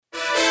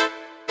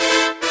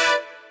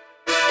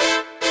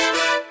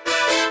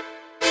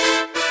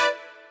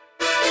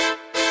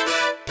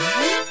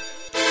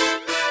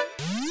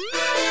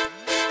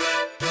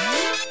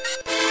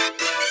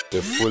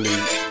The Fully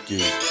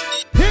Geek.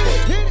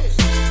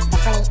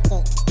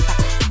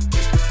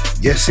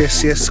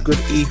 Yes. Good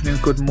evening,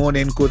 good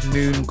morning, good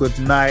noon, good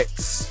night,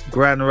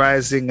 grand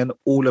rising, and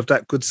all of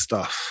that good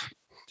stuff.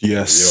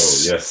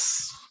 Yes.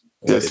 Yes.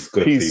 It's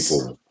good peace,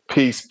 people.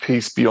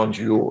 Peace beyond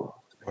you all.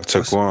 What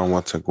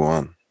a go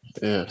on.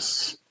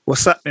 Yes.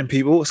 What's happening,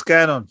 people? What's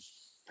going on?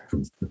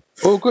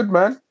 All good,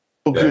 man.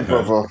 All Yeah, good,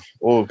 man. brother.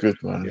 All good,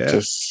 man. Yeah.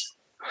 Just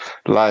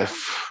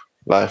life.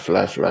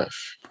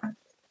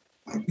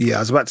 Yeah, I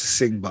was about to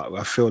sing, but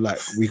I feel like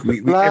we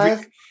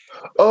Life.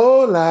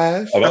 Oh,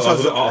 life. I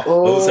was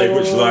going to say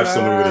which live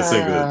song we were going to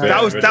sing.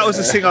 that was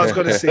the sing I was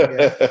going to sing.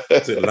 Yeah.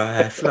 Is it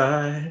life.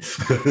 Life.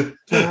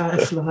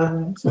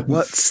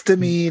 What's the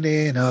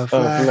meaning of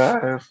Of life?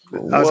 life.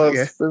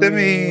 What's the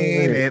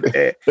meaning?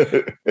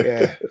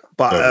 Yeah,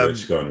 but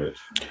Go on, Rich.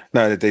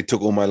 No, they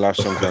took all my love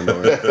songs down the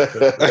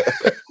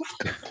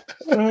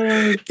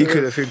way. he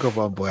couldn't think of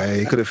one, boy.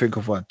 He couldn't think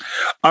of one.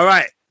 All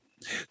right,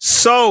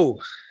 so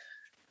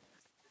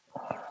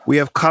we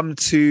have come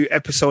to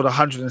episode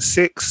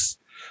 106.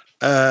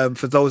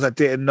 For those that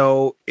didn't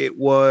know, it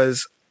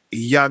was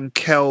young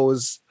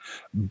Kel's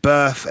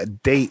birth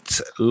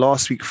date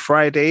last week,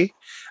 Friday,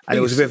 and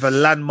it was a bit of a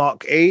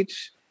landmark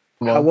age.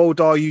 Wow. How old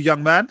are you,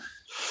 young man?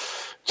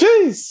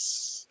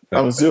 Jeez.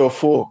 I'm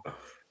 04.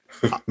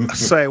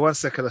 Sorry, 1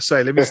 second.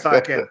 Sorry, let me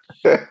start again.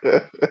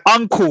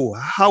 Uncle,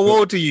 how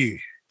old are you?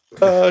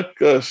 Oh,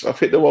 gosh. I've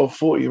hit the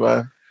 140,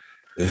 man.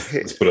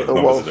 Let's put up The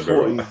numbers in the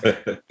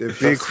 140. The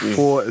big Trust me.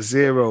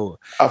 40.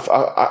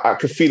 I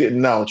can feel it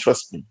now,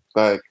 trust me.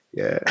 Like,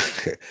 Yeah.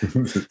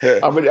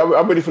 I'm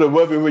ready for the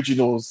Worthy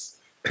Originals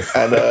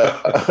and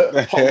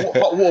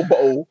hot water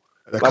bottle.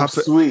 And a I'm cup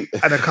of, sweet.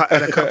 and a cup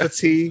of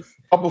tea.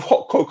 Cup of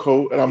hot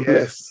cocoa, and I'm Yeah.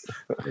 blessed.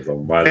 It's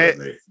on my line,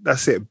 mate.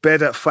 That's it.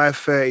 Bed at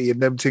 5:30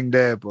 and them thing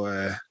there,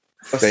 boy.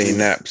 Day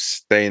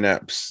naps.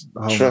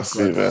 Oh my Trust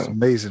me, God, it's man.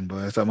 amazing,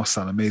 boy. That must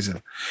sound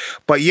amazing.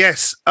 But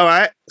yes, all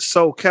right.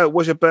 So, Kel, it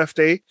was your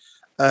birthday.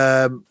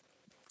 Couple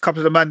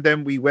of the man,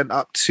 then we went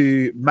up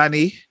to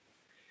Manny.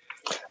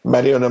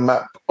 Manny on the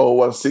map,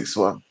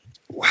 0161.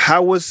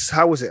 How was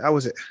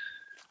it?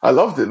 I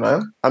loved it,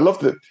 man. I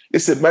loved it.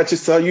 Listen,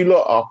 Manchester, you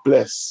lot are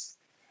blessed.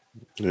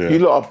 Yeah. You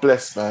lot are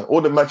blessed, man.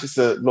 All the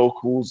Manchester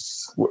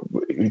locals,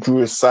 you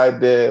drew a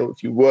side there,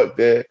 if you work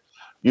there,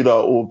 you lot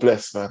are all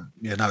blessed, man.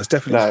 Yeah, no, it's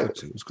definitely Like,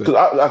 good. It was good.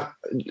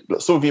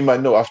 Because some of you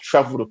might know, I've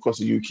traveled across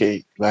the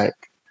UK,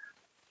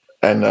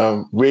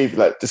 and rave,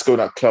 like just going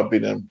out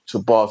clubbing and to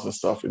bars and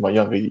stuff in my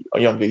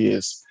younger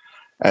years,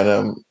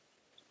 and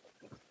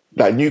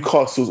like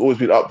Newcastle's always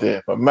been up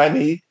there, but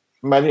Manny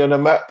on the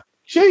map,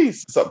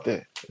 jeez, it's up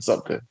there.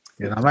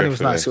 Yeah, no, Manny was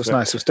nice. It was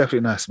nice. It was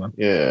definitely nice, man.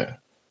 Yeah.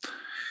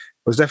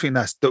 It was definitely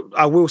nice.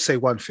 I will say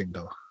one thing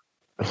though.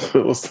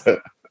 What's that?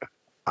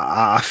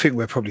 I think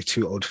we're probably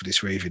too old for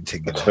this raving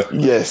thing. You know?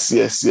 Yes.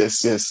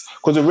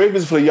 Because the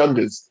ravens for the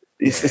youngers,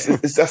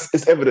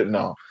 it's evident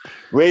now.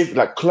 Rave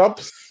like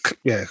clubs,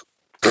 Yeah,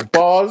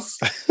 bars,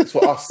 it's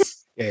for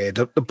us. yeah.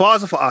 The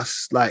bars are for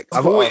us. Like It's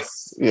I've for always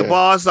us. Yeah. the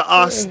bars are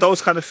us. Yeah.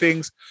 Those kind of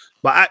things.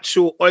 But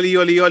actual Oli.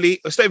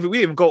 It's not even, we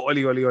didn't even go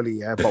Oli.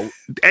 Yeah, but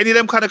any of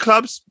them kind of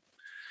clubs,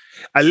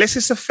 unless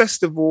it's a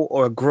festival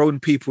or a grown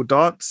people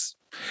dance,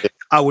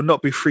 I will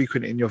not be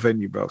frequenting your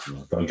venue, bro.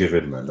 Don't give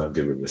in, man. Don't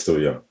give in. We're still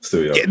young.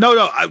 Yeah,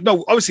 no.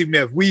 Obviously,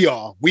 Mev, we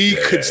are. We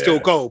could still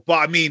go, but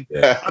I mean,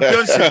 Yeah. I'll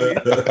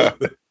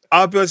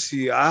be honest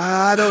with you.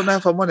 I don't know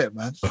if I'm on it,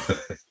 man.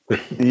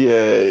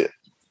 Yeah.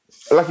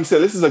 Like you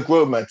said, this is a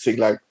grown man thing,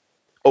 like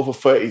over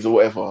 30s or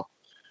whatever.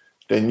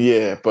 Then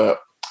yeah, but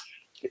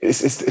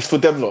it's for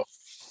them lot.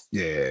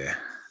 Yeah,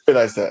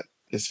 Realize that.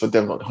 It's for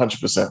them lot,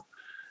 100%.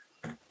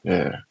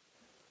 Yeah.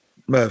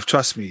 Merv,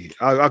 trust me.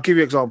 I'll give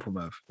you an example,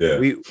 Merv. Yeah.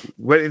 We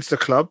went into the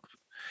club.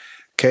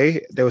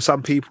 Okay, there were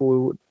some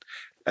people,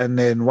 and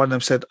then one of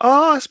them said,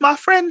 "Oh, it's my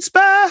friend's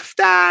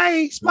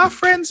birthday. It's my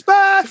friend's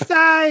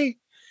birthday."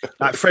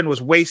 That friend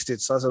was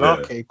wasted, so I said, Yeah.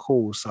 "Okay,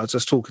 cool." So I was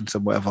just talking to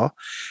him, whatever,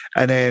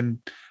 and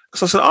then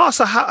so I said, "Oh,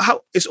 so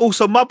how? It's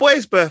also my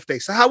boy's birthday.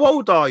 So how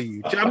old are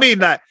you?" Do you know what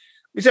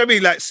I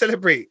mean? Like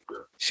celebrate.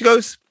 She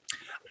goes,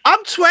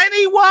 "I'm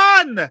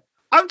 21.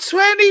 I'm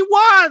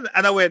 21,"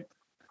 and I went.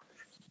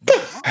 Bro,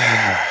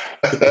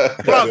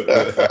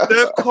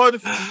 the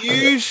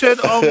confusion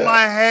on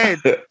my head.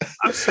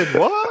 I said,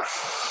 "What?"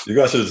 You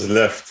guys should have just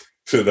left.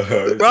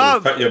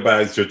 Bruv. Pack your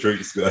bags, your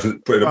drinks,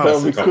 and put in a Bruv, No,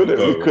 plastic we cup and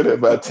go.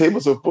 couldn't, man.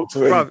 Tables were booked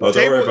already. Bruv, Oh,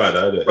 don't worry about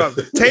that, innit? Bro,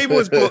 table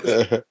was booked,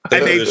 Take it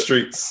they- to the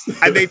streets.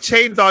 and they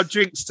chained our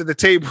drinks to the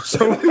table,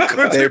 so we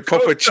couldn't They go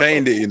proper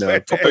chained it, you know.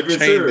 Proper Are you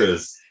chained it.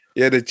 serious?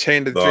 Yeah, they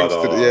chained the No, drinks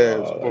no, to the no.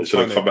 yeah. You should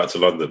have come back to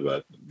London,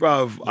 man.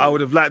 Bruv, I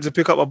would have liked to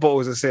pick up my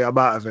bottles and say I'm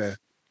out of here,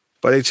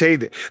 but they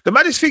chained it. The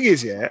maddest thing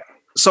is, yeah.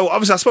 So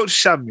obviously I spoke to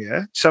Sham,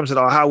 yeah. Sham said,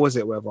 "Oh, how was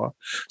it, whatever?"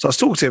 So I was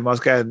talking to him. I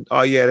was going,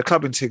 "Oh yeah, the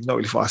clubbing thing not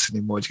really for us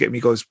anymore." Do you get me?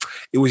 He goes,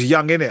 "It was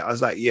young, innit?" I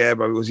was like, "Yeah,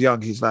 bro, it was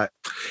young." He's like,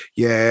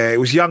 "Yeah, it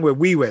was young when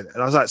we went."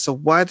 And I was like, "So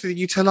why didn't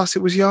you tell us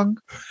it was young?"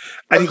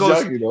 And he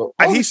goes, Young, you know.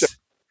 and he's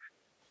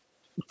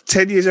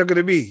 10 years younger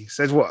than me.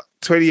 Says what?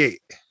 28,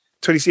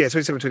 20, yeah,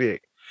 27,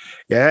 28.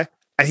 Yeah.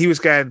 And he was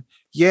going,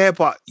 yeah,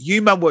 but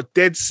you man were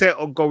dead set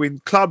on going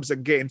clubs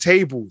and getting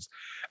tables.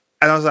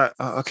 And I was like,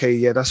 oh, okay,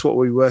 yeah, that's what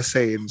we were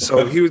saying.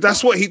 So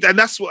that's what he's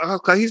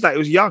like, it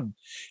was young.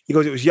 He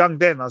goes, it was young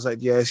then. I was like,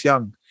 yeah, it's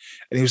young.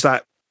 And he was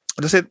like,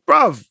 and I said,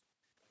 bruv.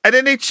 And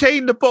then they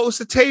chained the bottles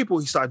to the table.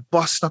 He started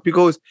busting up. He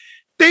goes,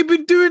 they've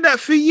been doing that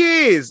for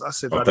years. I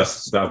said,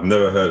 I've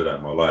never heard of that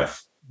in my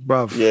life.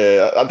 Bruv.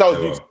 Yeah,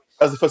 that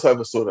was the first time I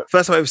ever saw that.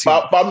 First time I ever seen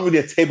but I'm really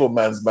a table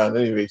man's man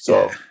anyway,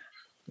 so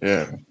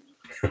yeah.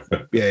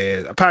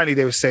 Yeah. Apparently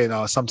they were saying,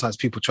 sometimes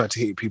people try to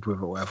hit people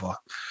with it or whatever.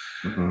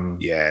 Mm-hmm.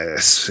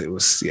 Yes, it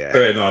was, yeah.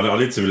 Wait, no, I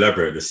need to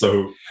elaborate this.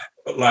 So,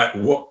 like,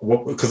 what?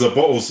 Because a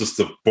bottle's just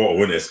a bottle,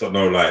 isn't it? It's got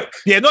no, like...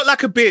 Yeah, not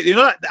like a beer. You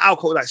know, like the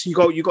alcohol. Like, so you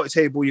got a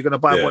table, you're going to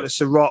buy a bottle of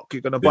Ciroc,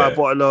 you're going to buy a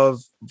bottle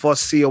of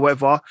Vossi or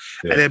whatever.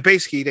 Yeah. And then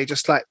basically they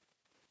just, like,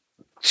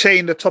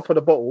 chain the top of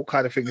the bottle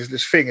kind of thing, is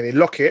this thing, and they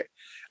lock it.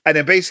 And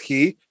then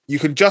basically you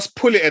can just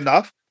pull it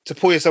enough to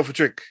pour yourself a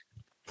drink.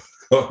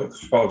 I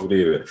can't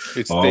believe it.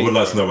 I would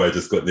like to know why I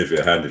just got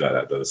Nivea handy like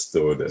that, though.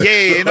 Still in it.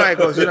 Yeah, you know how it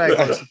goes.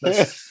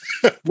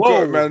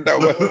 Whoa, man, that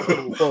was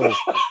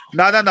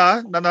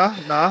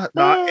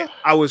no.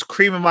 I was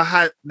creaming my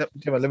hand. Yeah,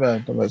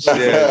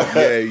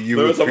 you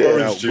were with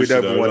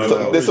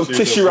everyone. There's some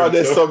tissue around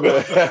there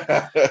somewhere.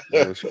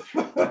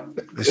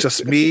 It's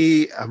just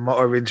me and my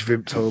orange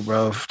Vimto,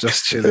 bro.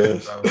 Just chilling,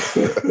 bro.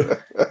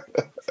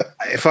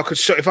 If I could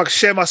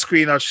share my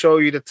screen, I'd show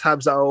you the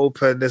tabs that are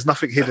open. There's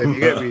nothing hidden. You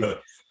get me?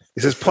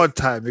 This is pod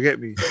time. You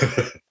get me?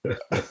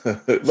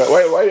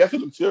 Why you have to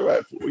look to your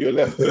right or your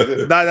left?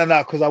 No.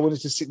 Because I wanted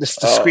to see the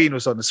screen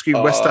was on. The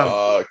screen West Ham.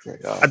 Okay.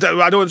 I don't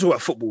want to talk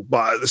about football,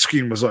 but the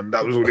screen was on.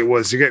 That was all it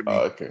was. You get me?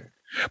 Okay.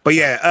 But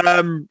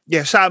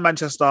shout out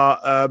Manchester.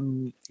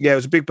 It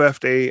was a big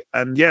birthday,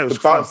 and it was the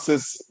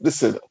bouncers.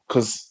 Listen,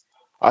 because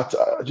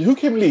who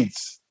came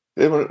Leeds?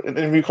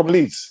 Didn't we come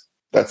Leeds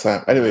that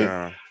time?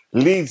 Anyway,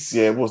 Leeds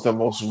was the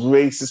most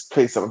racist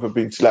place I've ever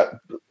been to.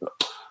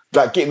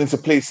 Like getting into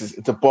places,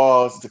 into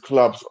bars, into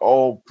clubs.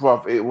 Oh,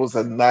 bruv, it was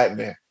a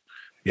nightmare.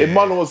 Yeah. If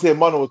Mano was here,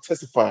 Mano would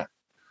testify.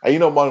 And you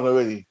know Mano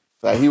already.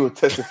 Like, he would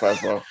testify,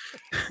 bro.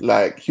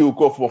 Like, he would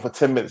go for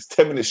 10 minutes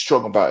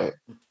strong about it.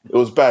 It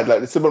was bad. Like,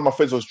 one of my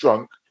friends was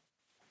drunk.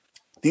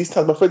 These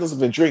times, my friend doesn't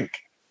even drink.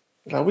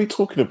 Like, what are you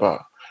talking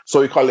about?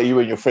 So he can't let you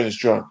and your friends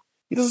drunk.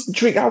 He doesn't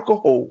drink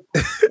alcohol.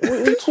 What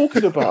are you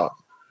talking about?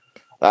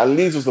 Like,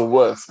 Leeds was the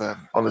worst, man,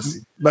 honestly.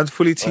 Man's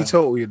fully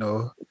teetotal, you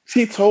know.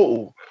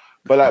 Teetotal.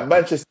 But like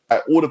Manchester,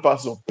 like, all the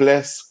buses were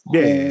blessed.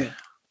 Cool. Yeah.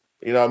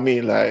 You know what I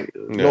mean? Like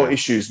no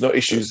issues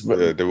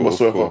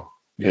whatsoever. Cool.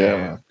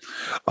 Yeah.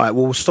 All right,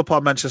 we'll stop our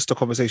Manchester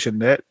conversation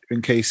there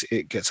in case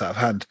it gets out of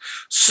hand.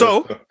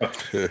 So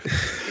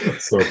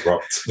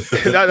abrupt.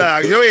 No,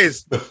 you know it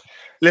is.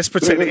 Let's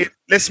protect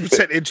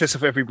the interests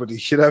of everybody.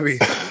 You know what I mean?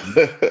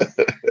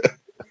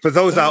 For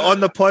those that are on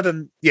the pod,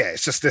 and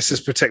let's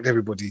just protect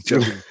everybody. Do you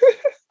know what I mean?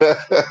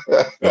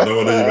 No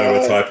one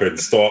will type in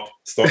stop.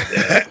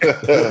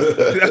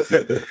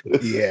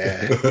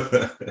 Yeah.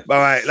 All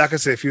right. Like I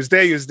said, if he was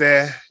there, he was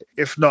there.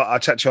 If not, I'll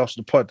chat to you after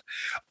the pod.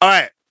 All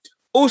right.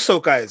 Also,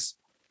 guys,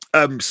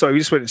 sorry, we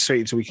just went straight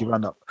into weekly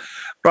roundup.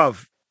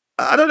 Bruv,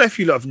 I don't know if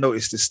you lot have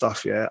noticed this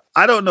stuff, yeah.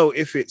 I don't know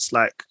if it's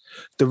like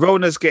the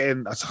Rona's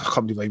getting, I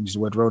can't believe I used the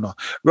word Rona.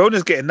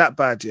 Rona's getting that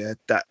bad, yeah,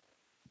 that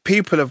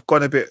people have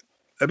gone a bit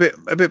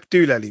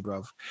doolally,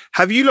 bruv.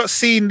 Have you lot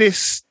seen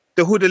this?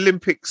 The Hood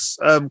Olympics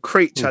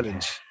crate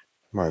challenge.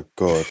 My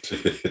God,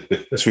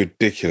 it's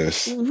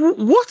ridiculous.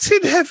 What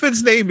in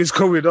heaven's name is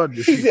going on?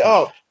 Who made it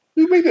up?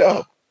 Who made it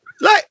up?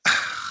 Like,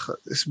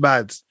 it's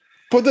mad.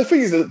 But the thing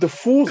is that the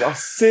fools are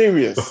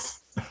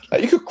serious.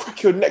 Like, you could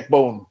crack your neck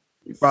bone.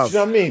 Bruv, do you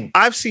know what I mean?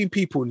 I've seen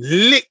people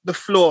lick the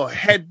floor,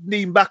 head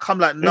lean back. I'm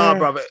like, nah,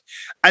 brother.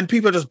 And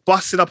people are just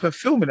busting up and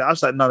filming it. I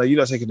was like, no, you're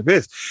not taking the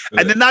piss.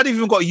 And then now they've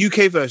even got a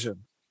UK version.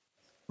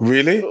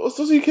 Really? What's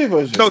the UK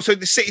version? No, so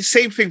the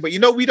same thing, but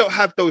we don't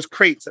have those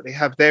crates that they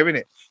have there in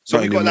it.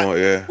 So we got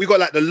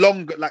like the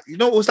longer, like it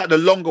was like the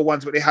longer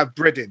ones, but they have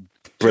bread in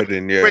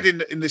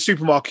the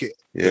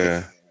supermarket.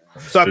 Yeah.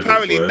 So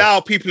apparently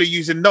now people are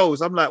using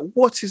those. I'm like,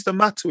 what is the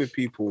matter with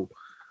people?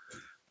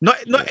 Not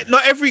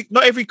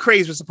every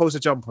craze we're supposed to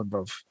jump on,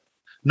 bruv.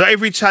 Not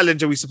every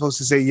challenge are we supposed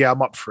to say, yeah,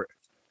 I'm up for it.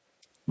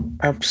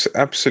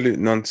 Absolute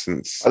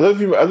nonsense. I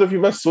love you.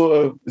 Must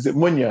saw. Is it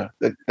Munya,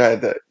 the guy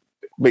that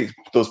makes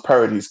those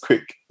parodies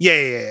quick?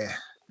 Yeah.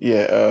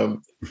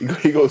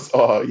 He goes,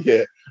 oh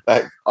yeah,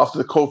 like after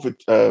the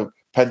COVID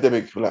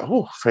pandemic, we're like,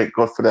 oh, thank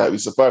God for that. We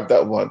survived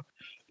that one.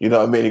 You know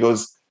what I mean? He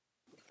goes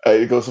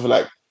something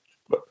like,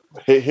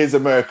 here's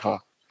America.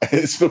 And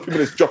it's for people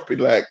that's dropping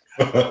like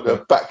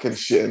the back and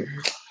shit.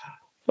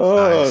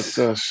 Oh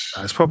gosh.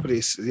 It's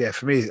probably,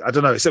 for me, I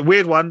don't know. It's a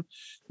weird one.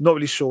 Not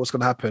really sure what's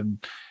going to happen.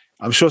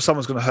 I'm sure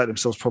someone's going to hurt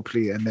themselves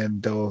properly, and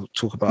then they'll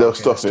talk about. They'll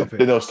stop it.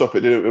 Then they'll stop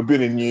it. It'll be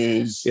in the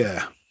news.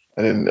 Yeah,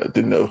 and then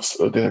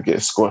didn't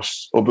get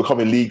squashed or become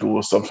illegal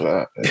or something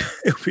like that.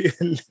 It'll be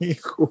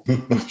illegal.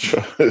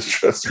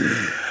 Trust me.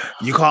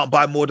 You can't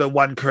buy more than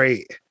one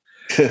crate.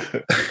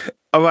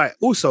 All right.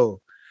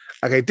 Also,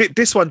 Okay,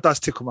 this one does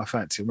tickle my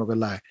fancy. I'm not gonna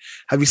lie.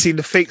 Have you seen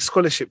the fake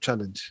scholarship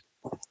challenge?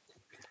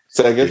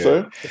 Say again, Yeah.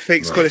 sorry. The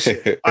fake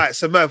scholarship. All right,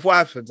 so Merv, what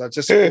happens? I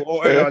just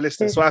all our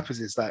listeners. What happens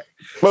is like,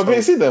 But have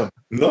you seen them?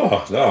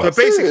 No. so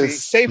basically,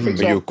 serious? say for You'll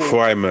example,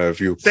 cry, Merv.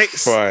 You'll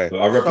Thanks. cry.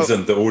 I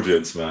represent the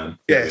audience, man.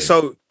 yeah.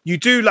 So you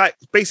do like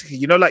basically,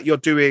 you know, like you're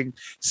doing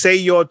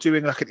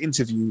like an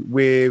interview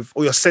with,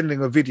 or you're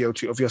sending a video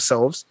of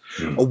yourselves,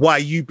 or why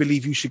you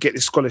believe you should get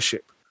this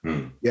scholarship.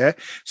 Yeah.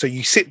 So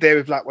you sit there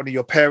with like one of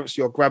your parents,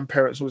 your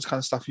grandparents, all this kind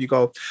of stuff. You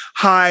go,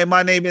 "Hi,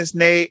 my name is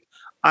Nate.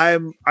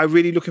 I'm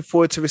really looking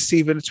forward to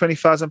receiving a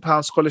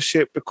 £20,000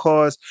 scholarship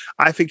because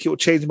I think it will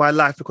change my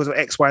life because of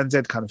X, Y, and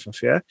Z kind of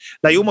stuff." Yeah.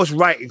 Like you're almost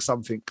writing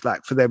something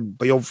like for them,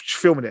 but you're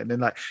filming it, and then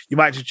like you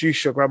might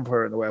introduce your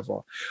grandparent or whatever.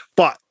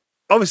 But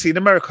obviously in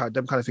America,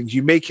 them kind of things,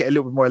 you make it a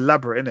little bit more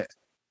elaborate, innit?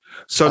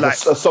 So like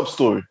a sub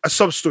story. a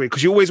sub story,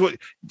 because you always want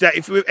that.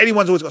 If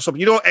anyone's always got a sub,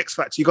 you know, X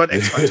Factor, you got an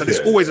X Factor, there's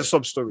always a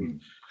sub story.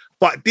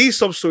 But these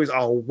sub stories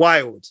are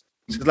wild.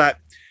 So it's like,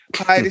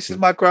 "Hi, this is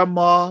my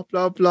grandma,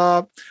 blah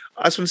blah.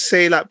 I just want to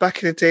say, like,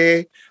 back in the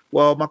day,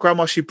 well, my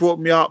grandma, she brought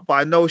me up, but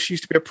I know she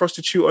used to be a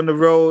prostitute on the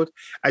road,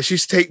 and she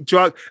used to take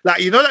drugs."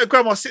 Like, you know, that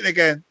grandma sitting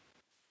again.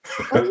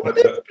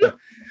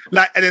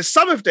 Like, and then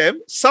some of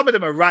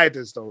them are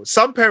riders though.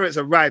 Some parents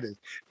are riders.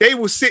 They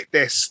will sit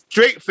there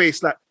straight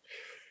face, like,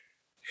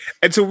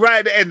 until right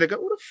at the end, they go,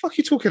 "What the fuck are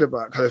you talking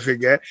about?" kind of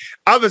thing, yeah.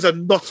 Others are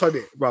not on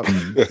it, bro.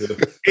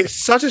 It's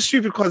such a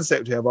stupid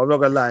concept here, but I'm not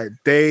gonna lie.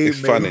 It's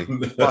funny.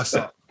 Bust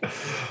up.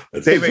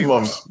 Say to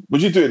mums,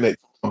 would you do it, Nate?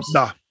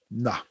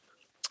 Nah.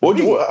 How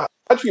do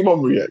your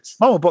mum react?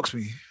 Mama box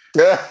me.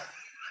 Yeah.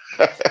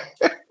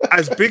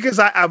 As big as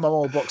I am, my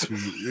mama box me.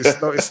 It's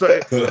not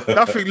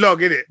nothing long,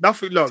 innit?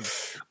 Nothing long.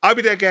 I'll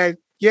be there again.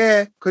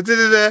 Yeah, because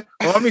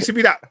I mean to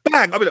be that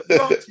bang. I'll be like,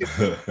 "What?"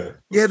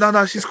 Yeah,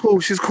 no, she's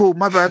cool.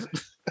 My bad.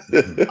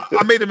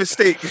 I made a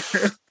mistake.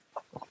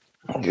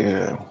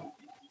 Yeah.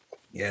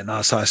 Yeah,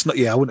 no, so it's not.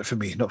 Yeah, I wouldn't for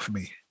me. Not for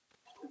me.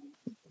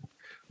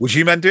 Would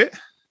you man do it?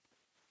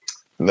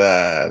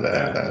 Nah.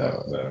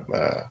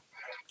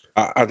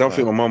 I don't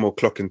think my mum will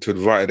clock into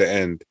right at the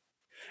end,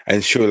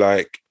 and she'll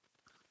like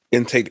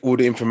intake all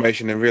the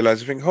information and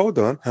realize, I think, hold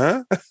on,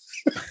 huh?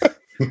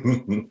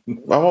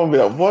 My mom would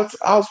be like, "What?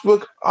 I was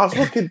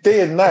working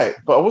day and night,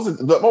 but I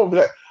wasn't." My mom would be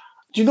like,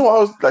 "Do you know what I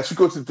was like?" She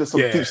goes into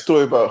some deep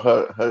story about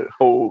her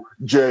whole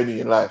journey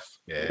in life.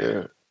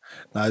 Yeah.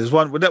 No, there's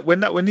one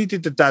when he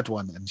did the dad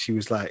one, and she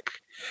was like,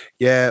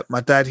 "Yeah,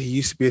 my dad, he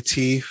used to be a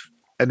thief,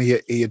 and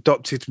he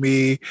adopted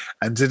me,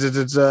 and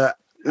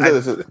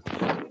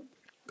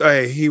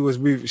Hey, she was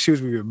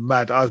moving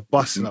mad. I was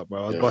busting up,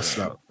 bro.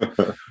 Busting up.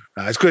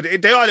 Nah, it's good.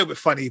 They are a little bit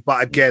funny,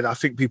 but again, I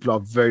think people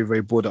are very,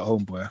 very bored at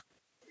home, boy.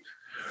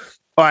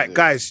 All right,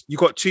 guys, you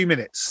got 2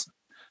 minutes.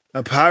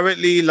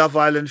 Apparently, Love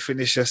Island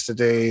finished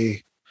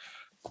yesterday.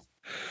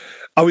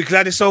 Are we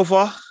glad it's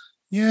over?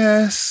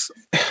 Yes.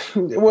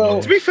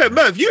 Well, to be fair,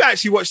 Merv, you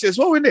actually watched it as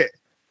well, innit?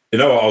 You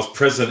know what? I was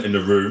present in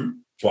the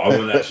room, but I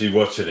wasn't actually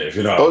watching it. If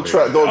you know, don't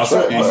try. I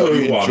saw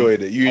You who won.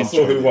 enjoyed it. I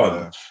saw who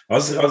won.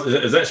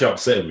 It was actually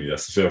upsetting me.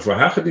 That's the thing.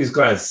 How could these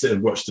guys sit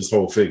and watch this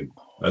whole thing?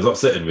 It's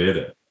upsetting me,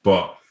 innit?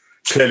 But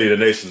clearly, the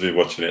nation's been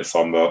watching it,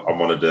 so I'm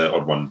one of the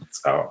odd ones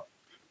out.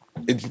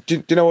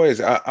 Do you know what it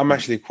is? I'm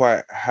actually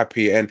quite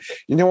happy, and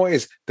you know what it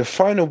is? The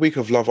final week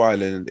of Love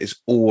Island is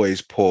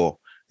always poor.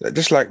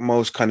 Just like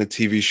most kind of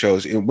TV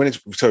shows, when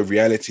it's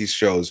reality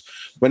shows,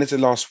 when it's the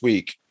last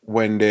week,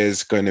 when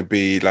there's going to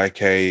be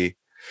like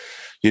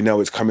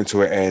it's coming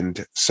to an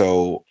end,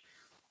 so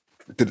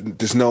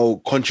there's no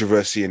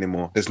controversy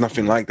anymore. There's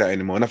nothing like that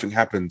anymore. Nothing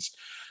happens.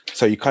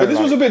 So you kind of. But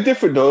this was a bit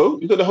different, though.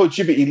 You got the whole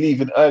Jibity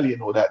leaving early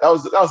and all that. That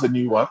was a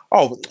new one.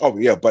 Oh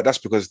yeah, but that's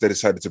because they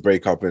decided to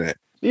break up, innit?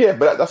 Yeah,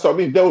 but that's what I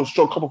mean. They were a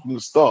strong couple from the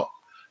start.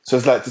 So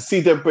it's like to see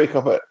them break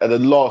up at the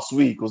last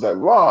week was like,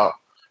 wow.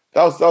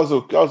 That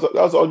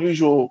was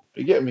unusual.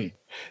 You get me?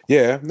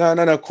 Yeah.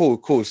 No. Cool.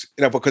 Because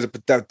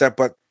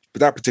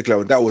that particular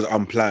one, that was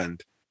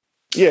unplanned.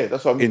 Yeah,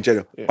 that's what I mean. In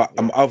general. Yeah, but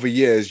other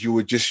years, you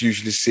would just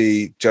usually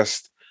see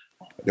just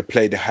they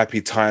play the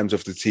happy times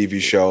of the TV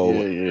show.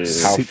 Yeah.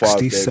 How 60 far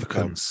they've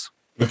seconds.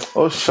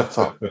 Oh, shut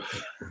up.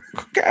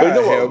 Get out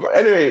of here, what?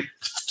 Anyway,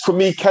 for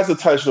me, Kaz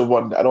should have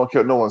won that. I don't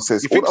care what no one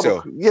says. You think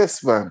so?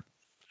 Yes, man.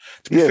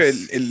 To be fair,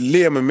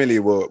 Liam and Millie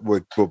were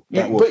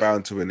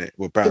bound to win it.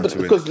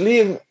 Because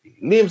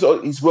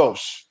Liam's he's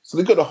Welsh, so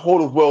they got the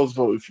whole of Wales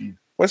vote with you.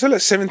 What's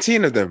like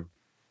 17 of them?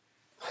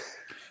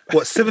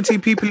 What, 17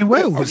 people in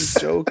Wales?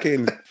 I'm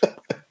joking.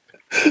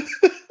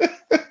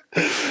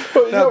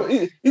 But you know,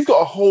 he's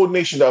got a whole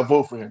nation that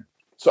vote for him.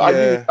 So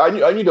I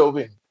knew they'll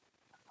win.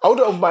 I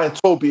wouldn't have minded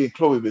Toby and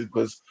Chloe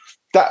because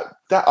they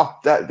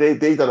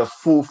done a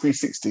full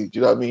 360. Do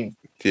you know what I mean?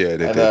 Yeah,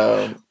 they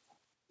did.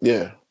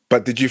 Yeah.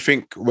 But did you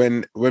think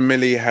when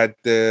Millie had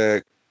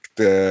the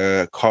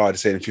card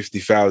saying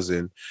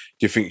 50,000, do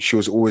you think she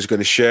was always going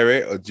to share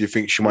it, or do you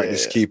think she might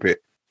just keep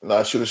it? No,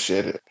 I should have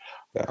shared it.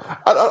 Yeah.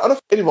 I don't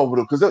think anyone would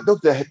have, because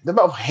the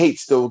amount of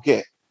hate they'll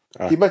get.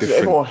 Can you imagine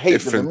everyone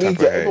hates them, the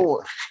media,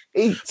 everyone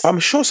hates. I'm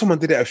sure someone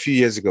did it a few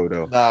years ago,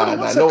 though. Nah,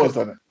 no one's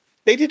done it.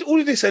 They did all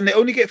of this and they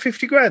only get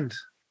 50 grand.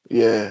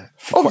 Yeah.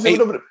 For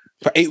Obviously,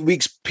 for 8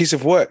 weeks piece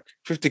of work,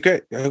 50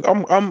 grand.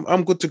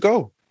 I'm good to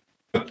go.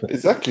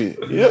 exactly.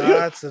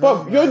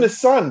 You're in the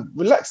sun,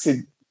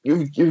 relaxing.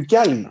 You're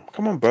galley.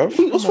 Come on, bro.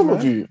 What's wrong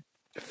with you?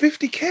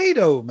 50K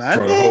though,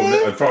 man.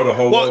 In front of the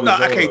whole Well, world no, as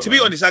well, okay. To be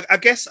man. honest, I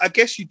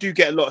guess you do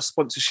get a lot of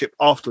sponsorship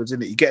afterwards,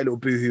 innit? You get a little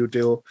boohoo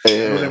deal,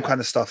 and all them kind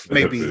of stuff.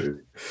 Maybe.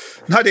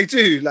 No, they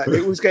do. Like they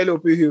always get a little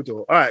boohoo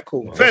deal. All right,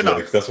 cool. Fair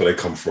enough. That's where they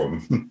come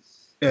from.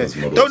 Yeah. Those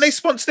models. Don't they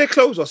sponsor their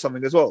clothes or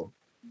something as well?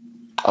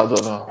 I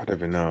don't know. I don't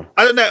even know.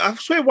 I don't know. I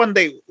swear one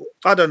day,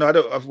 I don't know.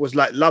 It was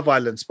like Love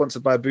Island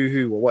sponsored by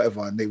Boohoo or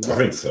whatever, and they were I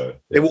think so.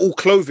 they were all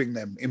clothing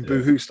them in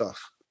Boohoo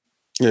stuff.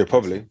 Yeah,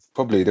 probably.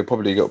 They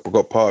probably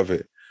got part of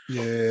it.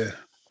 Yeah.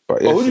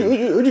 But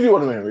Who do you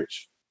want to win,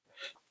 Rich?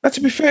 Now,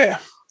 to be fair,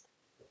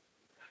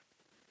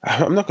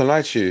 I'm not gonna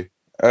lie to you.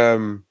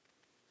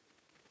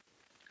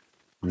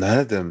 None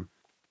of them.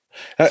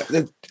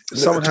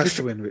 Someone has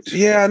to win, Rich.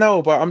 Yeah, I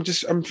know, but I'm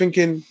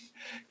thinking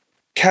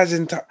Kaz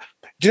and Tyler.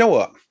 Do you know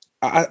what?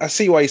 I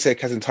see why you say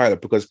Kaz and Tyler,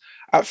 because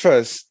at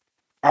first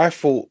I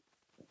thought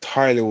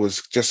Tyler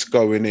was just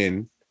going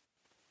in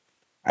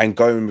and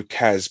going with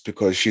Kaz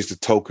because she's the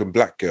token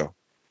black girl.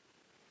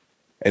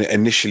 And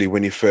initially,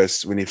 when he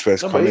first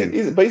come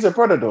in, But he's a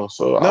brother though,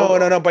 so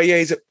no. But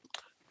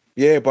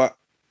yeah, but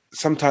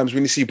sometimes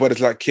when you see brothers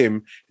like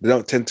Kim, they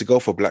don't tend to go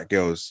for black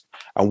girls.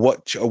 And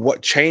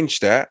what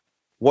changed that?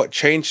 What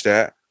changed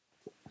that?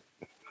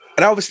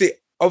 And obviously,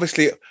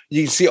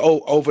 you can see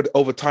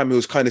over time he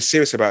was kind of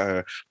serious about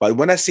her. But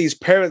when I see his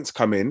parents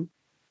come in,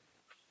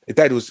 his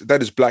dad was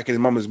black and his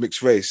mum was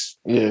mixed race.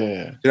 Yeah.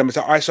 You know what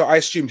I mean? So I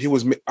assumed he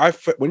was.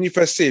 When you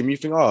first see him, you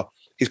think, oh,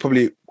 he's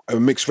probably a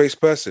mixed race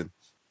person.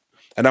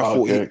 And I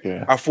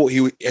thought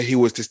he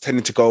was just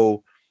tending to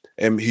go.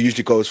 He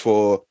usually goes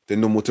for the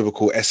normal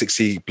typical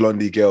Essexy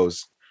blondie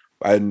girls,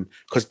 and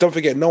because don't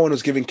forget, no one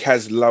was giving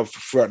Kaz love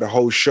throughout the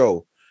whole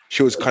show.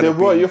 She was kind of.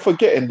 You're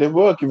forgetting they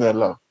were giving her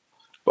love,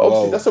 but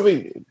obviously that's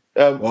something.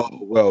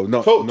 Well,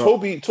 not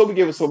Toby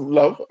gave us some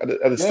love at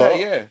the start.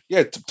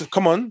 Yeah.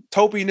 Come on,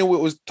 Toby knew it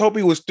was.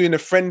 Toby was doing a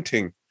friend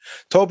thing.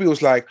 Toby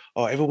was like,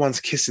 "Oh, everyone's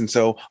kissing,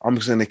 so I'm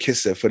just gonna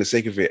kiss her for the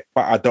sake of it,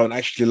 but I don't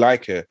actually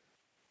like her."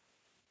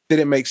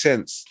 Didn't make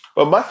sense.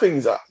 But my thing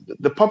is,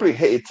 the public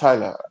hated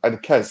Tyler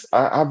and Kaz.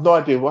 I have no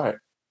idea why.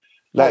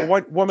 Like,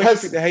 what makes you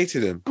think they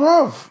hated him,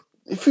 bruv?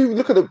 If you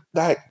look at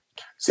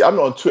see, I'm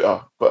not on Twitter,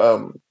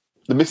 but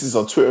the missus is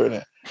on Twitter,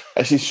 innit?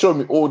 And she's showing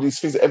me all these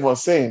things that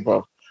everyone's saying,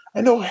 bruv.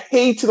 And they're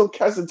hating on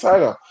Kaz and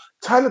Tyler.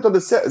 Tyler done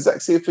the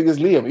exact same thing as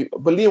Liam,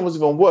 but Liam was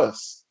even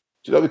worse.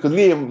 Do you know, because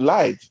Liam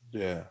lied.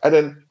 Yeah.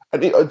 And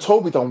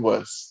Toby done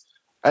worse.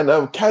 And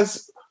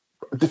Kaz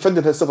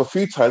defended herself a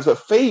few times, but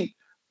Faye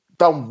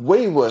done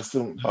way worse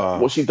than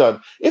what she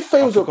done. If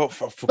Faye was not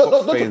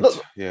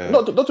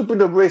to bring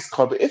the race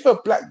card, but if a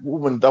black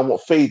woman done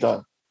what Faye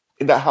done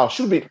in that house,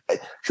 should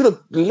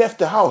have left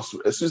the house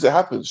as soon as it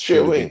happened, straight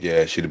away.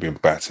 She'd have been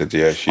battered.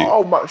 Yeah, should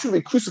have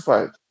been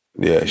crucified.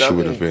 Yeah, she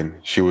would have been.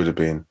 She would have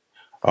been.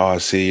 Oh,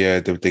 see, yeah,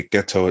 the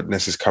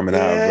ghetto-ness is coming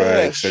out of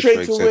her,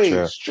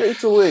 etc.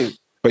 Straight away.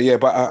 But yeah,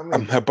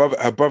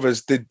 her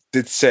brothers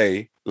did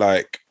say,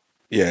 like,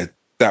 yeah,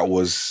 that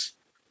was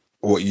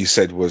what you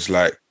said was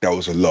like, that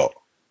was a lot.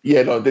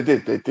 Yeah, no, they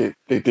did.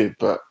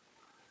 But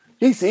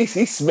he's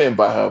smitten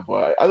by her,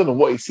 boy. I don't know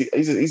what he's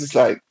just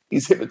like,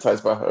 he's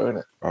hypnotized by her, isn't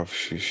it? Oh,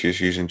 she's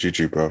using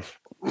juju, bro.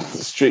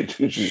 Straight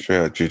juju. Straight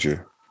out juju.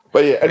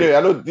 But yeah, anyway, I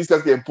know these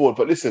guys getting bored,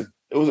 but listen,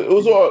 it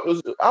was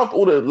out of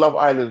all the Love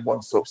Island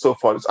ones so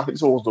far, I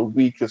think it was the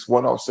weakest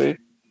one, I'll say.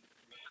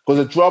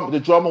 Because the drama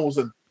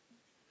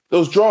there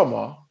was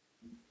drama,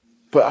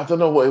 but I don't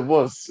know what it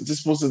was. It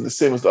just wasn't the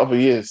same as the other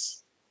years.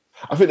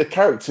 I think the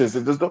characters,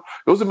 there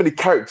wasn't many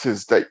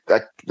characters that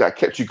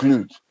kept you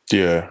glued.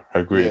 Yeah, I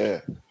agree.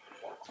 Yeah,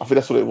 I think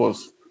that's what it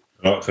was.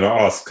 Can I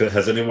ask,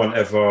 has anyone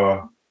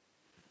ever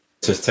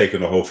just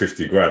taken the whole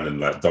 50 grand and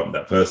like dumped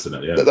that person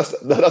at the end? That's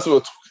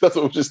what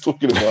we're just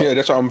talking about. Yeah,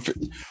 that's what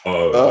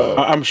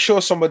I'm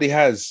sure somebody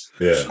has.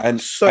 Yeah. And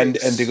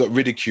they got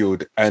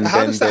ridiculed. And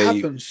how then does that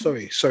happen?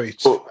 Sorry.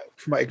 So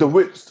the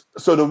winner,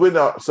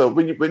 so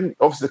when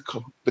obviously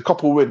the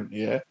couple win,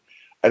 yeah,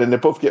 and then they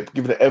both get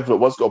given an envelope.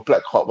 One's got a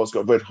black heart, one's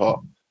got a red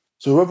heart.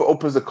 So whoever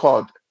opens the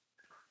card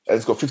and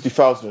it's got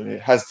 50,000 in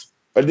it has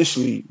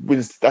initially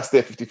wins. That's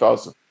their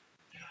 50,000.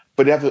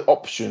 But they have the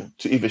option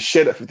to either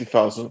share that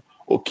 50,000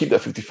 or keep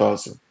that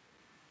 50,000.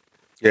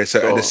 Yeah.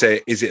 So and they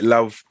say, is it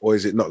love or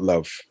is it not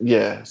love?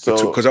 Yeah.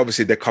 So because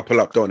obviously they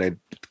couple up, don't they?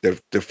 They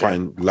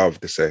define love.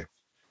 They say.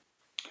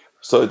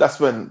 So that's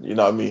when, you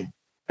know what I mean.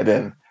 And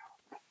then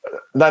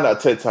 9 out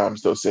of 10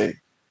 times they'll say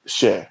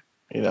share.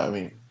 You know what I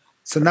mean.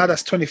 So now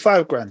that's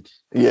 25 grand.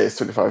 Yeah, it's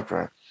 25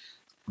 grand.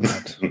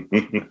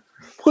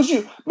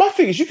 Because my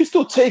thing is, you can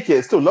still take it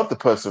and still love the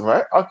person,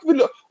 right? I'll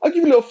give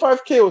you a little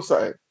 5K or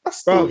something. That's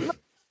still. Bro,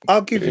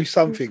 I'll give you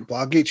something, but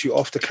I'll get you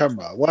off the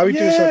camera. Why are we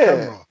doing this on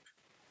camera?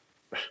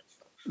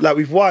 Like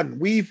we've won.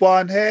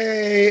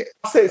 Hey,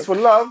 I say it's for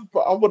love,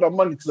 but I want that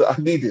money because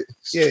I need it.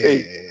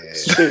 Straight.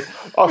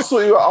 I'll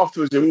sort you out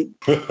afterwards.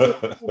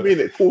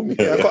 Yeah. Call me.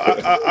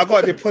 Yeah, I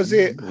got a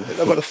deposit.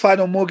 I got the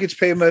final mortgage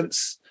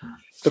payments.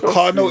 The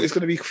car note is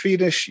going to be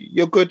finished.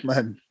 You're good,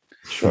 man.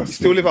 You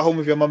still live at home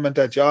with your mum and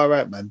dad. You're all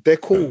right, man. They're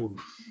cool.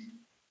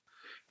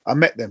 I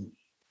met them.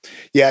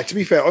 Yeah, to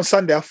be fair, on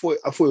Sunday I thought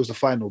it was the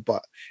final,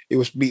 but it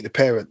was meet the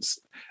parents.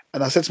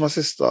 And I said to my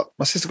sister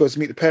goes to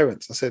meet the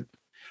parents. I said,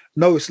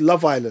 no, it's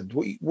Love Island.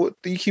 What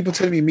do you keep on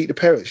telling me meet the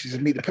parents? She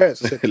said, meet the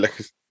parents. I said,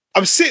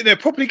 I'm sitting there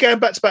properly going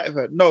back to back with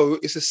her. No,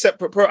 it's a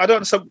separate program. I don't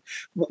understand.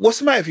 What's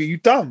the matter with you? You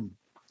dumb.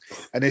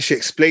 And then she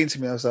explained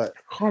to me, I was like,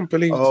 I can't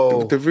believe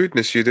the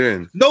rudeness you're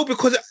doing. No,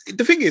 because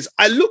the thing is,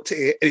 I looked at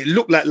it and it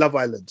looked like Love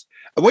Island.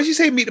 And when you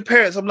say meet the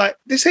parents, I'm like,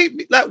 this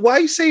ain't like, why are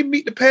you saying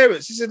meet the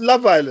parents? This is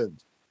Love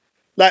Island.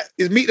 Like,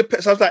 is Meet the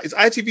Parents? So I was like, is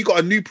ITV got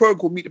a new program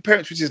called Meet the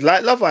Parents, which is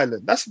like Love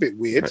Island? That's a bit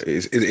weird.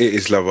 It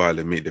is Love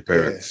Island, Meet the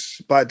Parents.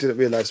 Yeah, but I didn't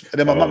realise. And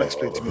then my mum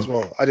explained to me as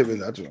well. I didn't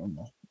realise. I don't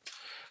know.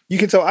 You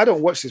can tell I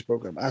don't watch this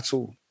program at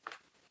all.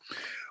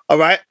 All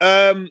right.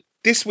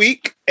 This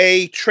week,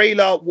 a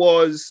trailer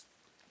was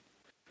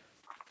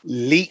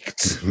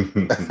leaked.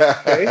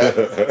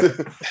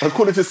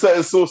 According to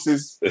certain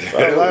sources,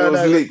 it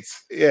was leaked.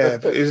 Yeah,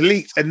 it was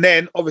leaked. And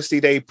then obviously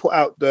they put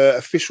out the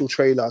official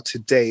trailer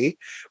today,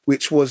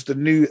 which was the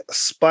new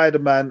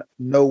Spider-Man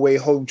No Way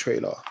Home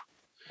trailer.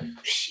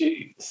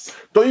 Jeez.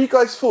 Don't you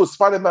guys feel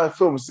Spider-Man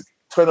films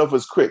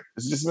turnovers quick?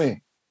 Is it just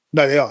me?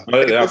 No, they are.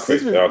 No, they are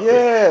quick. Yeah.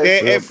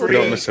 They're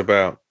Don't mess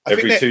about.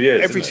 Every 2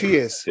 years. Every 2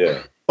 years.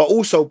 Yeah. But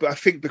also, I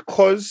think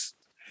because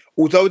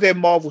although they're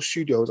Marvel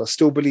Studios, I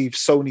still believe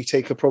Sony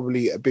take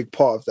probably a big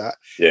part of that.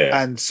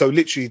 Yeah. And so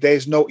literally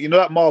there's no,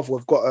 that Marvel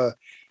have got a,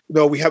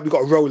 we got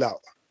a rollout.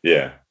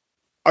 Yeah.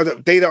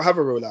 They don't have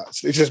a rollout.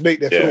 So they just make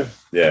their film.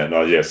 Yeah,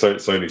 no, yeah. So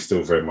Sony's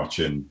still very much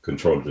in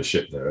control of the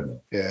ship there, isn't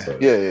it? Yeah. So,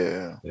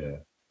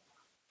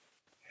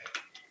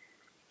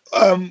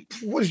 Yeah.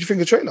 What did you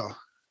think of the trailer?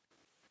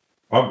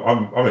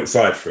 I'm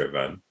excited for it,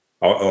 man.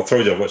 I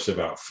told you I watched it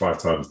about 5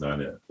 times now,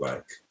 innit?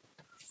 Like,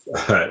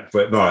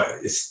 but no,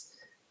 it's.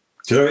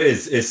 Do you know what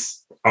it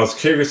is? I was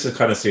curious to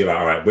kind of see, like,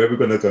 all right, where we're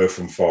going to go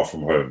from Far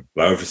From Home.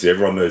 Like, obviously,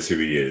 everyone knows who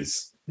he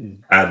is,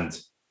 and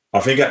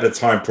I think at the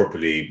time,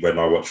 probably when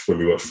we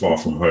watched Far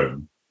From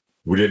Home,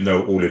 we didn't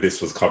know all of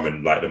this was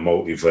coming, like the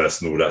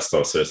multiverse and all that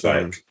stuff. So it's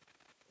like,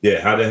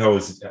 yeah, how the hell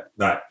is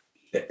that?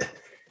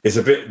 It's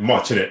a bit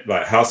much in it.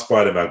 Like, how's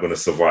Spider-Man going to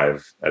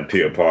survive? And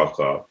Peter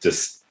Parker,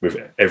 just with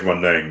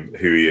everyone knowing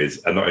who he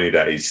is, and not only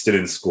that, he's still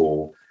in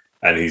school,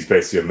 and he's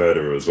basically a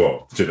murderer as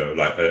well. You know,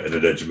 like an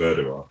alleged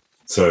murderer.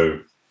 So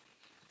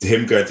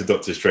him going to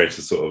Doctor Strange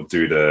to sort of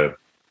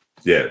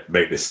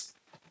make this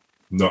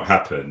not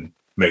happen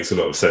makes a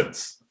lot of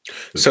sense.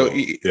 So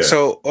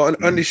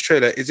on this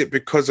trailer, is it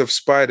because of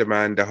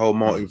Spider-Man the whole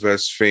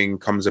multiverse thing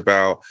comes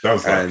about?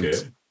 Sounds like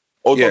it.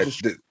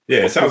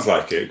 It sounds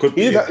like it.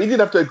 He didn't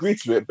have to agree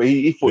to it, but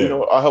he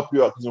thought, I'll help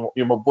you out because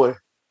you're my boy.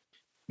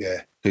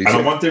 Yeah. And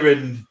I'm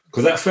wondering,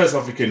 because at first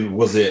I'm thinking,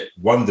 was it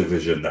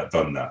WandaVision that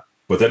done that?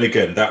 But then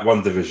again, that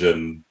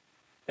WandaVision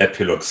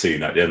epilogue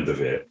scene at the end of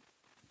it,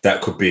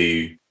 that could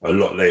be a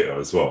lot later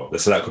as well.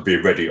 So that could be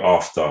ready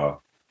after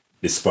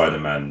this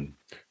Spider-Man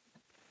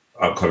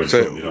upcoming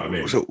film, you know what I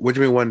mean? So what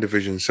do you mean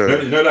WandaVision? So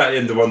you know that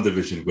in the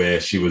WandaVision where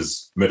she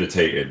was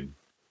meditating,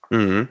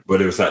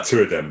 but it was like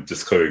 2 of them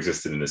just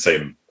coexisting in the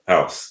same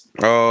house.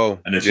 Oh,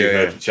 and then she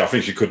heard, I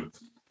think she could,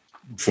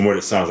 from what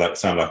it sound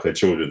like her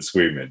children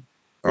screaming,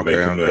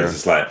 making noise.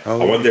 It's like, I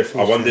wonder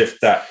if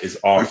that is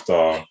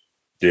after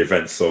the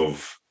events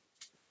of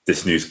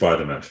this new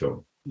Spider-Man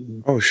film.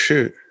 Oh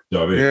shoot! You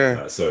know what I mean?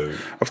 Yeah. So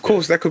of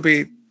course that could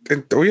be.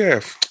 Oh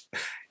yeah.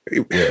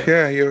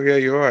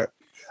 You're right.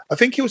 I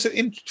think it was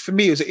for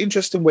me. It was an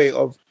interesting way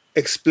of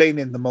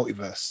explaining the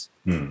multiverse.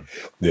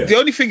 Yeah. The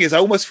only thing is, I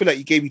almost feel like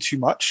you gave me too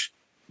much,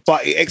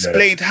 but it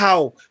explained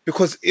how.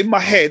 Because in my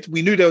head,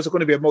 we knew there was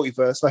going to be a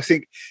multiverse. And I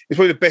think it's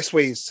probably the best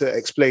ways to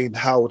explain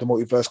how the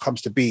multiverse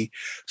comes to be.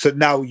 So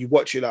now you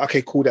watch it, like,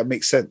 okay, cool, that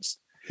makes sense.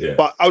 Yeah.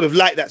 But I would have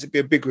liked that to be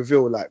a big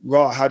reveal. Like,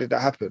 how did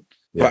that happen?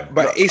 Yeah.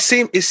 But it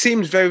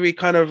seems very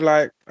kind of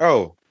like,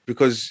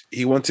 because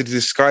he wanted to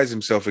disguise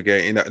himself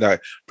again,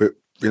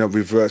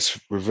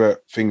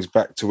 revert things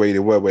back to where they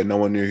were, where no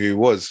one knew who he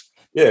was.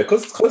 Yeah,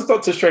 because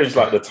Doctor Strange,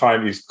 like the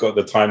time he's got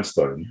the time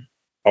stone.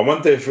 I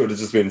wonder if it would have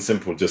just been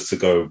simple just to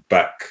go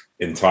back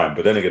in time.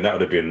 But then again, that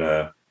would have been,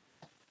 I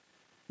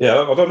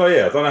don't know.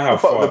 Yeah, I don't know how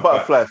far. The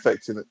butterfly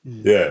effect in it.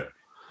 Yeah,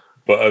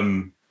 but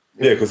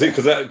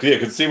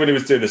because see when he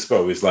was doing the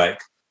spell, he's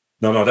like,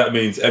 no, that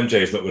means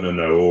MJ is not going to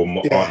know, or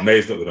Aunt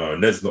May's not going to know,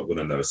 and Ned's not going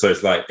to know. So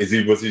it's like,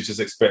 was he just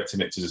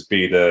expecting it to just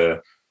be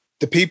the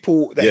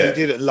people that he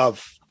didn't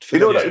love? You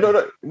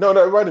know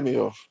that reminded me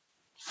of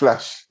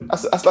Flash.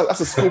 That's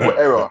a schoolboy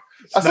error.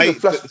 That's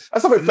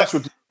something Flash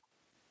would do.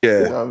 Yeah,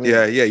 you know what I mean?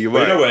 You're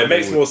right. You know what? It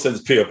makes more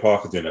sense Peter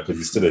Parker doing that because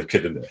he's still a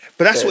kid in there.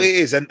 But that's what it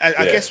is, and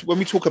I guess when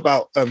we talk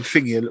about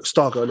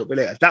Stargirl a little bit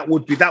later,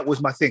 that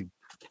was my thing.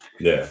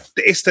 Yeah,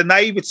 it's the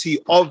naivety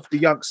of the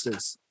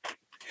youngsters.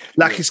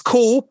 Like, it's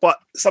cool, but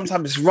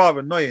sometimes it's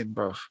rather annoying,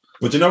 bro.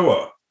 But you know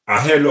what?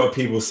 I hear a lot of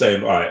people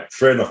saying, all right,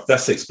 fair enough,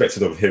 that's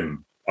expected of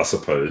him, I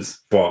suppose.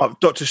 But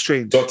Doctor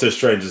Strange. Doctor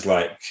Strange is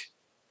like,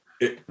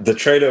 the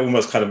trailer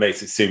almost kind of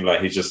makes it seem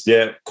like he's just,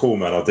 yeah, cool,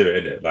 man, I'll do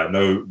it, innit? Like,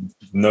 no,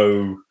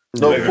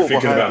 not even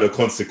thinking about the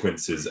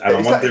consequences. And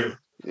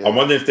I'm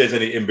wondering if there's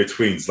any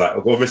in-betweens. Like,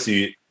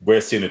 obviously,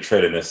 we're seeing a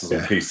trailer and this is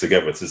all pieced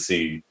together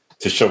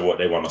to show what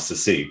they want us to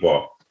see.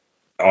 But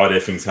are there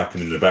things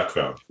happening in the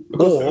background?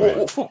 Go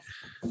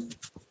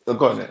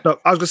on then. No,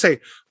 I was going to say,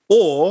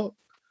 or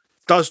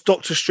does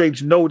Doctor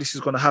Strange know this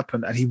is going to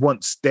happen and he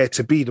wants there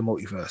to be the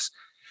multiverse?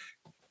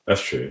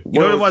 That's true.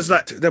 You know the ones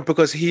like...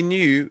 Because he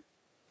knew...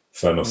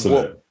 Thanos, isn't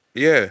it?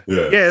 Yeah.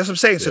 Yeah, that's what I'm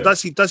saying. So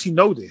does he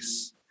know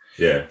this?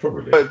 Yeah,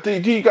 probably. But do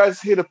you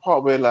guys hear the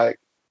part where, like,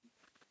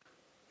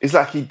 it's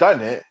like he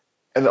done it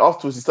and then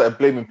afterwards he started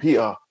blaming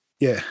Peter?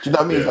 Yeah. Do you know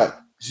what I mean? Yeah. Like,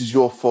 this is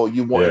your fault.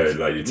 You wanted,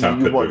 like you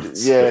tampered with.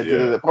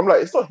 Yeah. I'm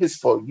like, it's not his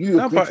fault.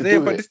 You agreed to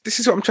do it. This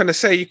is what I'm trying to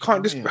say. You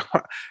can't just. If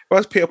I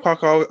was Peter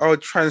Parker, I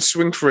would try and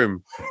swing for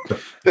him.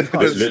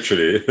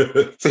 Literally.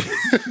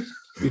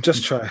 You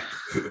just try.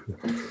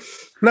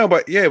 No,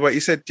 but you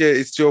said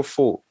it's your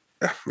fault.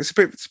 It's a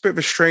bit of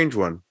a strange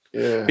one.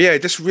 Yeah. But yeah,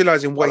 just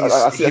realizing what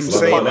he's him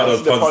saying. One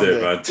of those puns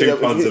there, man. 2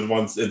 puns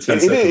in 10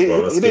 seconds,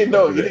 bro. He didn't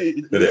know.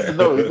 He didn't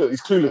know.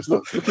 He's clueless.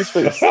 Look his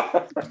face.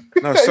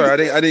 No,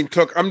 sorry, I didn't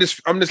clock. I'm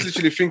just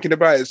literally thinking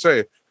about it.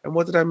 Sorry. And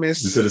what did I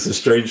miss? You said it's a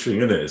strange thing,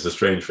 isn't it? It's a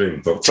strange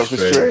thing. Doctor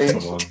Strange.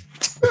 Come on.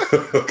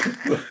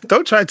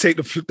 Don't try and take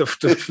the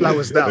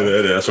flowers down.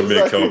 Yeah, that's what me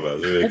and Kel,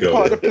 man. There you go.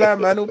 Part of the plan,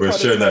 man. We're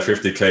sharing that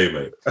 50k,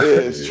 mate. Yeah,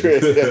 it's true.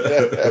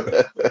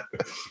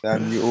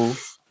 Damn you all.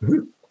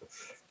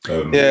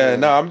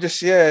 I'm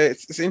just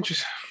it's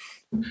interesting.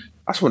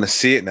 I just want to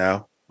see it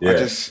now.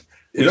 Yeah.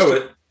 You know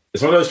what?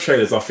 It's one of those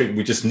trailers I think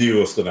we just knew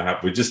what's going to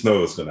happen. We just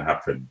know what's going to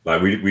happen.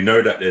 Like, we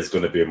know that there's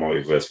going to be a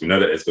multiverse. We know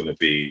that there's going to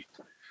be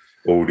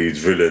all these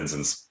villains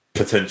and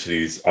potentially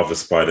these other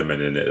Spider-Men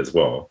in it as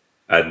well.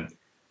 And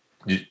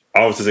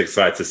I was just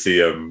excited to see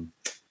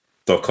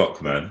Doc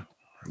Ock, man.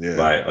 Yeah.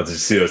 Like, I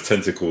just see those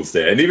tentacles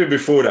there. And even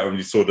before that, when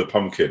you saw the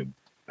pumpkin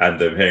and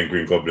hearing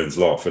Green Goblin's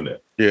laugh, innit?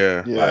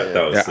 Yeah.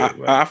 That was sick,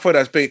 man. I thought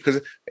that's big because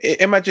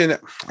imagine,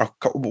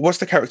 what's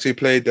the character who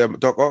played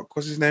Doc Ock?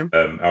 What's his name?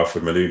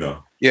 Alfred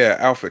Molina. Yeah,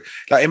 Alfred.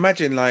 Like,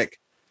 imagine, like,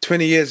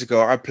 20 years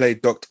ago, I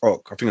played Doc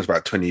Ock. I think it was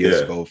about 20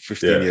 years ago,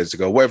 15 years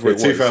ago, whatever it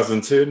was.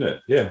 2002, isn't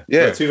it? Yeah.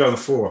 Yeah. No,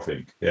 2004, I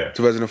think. Yeah.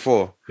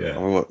 2004. Yeah.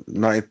 Or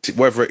 90,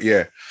 whatever it,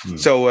 yeah.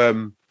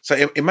 So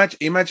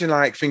imagine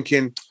like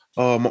thinking,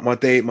 oh, my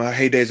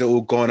heydays are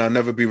all gone. I'll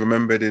never be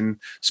remembered in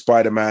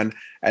Spider-Man.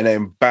 And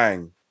then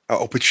bang, an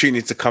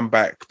opportunity to come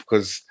back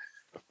because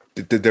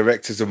the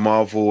directors of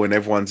Marvel and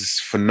everyone's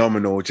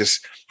phenomenal,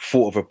 just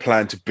thought of a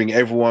plan to bring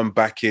everyone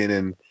back in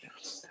and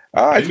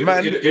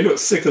it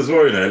looks sick as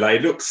well, you know. Like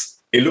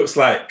it looks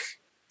like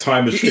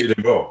time is treated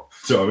him well.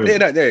 Do you know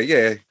what I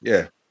mean?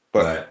 Yeah.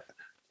 But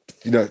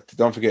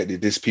don't forget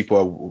that these people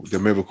are the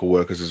miracle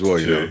workers as well.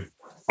 True. You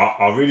know.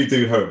 I really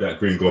do hope that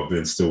Green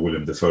Goblin's still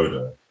Willem Dafoe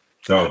though.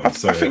 That would be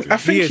so heavy. I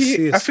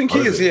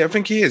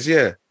think he is.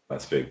 Yeah.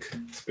 That's big.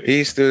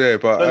 He's still there,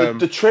 but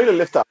the trailer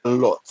left out a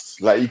lot.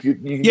 Like you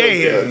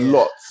a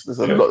lot. There's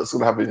a lot that's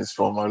gonna happen in this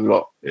film. A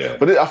lot. Yeah.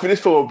 But I think this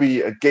film will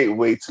be a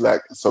gateway to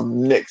like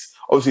some next.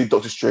 Obviously,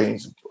 Doctor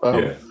Strange,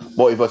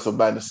 Multiverse of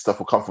Madness stuff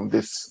will come from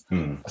this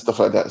stuff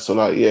like that. So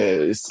like,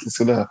 it's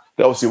gonna.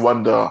 They obviously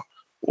Wanda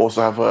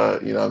also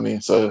have you know what I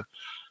mean. So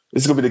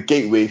this is gonna be the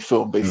gateway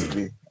film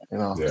basically. You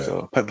know. Yeah.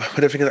 So. But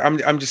the thing is,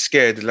 I'm just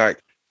scared.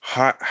 Like,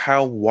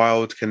 how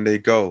wild can they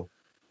go?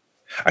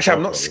 Actually,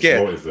 I'm not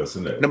scared.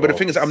 No, but the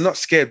thing is, I'm not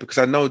scared because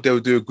I know they'll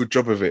do a good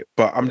job of it.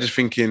 But I'm just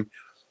thinking,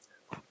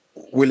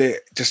 will it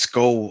just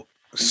go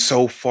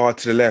so far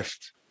to the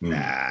left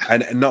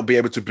and not be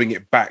able to bring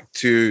it back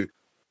to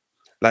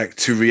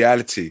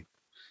reality?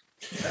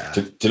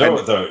 Do you know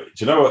what though? Do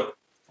you know what?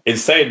 In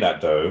saying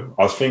that though,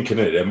 I was thinking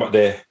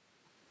there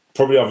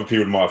probably other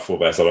people might have thought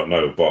about this. I don't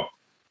know, but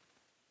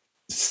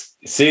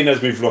seeing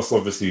as we've lost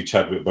obviously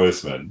Chadwick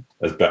Boseman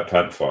as Black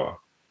Panther,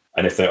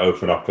 and if they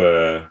open up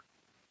a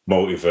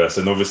multiverse,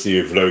 and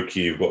obviously with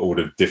Loki, you've got all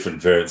the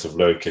different variants of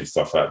Loki and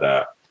stuff like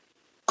that.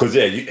 Because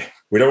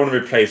we don't want to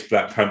replace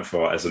Black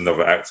Panther as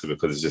another actor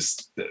because it's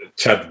just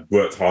Chad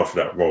worked hard for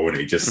that role and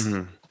he just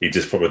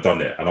probably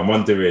done it. And I'm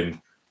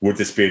wondering, would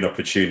this be an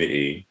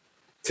opportunity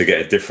to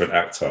get a different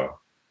actor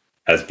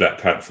as Black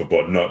Panther,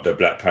 but not the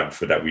Black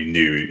Panther that we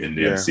knew in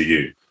the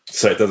MCU?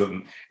 So it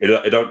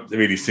don't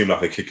really seem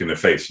like a kick in the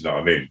face, you know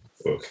what I mean?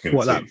 Or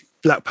what, like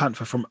Black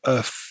Panther from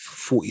Earth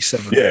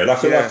 47? Yeah,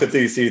 like a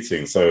DC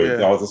thing. So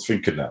I was just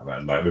thinking that,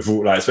 man. Like with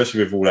all,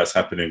 especially with all that's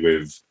happening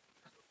with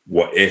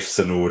what ifs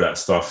and all that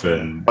stuff,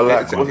 and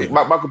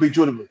Michael B.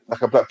 Jordan,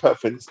 like a Black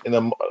Panther in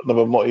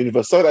another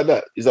multi-universe, something like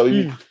that. Is that what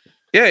you mean?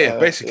 Yeah,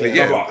 basically,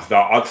 yeah.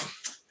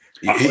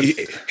 He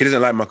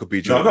doesn't like Michael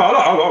B. Jordan. No,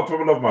 I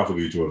probably love Michael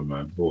B. Jordan,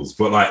 man.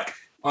 But like,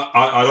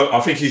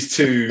 I think he's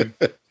too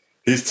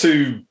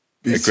aggressive.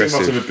 Too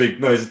much of a big.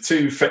 No, he's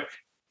too.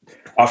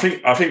 I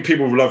think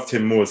people loved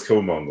him more as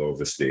Killmonger,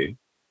 obviously,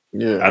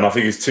 Yeah. And I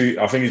think he's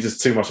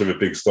just too much of a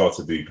big star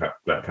to be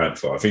Black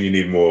Panther. I think you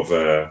need more of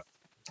a.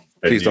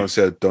 Please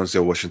don't say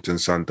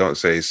Washington's son. Don't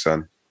say his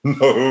son.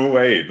 No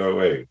way.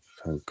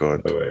 Oh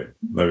God. No way.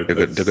 No,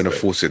 They're going to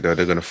force it though.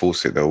 They're going to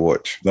force it. They'll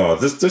watch. No,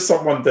 there's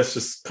someone that's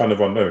just kind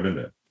of unknown, isn't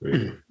it?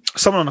 Really?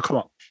 Someone on the come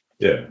up.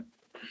 Yeah.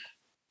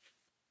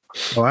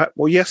 All right.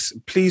 Well, yes,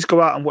 please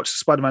go out and watch the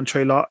Spider-Man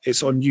trailer.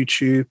 It's on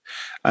YouTube,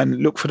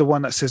 and look for the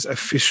one that says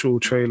official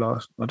trailer.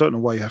 I don't know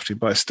why you have to,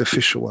 but it's the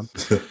official one.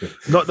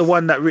 Not the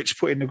one that Rich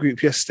put in the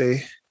group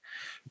yesterday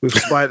with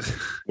Spider.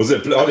 Was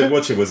it? I didn't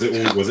watch it. Was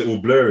it all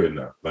blurry in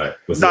that? Like,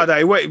 Rich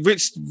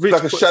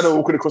like a shadow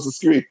walking across the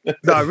screen.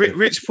 No,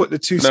 Rich put the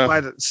two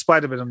No.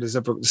 Spider-Man on the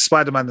zebra, the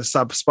Spider-Man, the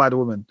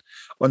Spider-Woman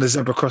on the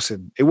zebra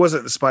crossing. It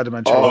wasn't the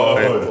Spider-Man trailer.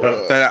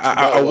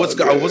 I was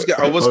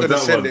going to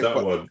send it,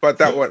 but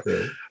that one,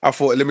 Yeah. I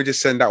thought, let me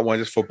just send that one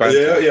just for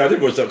banter. Yeah, I did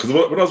watch that because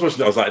when I was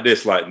watching it, I was like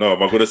this, like, no,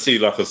 am I going to see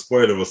like a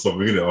spoiler or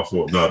something in it? I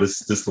thought, no,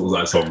 this looks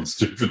like something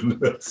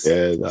stupidness.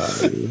 Yeah,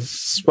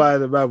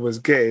 Spider-Man was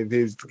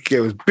busy,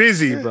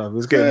 bro. It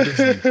was getting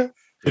busy.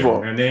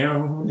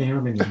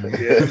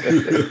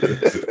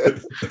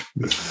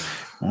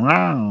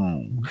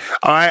 Wow.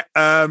 All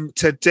right.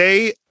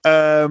 Today,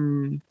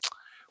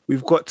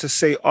 we've got to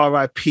say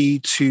R.I.P.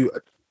 to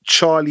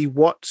Charlie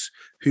Watts,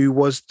 who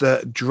was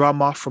the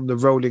drummer from the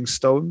Rolling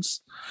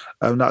Stones.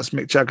 That's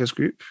Mick Jagger's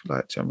group.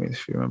 Like, do you know what I mean,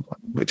 if you remember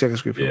Mick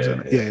Jagger's group,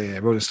 wasn't it? Yeah,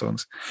 Rolling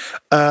Stones.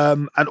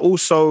 And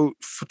also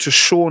to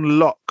Sean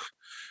Locke,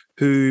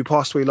 who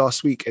passed away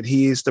last week, and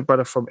he is the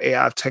brother from 8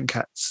 out of 10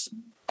 Cats.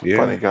 Yeah.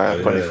 Funny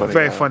guy.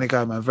 Very funny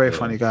guy, man. Very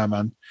funny guy,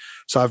 man.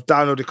 So I've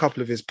downloaded a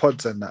couple of his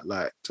pods and that,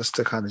 like, just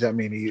to kind of, do you know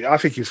what I mean? I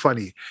think he was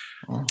funny.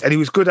 And he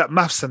was good at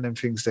maths and them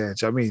things there.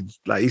 Do you know what I mean?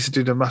 Like, he used to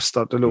do the maths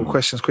stuff, the little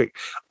questions quick.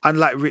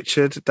 Unlike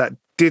Richard, that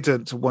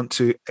didn't want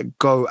to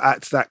go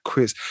at that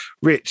quiz.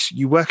 Rich,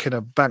 you work in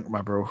a bank,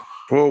 my bro.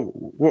 Well,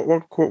 what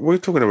are you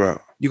talking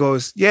about? You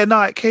goes, yeah,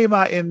 no, it came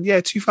out in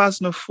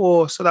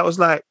 2004. So that was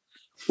like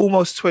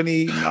almost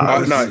 20. No,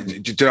 I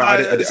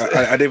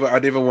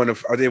didn't even want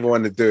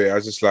to do it. I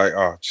was just like,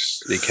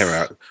 it came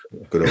out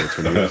good old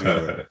 20 years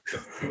ago.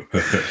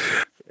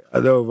 I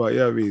know, but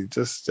I mean,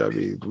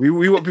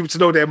 we want people to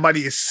know their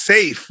money is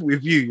safe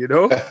with you, you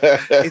know?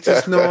 It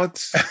is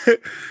not.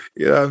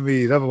 You know what I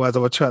mean? Otherwise, I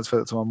would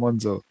transfer it to my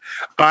Monzo. All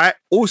right.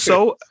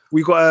 Also,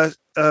 we got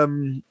a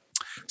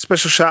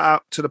special shout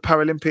out to the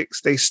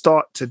Paralympics. They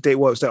start today.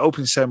 Well, it's their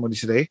opening ceremony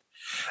today.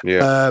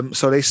 Yeah.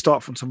 So they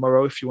start from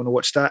tomorrow if you want to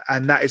watch that.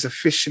 And that is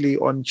officially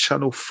on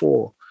Channel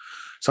 4.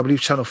 So I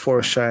believe Channel 4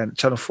 is sharing.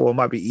 Channel 4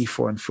 might be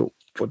E4 and Phil,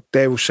 but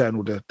they will share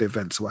all the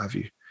events, what have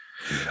you.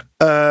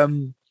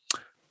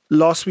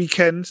 Last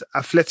weekend,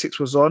 athletics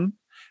was on,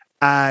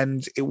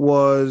 and it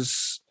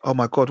was, oh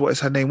my God, what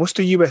is her name? What's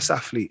the US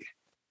athlete?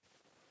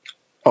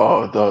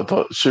 Oh, the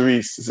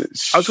Charisse. Is it?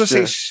 I was going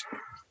to say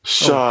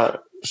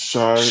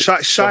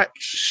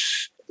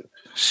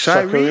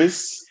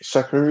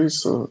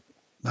Shakaris.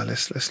 No,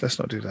 let's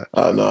not do that.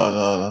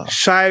 No.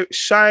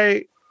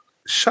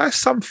 Shy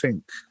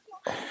something.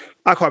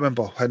 I can't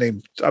remember her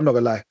name. I'm not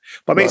gonna lie.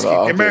 But basically,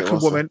 the American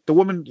woman, the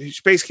woman,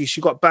 basically, she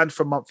got banned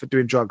for a month for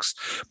doing drugs,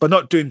 but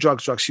not doing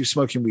drugs. She was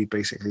smoking weed,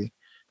 basically.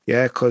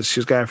 Yeah, because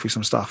she was going through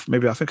some stuff.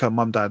 Maybe I think her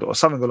mum died or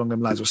something along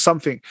them lines, or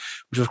something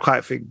which was quite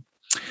a thing.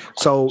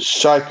 So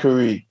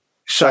Sha'Carri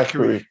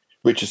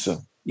Richardson.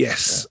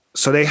 Yes. Yeah.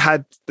 So they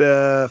had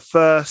the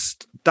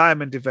first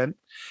diamond event,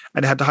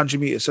 and they had the 100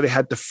 meters. So they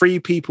had the 3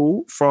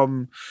 people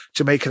from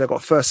Jamaica that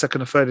got first,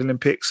 second, and third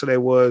Olympics. So there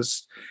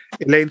was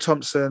Elaine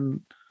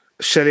Thompson,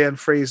 Shelly-Ann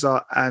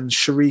Fraser, and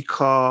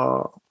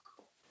Sharika.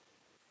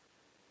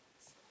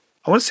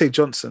 I want to say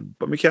Johnson,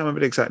 but we can't remember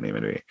the exact name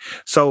anyway.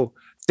 So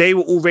they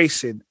were all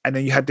racing, and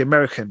then you had the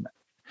American.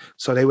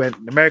 So they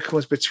went, the American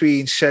was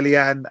between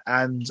Shelly-Ann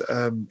and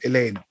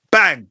Elaine.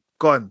 Bang!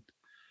 Gone.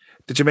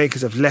 The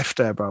Jamaicans have left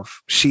her, bruv.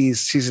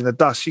 She's in the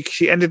dust.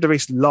 She ended the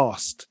race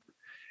last.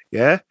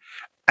 Yeah?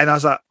 And I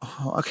was like,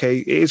 oh, okay,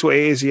 it is what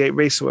it is. You ain't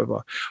race or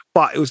whatever.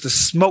 But it was the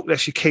smoke that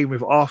she came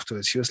with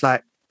afterwards. She was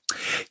like,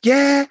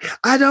 yeah,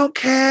 I don't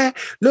care.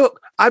 Look,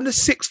 I'm the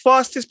 6th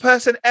fastest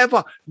person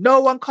ever.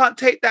 No one can't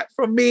take that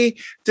from me.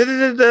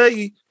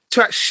 You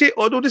track shit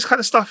on all this kind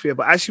of stuff here.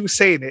 But as she was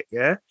saying it,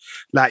 yeah,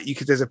 like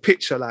there's a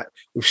picture like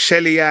with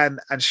Shelly-Ann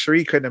and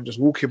Sharika and them just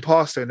walking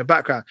past her in the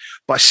background.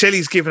 But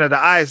Shelly's giving her the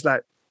eyes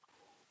like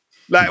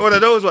one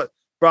of those ones.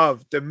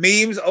 Bruv, the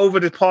memes over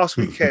the past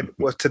weekend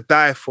was to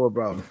die for,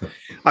 bruv.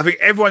 I think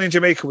everyone in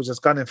Jamaica was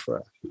just gunning for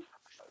her.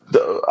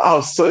 I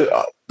was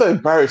so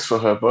embarrassed for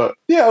her, but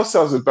yeah, I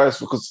was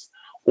embarrassed because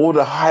all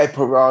the hype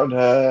around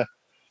her,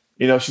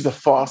 you know, she's the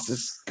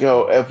fastest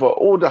girl ever.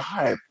 All the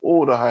hype.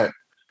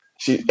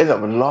 She ended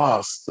up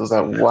last. I was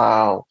like,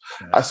 wow.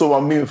 Yeah. I saw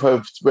one meme of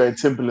her wearing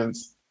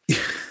Timberlands.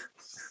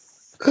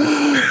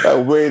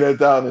 Like weighing her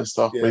down and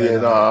stuff. Yeah,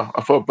 but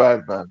I felt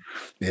bad, man.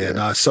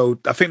 Yeah. So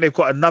I think they've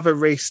got another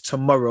race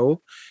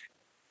tomorrow.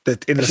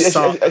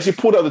 She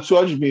pulled out the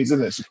 200 meters,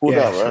 isn't it? She pulled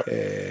out, right?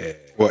 Yeah.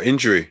 What,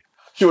 injury?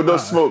 She was no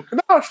smoke.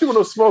 No, she was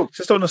no smoke.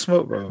 Just don't no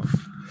smoke, bro.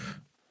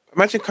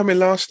 Imagine coming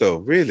last, though.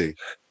 Really?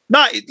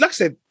 No, like I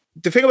said,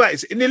 the thing about it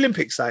is in the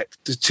Olympics, like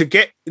to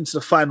get into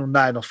the final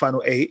 9 or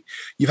final 8,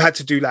 you've had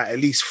to do like at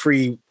least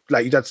 3.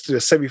 Like you'd have to do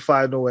a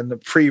semi-final and the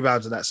 3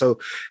 rounds and that. So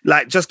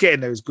like just getting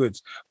there is good.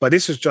 But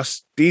this was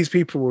just these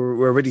people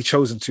were already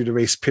chosen to the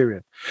race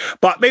period.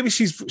 But maybe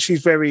she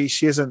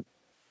isn't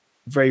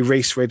very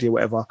race ready or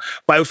whatever.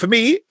 But for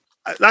me,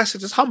 like I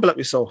said, just humble up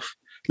yourself.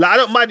 Like I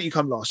don't mind that you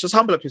come last. Just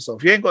humble up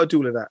yourself. You ain't got to do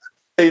all of that.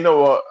 Hey, you know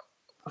what?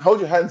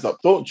 Hold your hands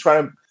up. Don't try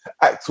and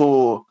act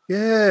all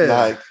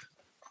like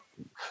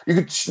you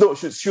could. No,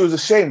 she was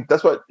ashamed.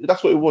 That's what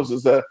it was.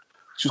 Is that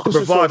she was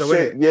bravado, so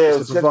ashamed.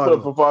 Yeah, she had full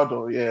of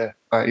bravado. Yeah,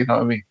 like, you know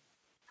what I mean.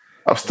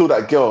 I'm still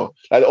that girl.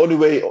 Like the only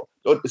way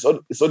it's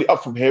only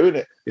up from here, isn't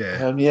it?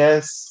 Yeah.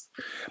 Yes.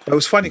 But it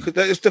was funny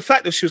because it's the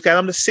fact that she was going,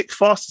 I'm the 6th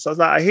fastest. I was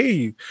like, I hear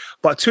you,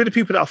 but 2 of the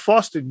people that are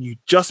faster than you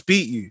just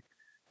beat you.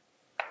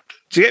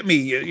 Do you get me?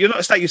 You're not.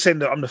 It's like you're saying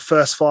that I'm the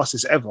first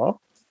fastest ever.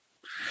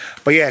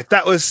 But yeah,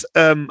 that was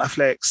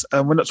athletics.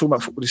 We're not talking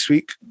about football this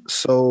week,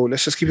 so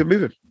let's just keep it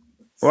moving.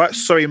 All right.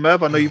 Sorry,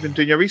 Merv. I know you've been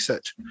doing your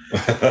research.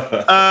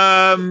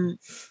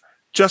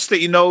 Just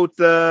let you know,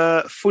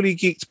 the Fully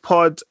Geeked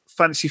Pod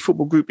Fantasy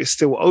Football Group is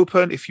still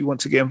open. If you want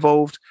to get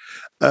involved,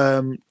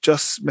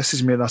 just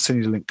message me and I'll send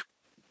you the link.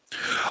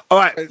 All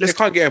right. They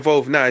can't get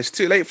involved now. It's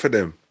too late for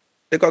them.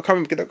 They got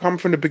to come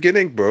from the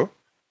beginning, bro.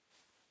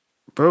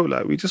 Bro,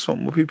 like we just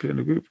want more people in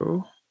the group,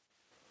 bro.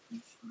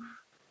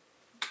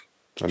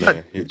 I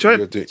know.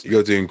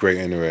 You're doing great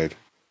anyway.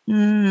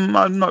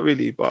 I'm not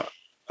really, but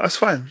that's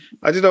fine.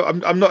 I did.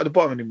 I'm not at the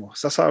bottom anymore,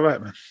 so that's all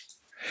right, man.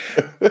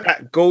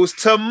 That goes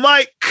to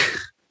Mike.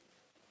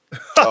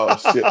 Oh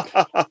shit!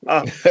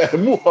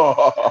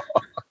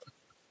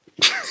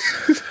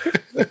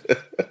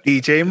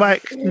 DJ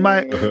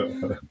Mike.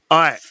 All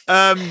right.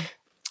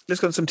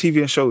 Let's go to some TV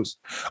and shows.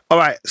 All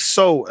right.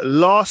 So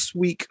last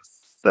week,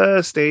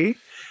 Thursday,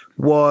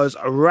 was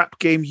Rap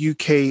Game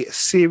UK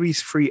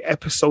Series 3,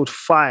 Episode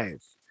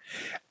 5.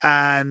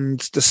 And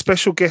the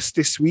special guests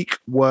this week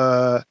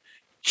were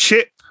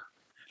Chip,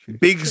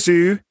 Big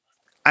Zoo,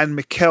 and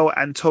Mikel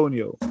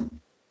Antonio.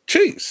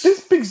 Jeez.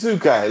 This Big Zoo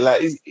guy,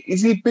 like,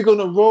 is he big on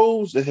the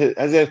rolls? Has he had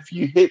a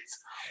few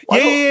hits?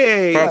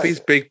 Yeah. Bruv, he's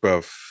big,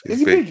 bruv. Is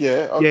he big?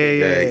 Yeah. Okay.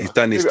 Yeah. He's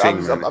done his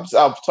thing. I'm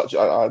touching.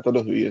 I don't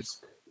know who he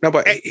is. No,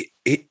 but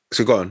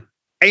so go on.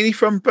 Ain't he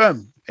from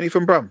Brum?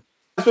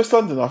 It's West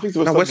London. I think it's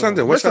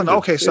West London.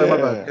 Okay, sorry, my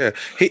bad. Yeah,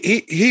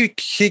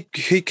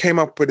 he came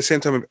up at the same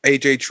time with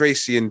AJ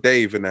Tracy and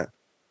Dave and that.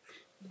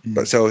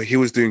 But so he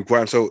was doing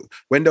grime. So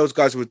when those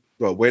guys when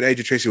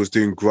AJ Tracy was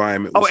doing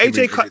grime,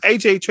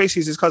 AJ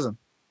Tracy is his cousin.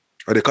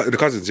 Oh, the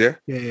cousins, yeah.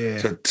 Yeah.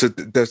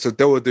 So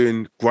they were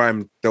doing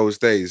grime those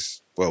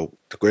days. Well,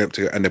 going up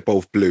to, and they're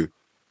both blue.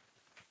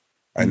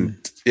 And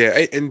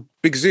and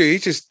Big Zoo,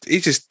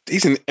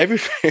 he's in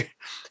everything.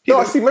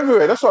 I see him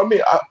everywhere. That's what I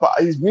mean. But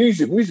his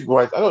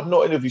music-wise, I don't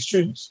know any of his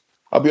tunes.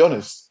 I'll be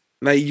honest.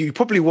 Now you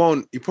probably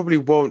won't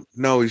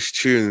know his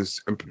tunes.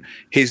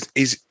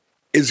 He's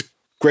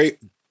great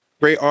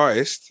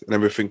artist and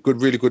everything.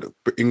 Really good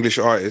English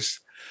artist.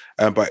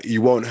 But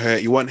you won't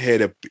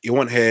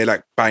hear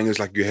like bangers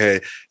like you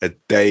hear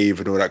Dave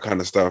and all that kind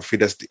of stuff.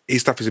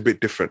 His stuff is a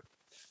bit different.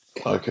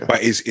 Okay,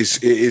 but it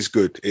is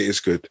good. It is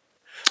good.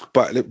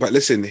 But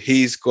listen,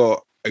 he's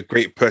got a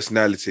great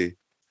personality.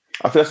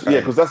 I feel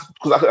because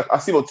I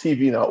see him on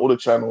TV now, all the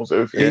channels,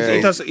 everything. Yeah,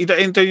 he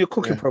does your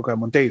cooking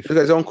program on Dave. He's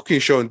got his own cooking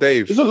show on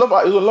Dave. He's on Love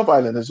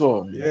Island as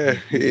well. Yeah.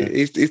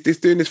 He's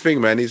doing his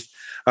thing, man.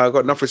 I've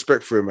got enough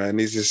respect for him, man.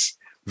 He's just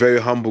very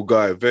humble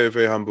guy, very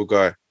very humble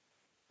guy.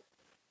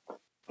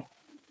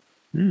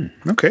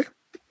 Okay.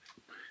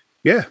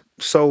 Yeah.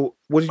 So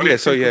what did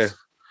you?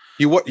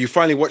 You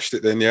finally watched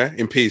it then, yeah,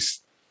 in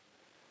peace.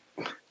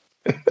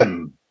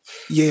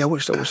 Yeah, I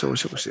watched it.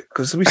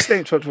 Because we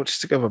stayed to watch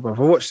it together, bro. I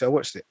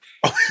watched it.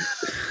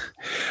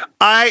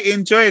 I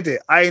enjoyed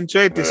it. I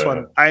enjoyed this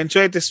one. I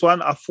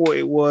thought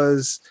it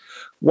was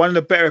one of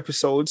the better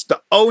episodes.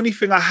 The only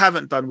thing I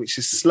haven't done, which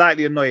is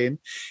slightly annoying,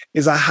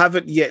 is I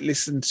haven't yet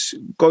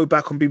go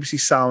back on BBC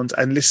Sounds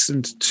and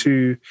listened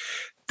to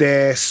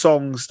their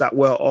songs that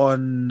were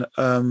on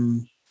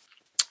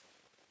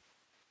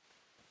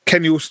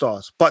Kenny All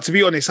Stars. But to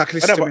be honest, I can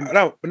listen to them.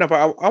 No,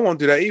 but I won't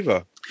do that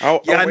either.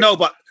 I know,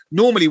 but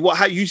normally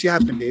what usually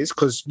happens is,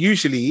 because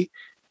usually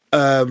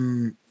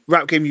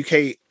Rap Game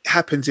UK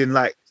happens in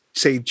like,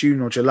 say,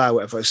 June or July or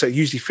whatever, so it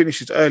usually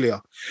finishes earlier.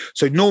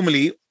 So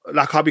normally,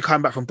 like, I'll be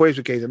coming back from Boys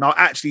Brigade and I'll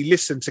actually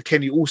listen to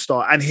Kenny All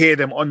Star and hear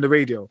them on the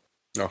radio.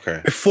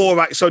 Okay.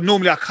 So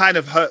normally I kind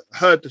of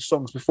heard the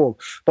songs before,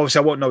 but obviously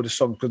I won't know the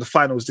songs because the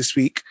finals this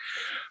week.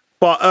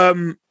 But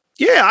I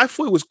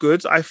thought it was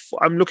good.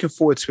 I'm looking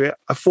forward to it.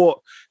 I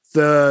thought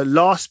the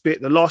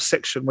last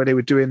section where they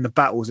were doing the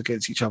battles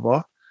against each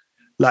other,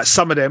 like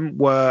some of them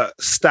were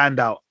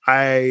standout.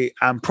 I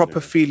am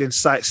proper feeling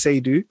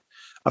Saidu.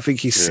 I think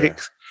he's sick.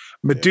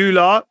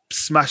 Medulla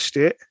smashed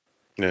it.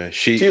 Yeah,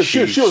 she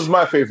was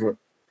my favorite.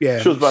 Yeah,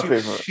 she was my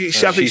favorite.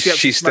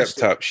 She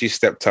stepped up. She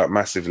stepped up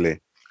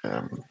massively.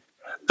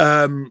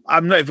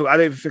 I'm not even. I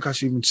don't even think I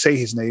should even say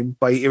his name,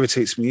 but he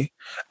irritates me,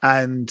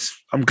 and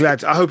I'm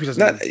glad. I hope he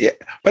doesn't. No, yeah,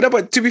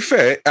 but to be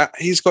fair,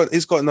 he's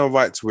got no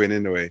right to win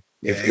anyway.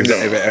 If that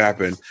ever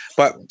happened,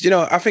 but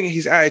I think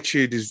his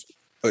attitude is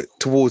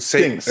towards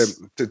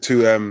Medulla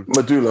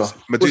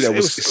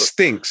was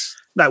stinks.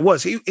 No, it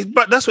was.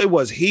 But that's what it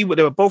was. They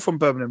were both from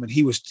Birmingham, and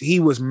he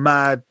was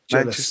mad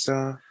jealous.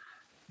 Manchester.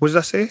 What did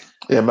I say?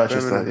 Yeah,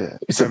 Manchester. Birmingham. Yeah,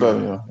 it's a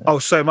Birmingham. Yeah. Oh,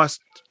 sorry,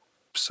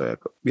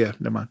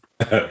 never mind.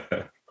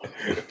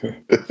 Who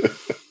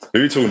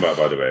are you talking about,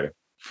 by the way?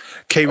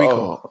 K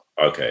Rico.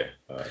 Oh. Okay.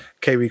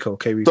 K Rico.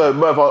 So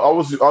Merv, I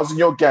was in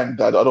your gang,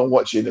 Dad. I don't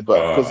watch it,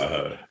 but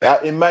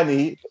because in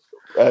Manny,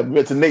 we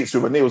went to Nate's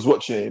room and Nate was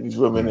watching it in his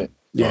room, innit?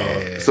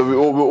 Yeah. So we're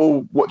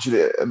all watching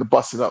it and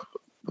busting up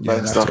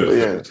and stuff. But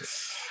yeah.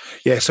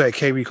 Yeah, sorry,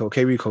 K Rico.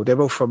 They're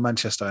both from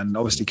Manchester, and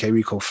obviously K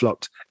Rico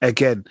flopped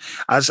again.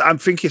 As I'm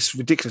thinking, it's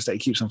ridiculous that he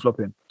keeps on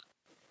flopping.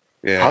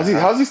 Yeah.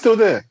 How's he still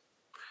there?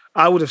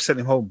 I would have sent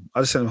him home.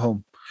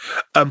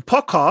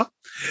 Pocker,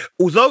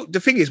 although the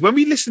thing is, when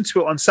we listened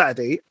to it on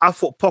Saturday, I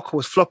thought Pocker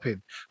was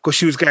flopping because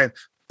she was going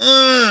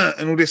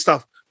and all this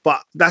stuff.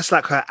 But that's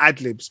like her ad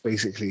libs,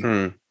 basically.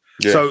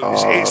 Yeah.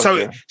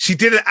 So she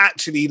didn't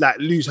actually like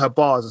lose her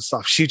bars and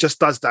stuff. She just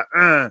does that.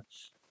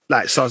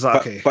 So I was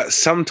like, okay. But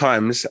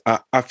sometimes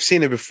I've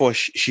seen her before.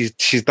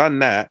 She's done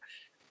that,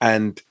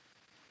 and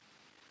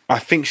I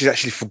think she's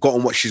actually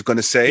forgotten what she's going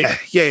to say.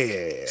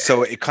 Yeah.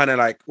 So it kind of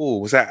like,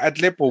 was that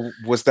ad lib or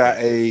was that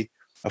a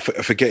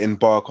forgetting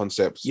bar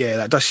concept? Yeah,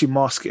 like does she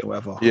mask it or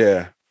whatever?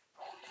 Yeah.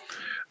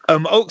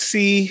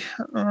 Oaksy,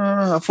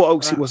 I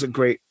thought Oaksy wasn't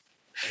great.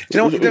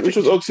 Which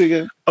was Oaksy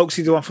again?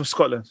 Oaksy, the one from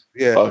Scotland.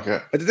 Yeah. Okay.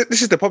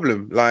 This is the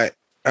problem. Like,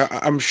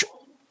 I'm sure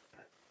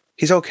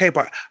he's okay,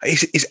 but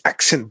his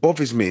accent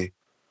bothers me.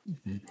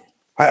 Mm-hmm.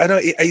 I know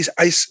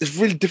it's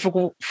really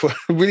difficult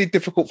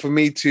for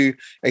me to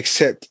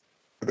accept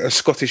a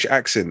Scottish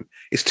accent.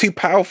 It's too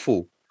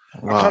powerful.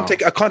 Wow.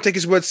 I can't take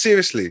his words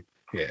seriously.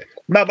 Yeah.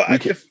 No, but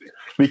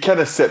we can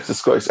accept the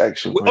Scottish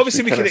accent.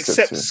 Obviously, we can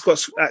accept the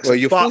Scottish accent. Well,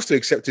 you're forced to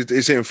accept it.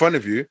 It's in front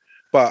of you.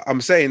 But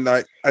I'm saying,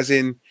 like, as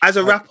a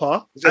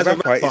rapper,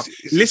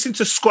 listen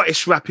to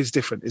Scottish rap is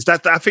different. Is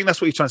that? I think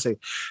that's what you're trying to say.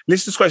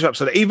 Listen to Scottish rap.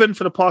 So that even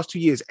for the past 2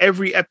 years,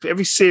 every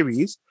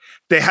series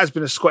there has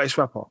been a Scottish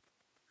rapper.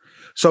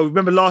 So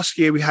remember last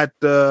year we had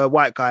the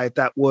white guy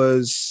that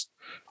was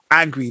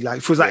angry, like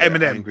it was like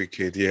Eminem, angry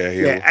kid,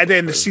 yeah. And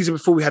then the season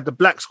before we had the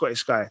black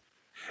Scottish guy.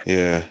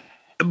 Yeah,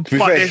 to be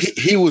fair,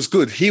 he was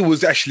good. He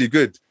was actually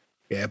good.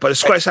 Yeah, but the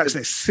Scottish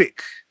accent is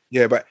sick.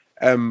 Yeah, but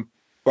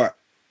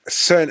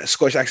certain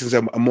Scottish accents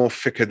are more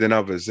thicker than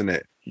others, isn't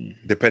it?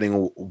 Depending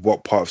on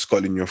what part of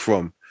Scotland you're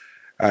from,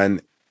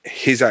 and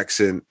his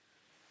accent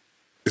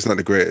is not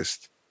the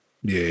greatest.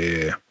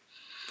 Yeah.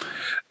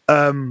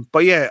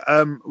 But yeah,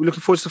 we're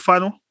looking forward to the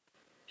final.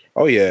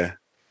 Oh yeah.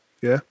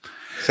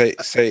 Say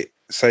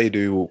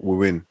Saidu will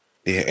win.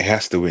 He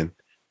has to win.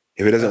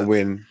 If he doesn't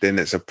win, then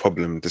it's a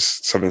problem.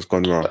 Something's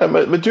gone wrong.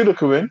 Medulla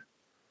can win.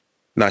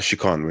 No, she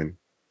can't win.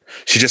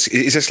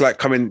 It's just like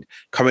coming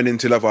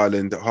into Love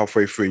Island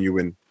halfway through and you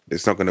win.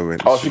 It's not going to win.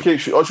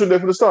 She was there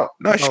from the start.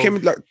 No, she came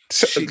like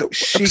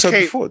episode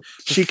before.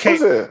 She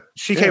came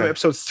at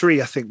episode 3,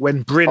 I think,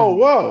 when Bryn. Oh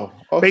wow!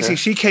 Okay. Basically,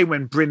 she came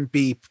when Bryn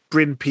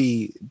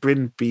BP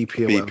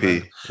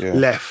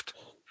left.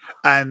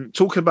 And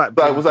talking about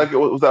was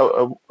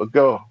that a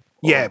girl?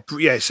 Yeah.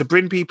 So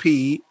Bryn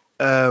BP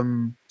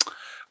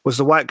was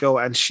the white girl,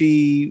 and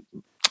she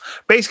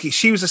was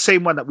the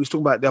same one that we was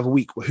talking about the other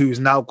week, who's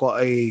now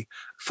got a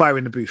Fire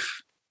in the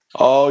Booth.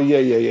 Oh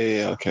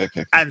yeah. Okay.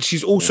 And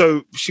she's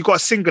also she got a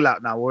single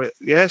out now.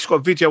 Yeah, she got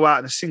a video out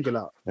and a single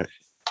out.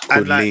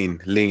 Called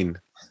Lean.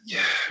 Yeah,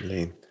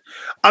 Lean.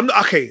 I'm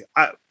okay.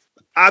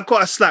 I've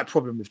got a slight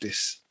problem with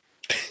this.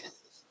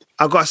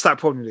 I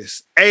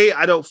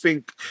don't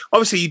think.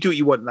 Obviously, you do what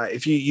you want. Like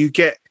if you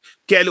get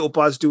a little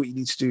buzz, do what you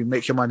need to do,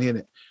 make your money in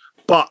it.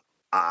 But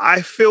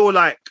I feel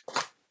like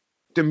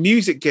the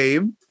music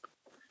game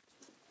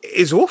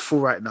is awful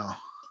right now.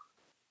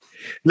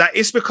 Like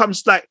it's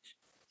becomes like.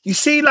 You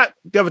see, like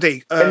the other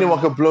day, anyone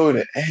can blow in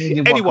it.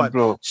 Anyone can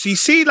blow. So you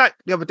see, like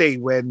the other day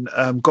when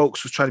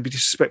Gokes was trying to be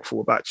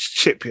disrespectful about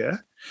Chip,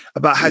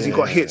 about has he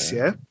got hits,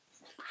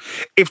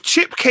 If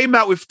Chip came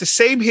out with the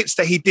same hits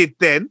that he did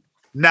then,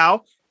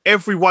 now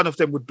every one of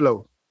them would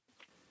blow,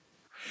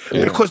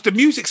 because the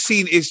music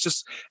scene is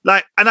just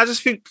like, and I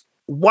just think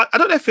I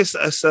don't know if it's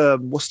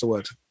what's the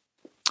word,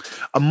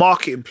 a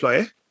marketing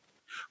ploy,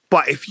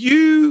 but if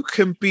you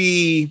can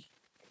be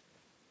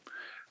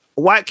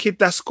a white kid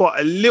that's got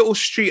a little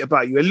street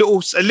about you, a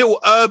little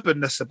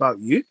urbanness about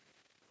you,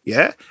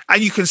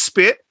 and you can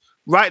spit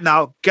right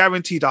now,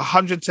 guaranteed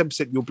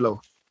 110% you'll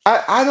blow.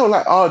 I don't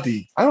like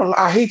Ardy.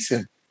 I hate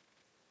him.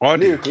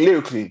 Ardy?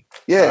 Lyrically,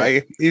 yeah.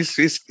 He's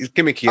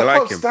gimmicky.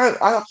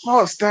 I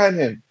can't stand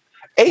him.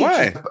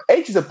 Why?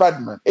 H is a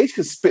bad man. H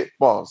can spit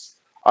bars.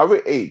 I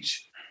rate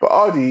H, but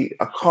Ardy,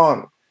 I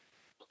can't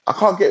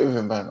get with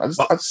him, man. I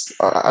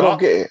don't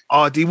get it.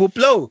 Ardy will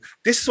blow.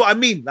 This is what I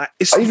mean. Like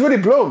he's really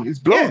blown. He's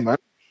blown, man.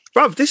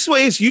 Bruv, this is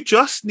what it is. You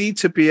just need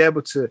to be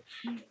able to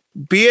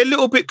be a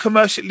little bit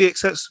commercially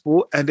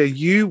accessible, and then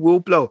you will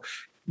blow.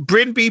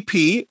 Bryn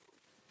BP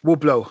will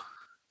blow.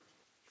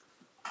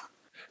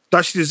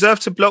 Does she deserve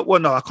to blow?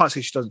 Well, no, I can't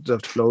say she doesn't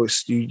deserve to blow.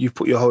 It's you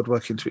put your hard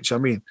work into it, you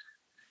know what I mean?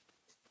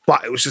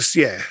 But it was just,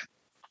 yeah.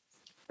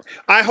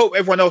 I hope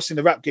everyone else in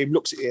the rap game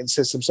looks at it and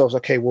says to themselves,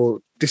 okay,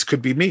 well, this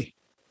could be me.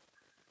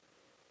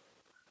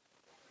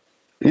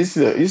 You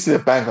see a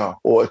banger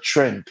or a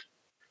trend,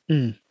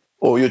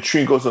 or your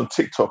trend goes on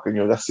TikTok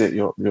and that's it.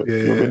 You're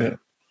winning.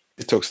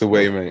 TikTok's the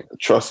way, mate.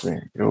 Trust me,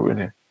 you're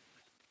winning.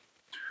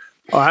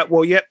 All right,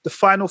 well, yep, the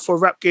final for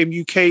Rap Game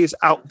UK is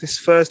out this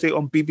Thursday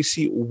on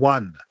BBC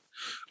One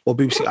or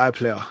BBC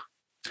iPlayer.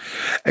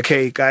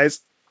 Okay,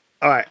 guys.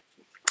 All right.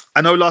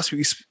 I know last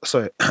week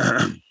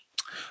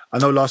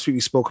we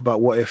spoke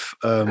about What If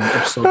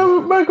episode.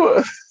 Oh my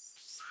God.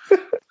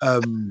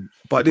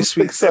 But this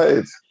week's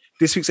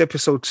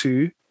episode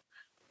 2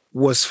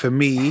 was for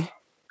me,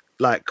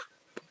 like,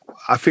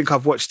 I think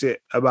I've watched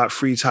it about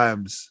 3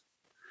 times.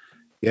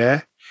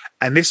 Yeah.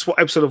 And this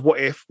episode of What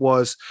If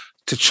was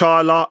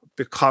T'Challa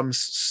becomes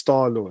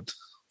Star-Lord.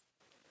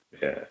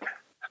 Yeah.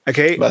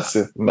 Okay.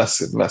 Massive.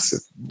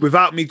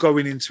 Without me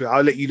going into it,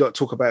 I'll let you lot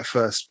talk about it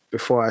first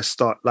before I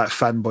start like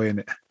fanboying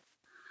it.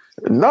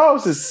 No,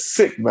 it's just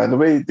sick, man. The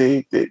way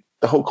the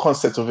whole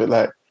concept of it,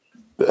 like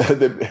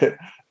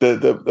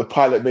the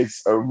pilot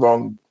makes a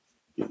wrong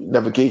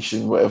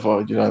navigation,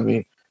 whatever, you know what I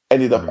mean?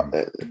 Ended up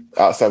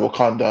outside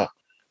Wakanda. At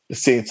the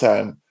same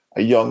time,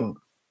 a young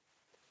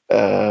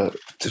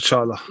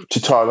T'Challa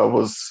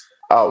was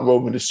out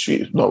roaming the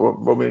streets, not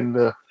roaming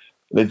in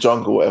the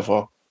jungle,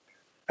 whatever,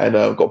 and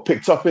got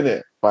picked up in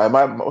it by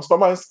what's my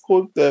man's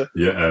called?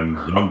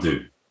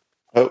 Yondu.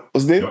 What's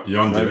his name?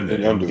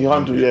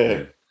 Yondu,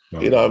 yeah.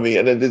 You know what I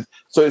mean? And then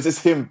so it's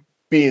just him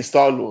being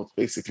Star-Lord,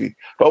 basically.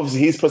 But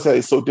obviously his personality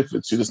is so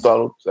different to the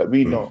Star-Lord that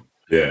we know.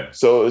 Yeah.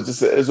 So it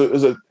was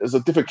a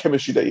different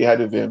chemistry that you had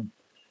with him.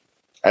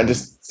 And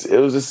it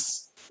was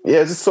just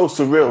so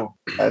surreal.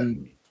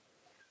 And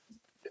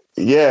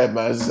yeah,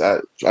 man,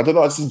 I don't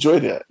know, I just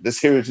enjoyed it. Just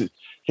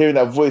hearing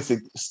that voice,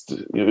 it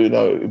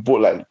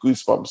brought like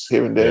goosebumps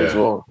here and there as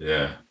well.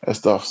 Yeah. And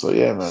stuff. So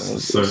yeah, man.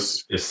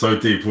 It's so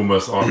deep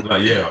almost.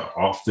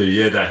 After a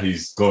year that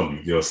he's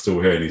gone, you're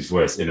still hearing his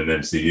voice in an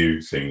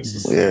MCU thing. It's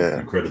just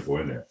incredible,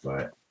 isn't it?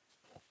 Like,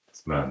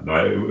 man,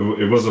 like,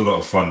 it was a lot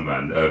of fun,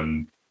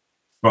 man.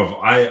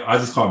 I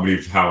just can't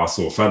believe how I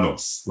saw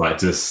Thanos. Like,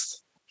 just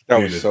he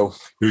was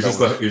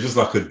just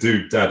like a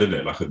dude, dad, isn't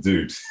it? Like a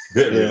dude.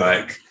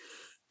 Like,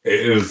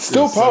 it was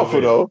still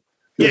powerful though.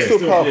 Still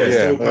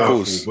powerful. Of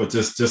course. But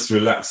just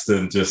relaxed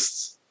and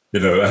just,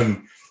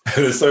 and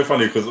it's so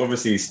funny because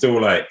obviously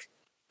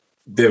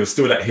there was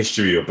still that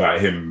history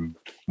about him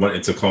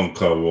wanting to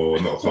conquer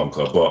or not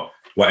conquer, but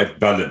what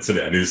balance in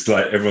it. And it was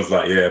like, everyone's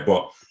like, yeah,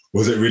 but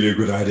was it really a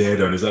good idea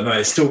though? And he's like, no,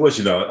 it still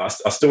was, I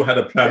still had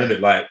a plan in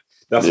it. Like,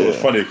 that's what was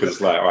funny because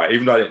it's like, all right,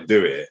 even though I didn't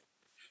do it,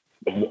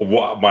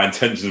 what my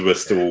intentions were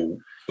still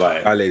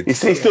like. He's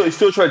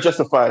still trying to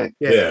justify it.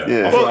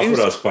 Yeah. I thought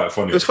that was quite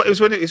funny.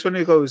 It's when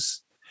he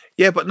goes,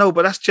 yeah, but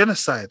that's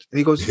genocide. And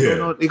he goes,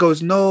 no. He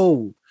goes,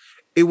 no,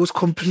 it was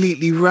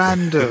completely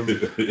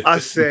random. I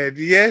said,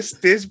 yes,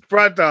 this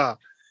brother.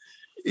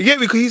 You get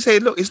me? Because he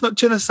said, look, it's not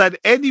genocide.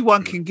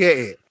 Anyone can get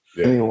it.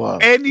 Yeah.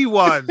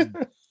 Anyone.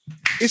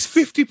 It's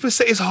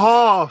 50%. It's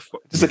half.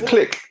 It's a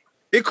click.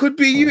 It could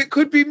be you. It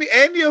could be me.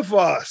 Any of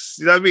us.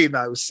 You know what I mean?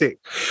 No, it was sick.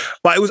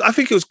 But I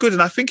think it was good.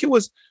 And I think it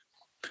was,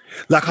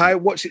 like, I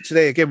watched it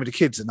today again with the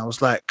kids and I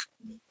was like,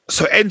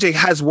 so NJ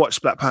has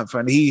watched Black Panther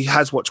and he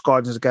has watched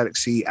Guardians of the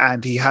Galaxy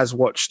and he has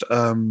watched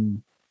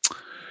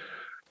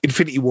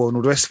Infinity War and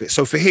all the rest of it.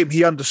 So for him,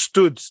 he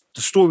understood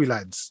the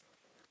storylines.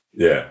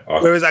 Yeah.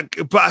 Whereas,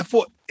 but I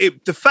thought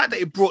the fact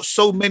that it brought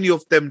so many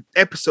of them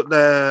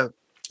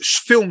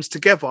films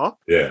together.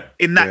 Yeah.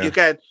 In that you're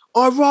going,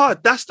 all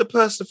right, that's the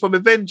person from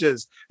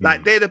Avengers.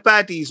 Like they're the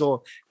baddies,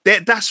 or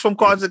that's from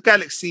Guardians of the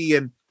Galaxy.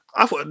 And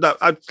I thought, like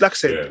I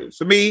said,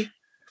 for me,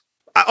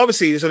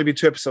 obviously there's only been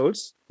 2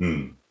 episodes.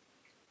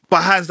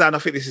 But hands down, I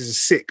think this is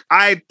sick.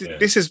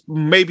 This is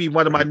maybe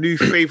one of my new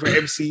favorite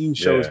MCU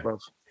shows, bro.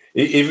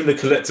 Even the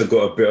Collector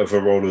got a bit of a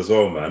role as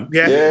well, man.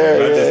 Yeah.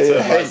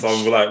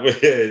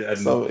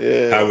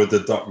 Howard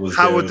the Duck was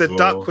Howard the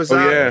Duck was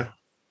out. Yeah.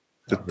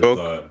 The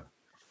dog.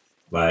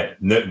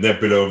 Like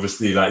Nebula,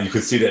 obviously, like you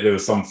could see that there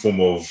was some form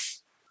of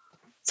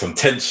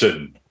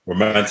tension,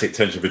 romantic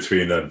tension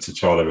between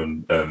T'Challa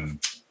and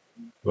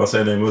what's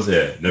her name was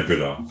it?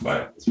 Nebula,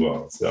 like as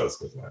well. So that was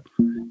good,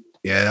 man.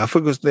 Yeah, I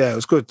think it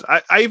was good.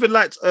 I even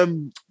liked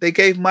they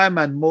gave my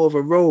man more of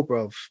a role,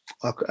 bruv.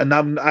 And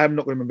I'm not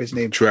gonna remember his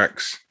name.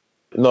 Drax.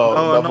 No,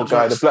 not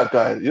guy, Drax. the black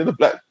guy. You know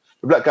the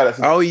The black guy that's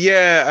Oh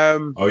yeah.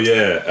 Oh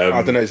yeah,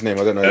 I don't know his name.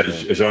 I don't know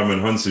his name. Jarman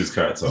Hunsu's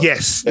character.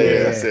 Yes,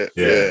 that's it.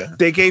 Yeah.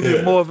 They gave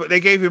him more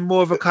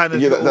of a kind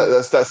of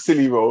that's that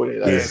silly role.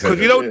 Isn't it? Yeah. because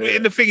you know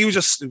in the thing he was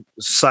just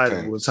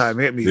silent all the time.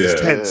 He hit me,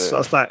 just tense. So I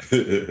was like,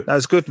 that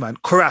was good, man.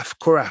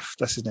 Karaf,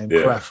 that's his name.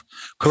 Yeah.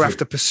 Karaf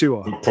the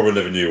Pursuer. Probably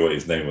never knew what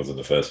his name was in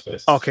the first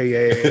place. Okay,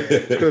 yeah.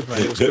 It was good,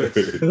 man. It was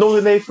good.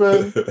 Northern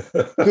Nathan,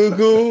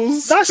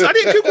 Googles. I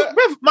didn't Google,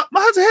 bruv. My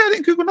hands are here. I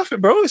didn't Google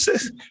nothing, bro.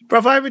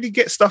 Bruv, I already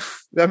get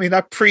stuff. I mean,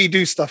 I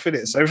pre-do stuff in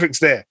it, so everything's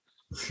there.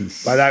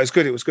 But that was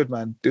good. It was good,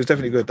 man. It was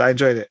definitely good. I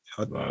enjoyed it.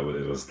 No,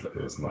 it was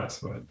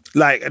nice, man.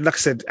 Like I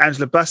said,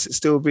 Angela Bassett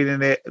still been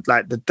in it.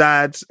 Like the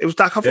dad. It was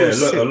like I thought it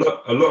was a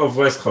lot of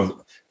voice cons.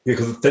 Yeah,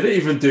 because they didn't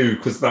even do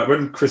like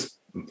when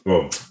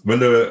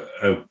the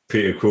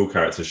Peter Quill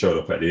character showed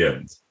up at the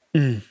end.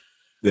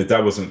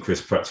 That wasn't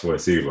Chris Pratt's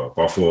voice either.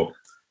 But I thought,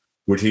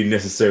 would he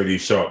necessarily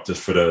show up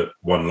just for the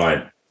one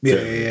line?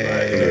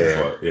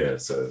 Yeah.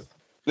 So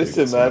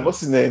listen, man, what's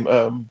his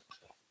name?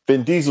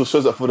 Vin Diesel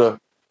shows up for the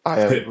I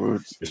Am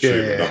Groot. It's true.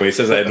 Yeah. No, but he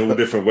says that in all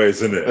different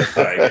ways, isn't it?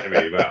 Like, I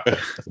mean, about a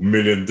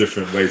million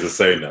different ways of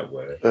saying that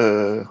word.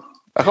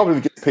 I can't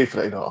believe he gets paid for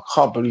that. You know, I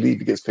can't believe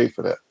he gets paid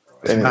for that.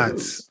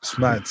 It's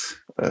mad.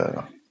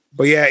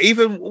 But yeah,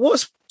 even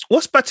what's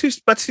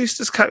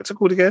Batista's character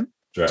called again?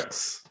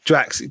 Drax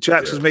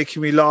Was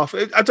making me laugh.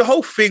 The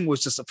whole thing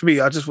was just, for me,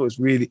 I just thought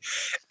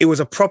it was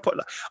a proper.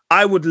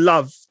 I would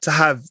love to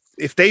have,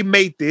 if they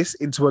made this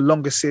into a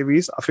longer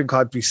series, I think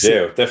I'd be sick.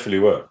 Yeah, definitely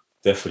work.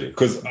 Definitely,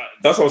 because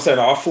that's what I'm saying.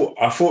 I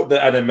thought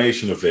the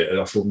animation of it.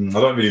 I thought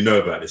I don't really know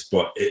about this,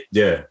 but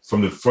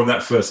from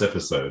that first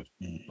episode,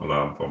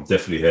 I'm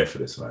definitely here for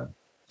this, man.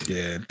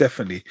 Yeah,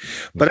 definitely.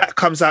 But that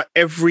comes out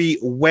every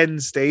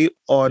Wednesday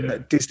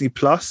on Disney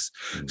Plus.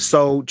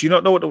 So do you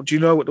know what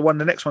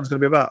the next one's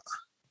going to be about?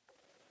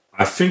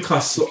 I think I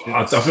saw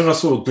a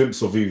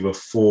glimpse of either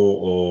 4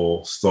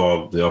 or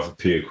Star the other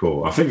Peter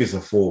Quill. I think it's a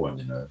 4 one,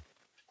 you know.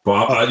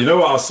 But you know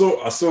what? I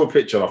saw a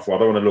picture. And I thought I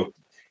don't want to look.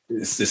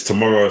 It's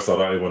tomorrow, so I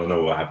don't even want to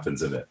know what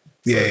happens in it.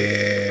 So.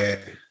 Yeah.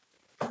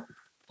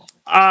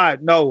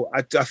 No,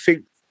 I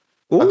think.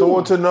 Ooh. I don't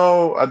want to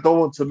know.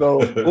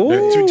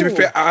 To be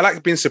fair, I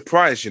like being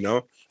surprised. You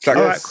know, it's like,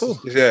 all right, cool.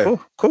 Yeah,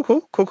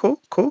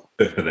 cool.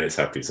 It's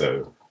happy,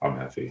 so I'm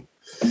happy.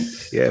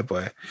 Yeah,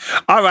 boy.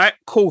 All right,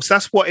 cool. So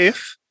that's What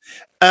If.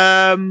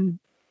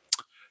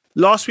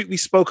 Last week we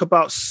spoke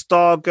about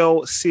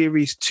Stargirl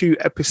Series 2,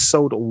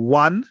 Episode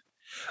 1.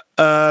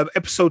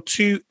 Episode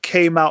 2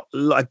 came out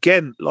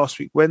again last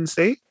week,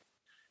 Wednesday.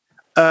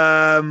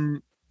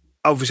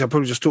 Obviously, I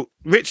probably just talked.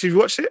 Rich, have you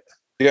watched it?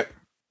 Yeah.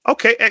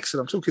 Okay,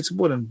 excellent. I'm talking to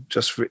more than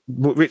just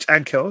Rich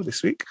and Kel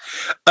this week.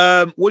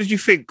 What did you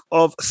think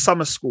of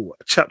Summer School,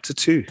 Chapter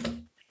 2?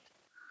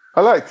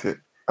 I liked it.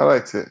 I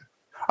like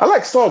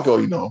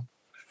Stargirl, you know.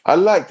 I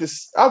like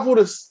this. I've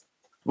always,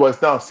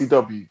 it's now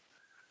CW.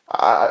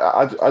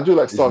 I do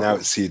like Stargirl. Now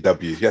it's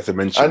CW. You have to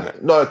mention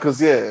that. No,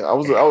 because I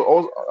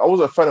was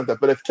a fan of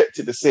that, but they've kept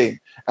it the same.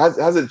 It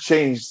hasn't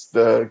changed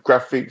the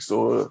graphics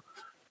or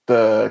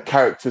the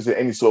characters in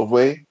any sort of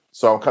way.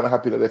 So I'm kind of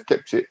happy that they've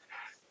kept it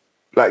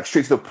like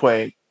straight to the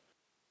point,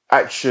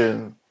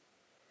 action.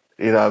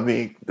 You know what I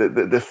mean?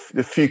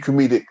 The few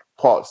comedic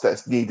parts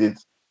that's needed,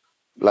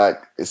 like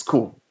it's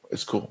cool.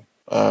 It's cool.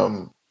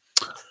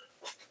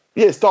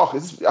 It's dark. I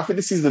think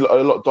this season is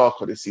a lot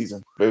darker this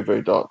season. Very,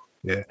 very dark.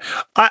 Yeah.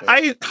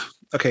 I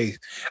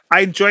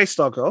enjoy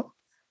Stargirl,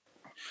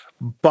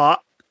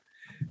 but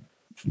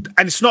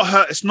it's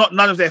not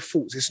none of their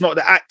faults. It's not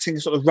the acting,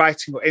 it's not the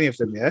writing or any of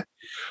them, yeah.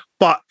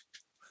 But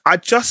I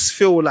just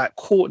feel like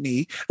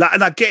Courtney,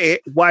 and I get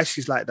it why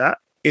she's like that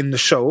in the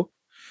show,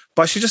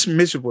 but she's just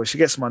miserable. She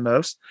gets on my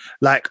nerves.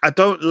 Like, I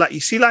don't like, you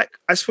see, like,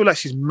 I just feel like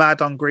she's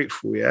mad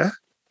ungrateful, yeah?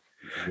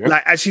 Yep.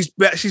 Like, and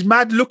she's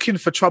mad looking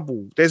for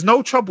trouble. There's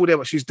no trouble there,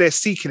 but she's there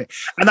seeking it.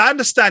 And I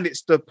understand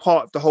it's the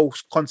part of the whole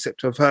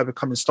concept of her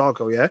becoming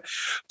Stargirl, yeah?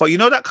 But you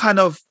know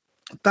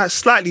that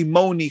slightly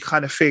moany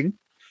kind of thing?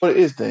 What it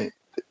is, the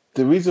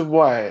reason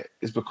why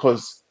is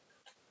because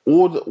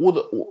all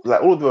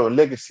the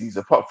legacies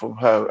apart from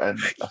her and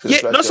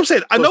that's what I'm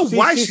saying. I know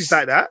why she's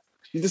like that.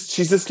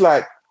 She's just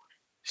like,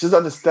 she doesn't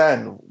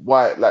understand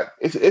why. Like,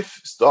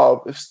 if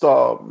Star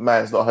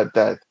Man's not her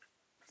dad,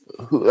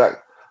 who like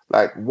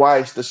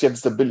why does she have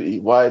disability?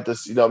 Why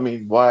does, you know what I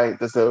mean? Why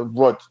does the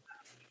rod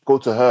go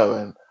to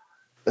her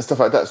and stuff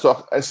like that?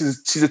 So, and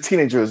she's a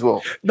teenager as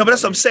well. No, but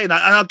that's what I'm saying, and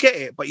I'll get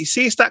it. But you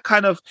see, it's that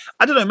kind of,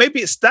 I don't know, maybe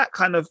it's that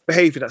kind of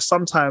behavior that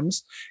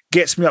sometimes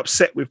gets me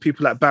upset with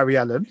people like Barry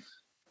Allen.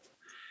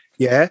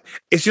 Yeah,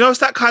 it's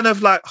that kind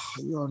of like,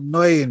 oh, you're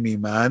annoying me,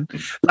 man.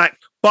 Like,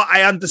 but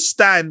I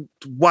understand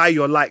why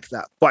you're like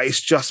that. But it's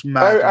just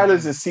mad. Barry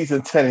Allen's in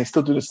season 10. He's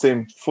still doing the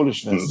same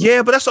foolishness.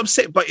 Yeah, but that's what I'm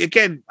saying. But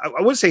again, I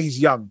wouldn't say he's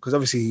young because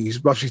obviously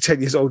he's roughly 10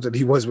 years older than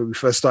he was when we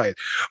first started.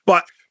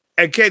 But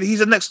again, he's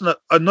the next one that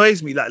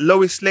annoys me. Like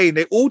Lois Lane,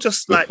 they all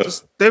just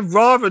they're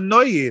rather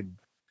annoying.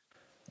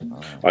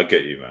 I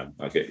get you, man.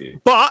 I get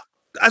you. But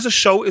as a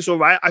show, it's all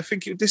right. I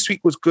think this week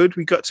was good.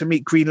 We got to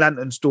meet Green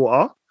Lantern's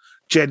daughter,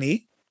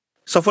 Jenny.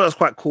 So I thought that was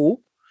quite cool.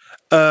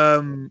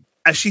 and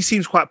she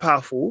seems quite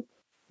powerful.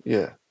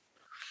 Yeah.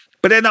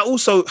 But then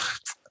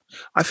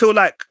I feel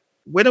like,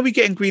 when are we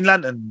getting Green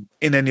Lantern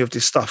in any of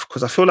this stuff?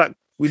 Because I feel like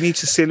we need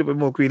to see a little bit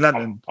more Green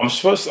Lantern. I'm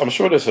sure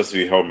there's supposed to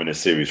be home in a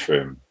series for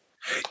him.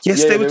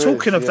 Yes, Yeah, they were there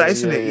talking is. of that, Yeah,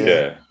 isn't it?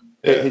 Yeah.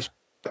 Yeah.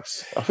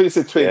 I think it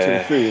said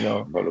 2023, you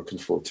know. I'm not looking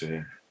forward to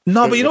it.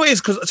 No, but you know what it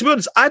is? Because to be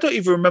honest, I don't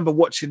even remember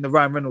watching the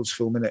Ryan Reynolds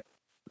film, innit?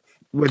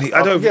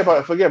 Forget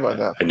about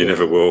that. And you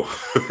never will.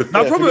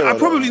 No, Yeah, I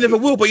probably never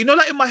will. But you know,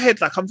 like in my head,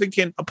 like I'm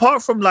thinking,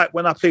 apart from like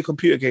when I play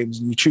computer games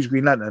and you choose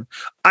Green Lantern,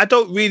 I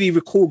don't really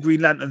recall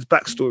Green Lantern's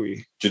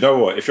backstory. Do you know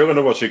what? If you're going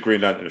to watch a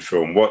Green Lantern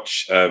film,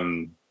 watch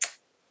Green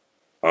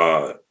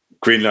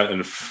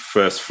Lantern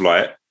First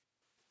Flight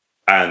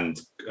and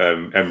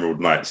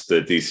Emerald Knights,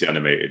 the DC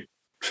animated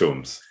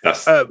films.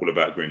 That's all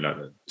about Green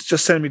Lantern.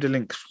 Just send me the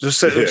link. Just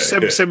send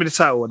me the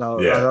title and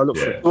I'll look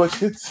for it.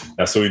 Watch it.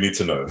 That's all you need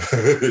to know.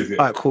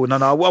 All right, cool. No,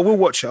 I will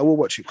watch it. I will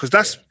watch it because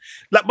that's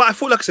like. But I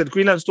thought, like I said,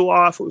 Green Lantern's daughter.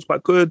 I thought it was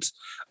quite good.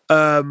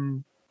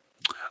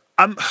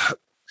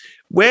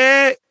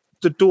 Where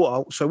the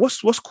daughter. So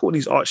what's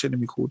Courtney's arch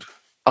enemy called?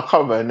 I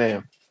can't remember her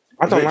name.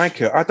 I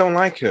don't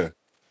like her.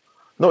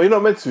 No, you're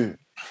not meant to.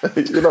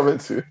 You're not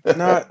meant to.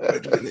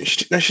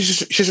 No,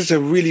 she's just a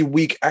really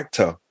weak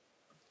actor.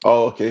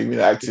 Oh, okay. You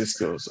mean acting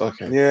skills?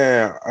 Okay.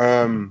 Yeah.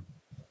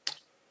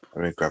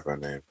 Let me grab her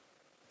name.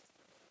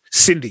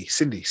 Cindy.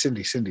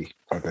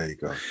 Oh, there you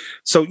go.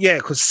 So yeah,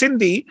 because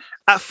Cindy,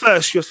 at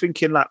first you're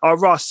thinking like, oh,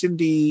 Ross,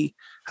 Cindy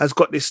has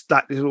got this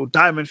little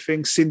diamond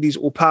thing. Cindy's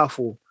all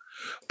powerful,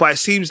 but it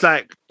seems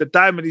like the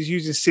diamond is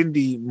using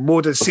Cindy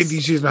more than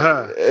Cindy's using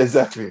her.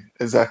 Exactly.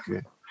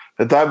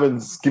 The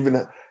diamond's giving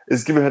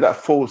her that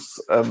false.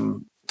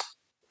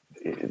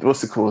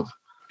 What's it called?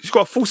 She's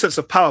got a full sense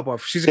of power,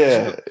 but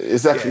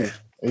exactly.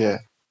 Yeah.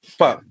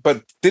 But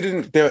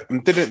didn't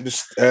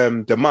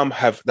the mum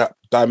have that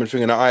diamond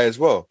thing in her eye as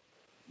well?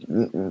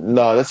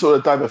 No, that's what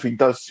the diamond thing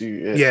does to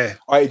you. Yeah.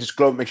 Eye just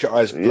glow, makes your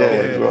eyes glow.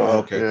 Yeah. Oh,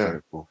 okay, Yeah. okay,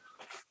 cool.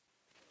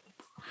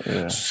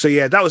 Yeah. So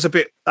yeah, that was a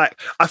bit like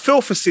I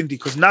feel for Cindy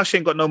because now she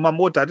ain't got no mum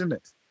or dad,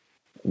 innit?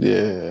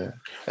 Yeah.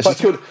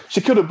 And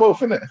she killed them both,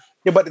 innit?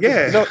 Yeah, but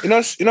Yeah. you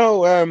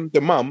know,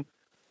 the mum,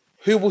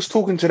 who was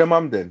talking to the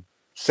mum then,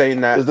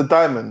 saying that There's the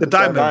diamond. The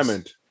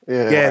diamond.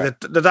 Yeah. Yeah,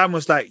 the diamond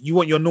was like, you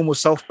want your normal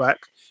self back,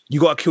 you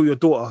got to kill your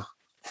daughter.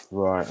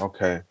 right,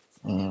 okay,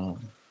 Mm.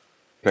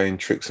 playing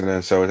tricks and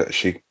then so that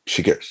she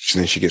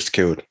gets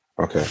killed.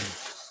 Okay,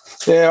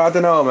 yeah, I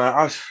don't know,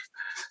 man.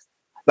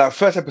 That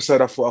first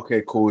episode, I thought,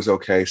 okay, cool, it's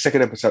okay.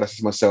 Second episode, I said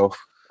to myself,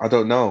 I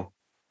don't know.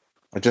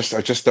 I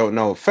just don't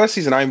know. First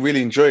season, I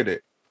really enjoyed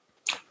it.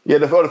 Yeah,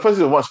 the first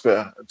season was much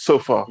better so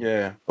far.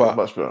 Yeah, but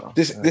much better.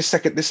 this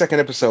second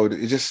episode,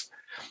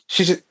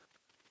 she's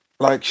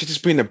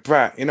just being a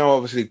brat. You know,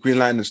 obviously Green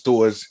Lantern's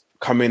daughters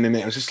come in and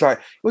it was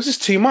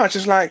just too much.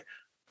 It's like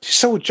she's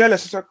so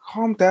jealous. It's like,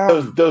 calm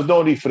down. There was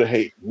no need for the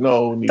hate.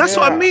 No need. That's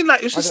what I mean.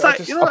 Like it's just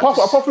you know, apart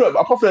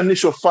from the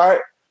initial fight,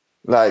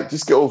 like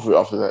just get over it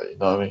after that. You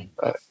know what I mean?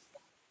 Like,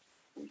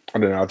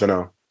 I don't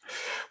know.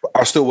 But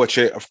I'll still watch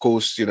it, of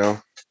course. You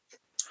know,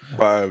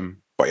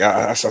 but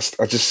yeah, I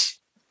just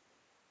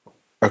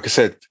like I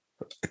said,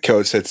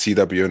 Kel said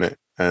CW in it,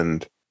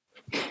 and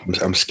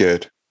I'm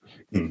scared.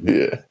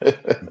 yeah. yeah.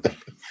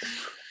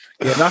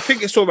 And I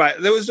think it's all right.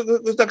 There was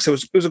like I said,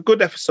 it was a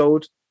good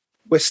episode.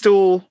 We're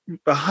still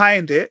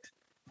behind it.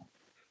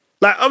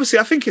 Like obviously,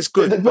 I think it's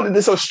good. But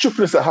there's some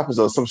stupidness that happens.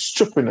 Though, some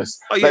stupidness.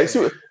 Oh, yeah. Like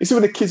you see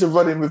when the kids are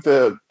running with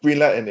the Green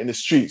Lantern in the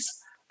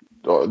streets.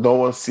 No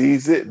one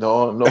sees it.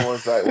 No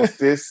one's like, what's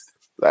this?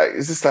 Like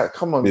it's just like,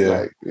 come on,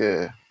 like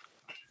yeah.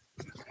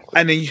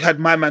 And then you had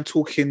my man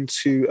talking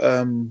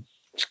to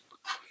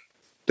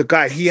the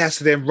guy. He has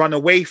to then run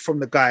away from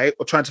the guy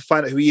or trying to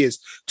find out who he is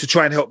to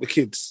try and help the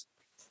kids.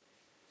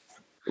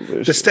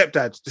 The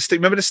stepdad.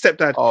 Remember the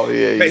stepdad? Oh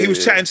yeah. But he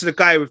was chatting to the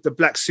guy with the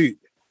black suit.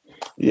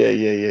 Yeah.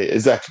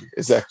 Exactly.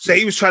 So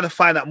he was trying to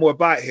find out more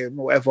about him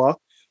or whatever.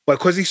 But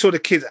because he saw the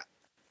kids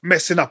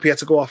messing up, he had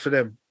to go after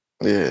them.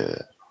 Yeah.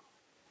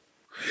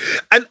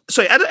 And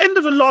sorry, at the end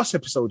of the last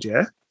episode,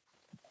 yeah,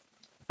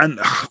 and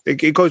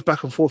it goes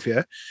back and forth,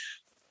 yeah.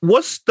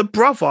 Was the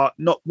brother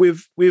not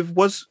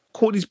was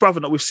Courtney's brother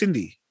not with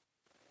Cindy?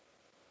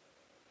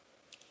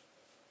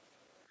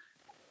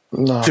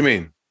 No. What do you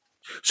mean?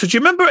 So do you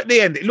remember at the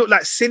end, it looked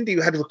like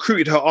Cindy had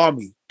recruited her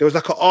army. There was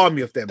like an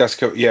army of them.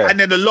 That's yeah. And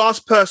then the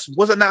last person,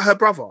 wasn't that her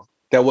brother?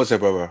 That was her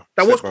brother.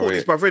 That was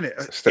Courtney's brother,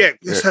 innit?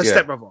 It's her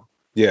stepbrother.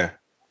 Yeah.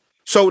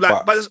 So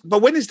like,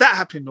 but when is that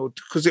happening though?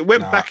 Because it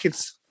went back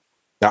into.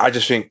 No, I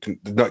just think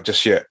not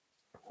just yet.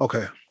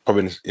 Okay.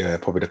 Probably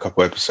a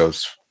couple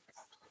episodes.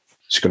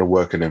 She's gonna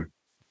work in him.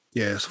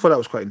 Yeah, so I thought that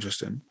was quite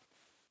interesting.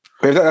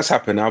 But if that's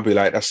happened, I'll be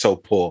like, that's so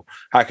poor.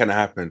 How can it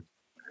happen?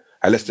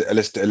 Unless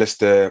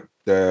the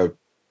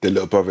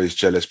little brother is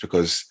jealous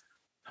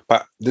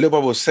but the little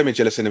brother was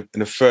semi-jealous in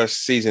the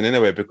first season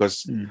anyway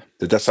because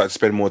they decided to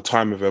spend more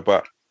time with her.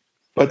 But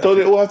don't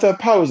they all have to have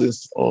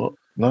powers or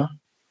no?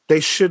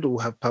 They should all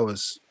have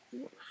powers.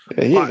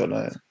 Yeah, he ain't got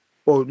that.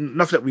 Well,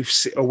 nothing that we've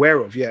aware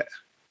of yet.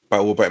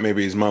 what about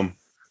maybe his mum?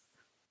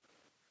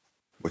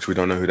 which we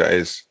don't know who that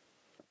is.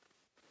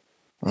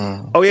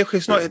 Oh yeah,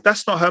 because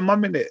that's not her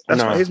mum, innit? That's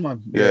No. not his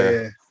mum. Yeah.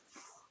 Yeah.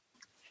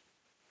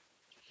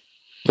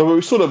 No, but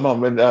we saw the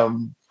mum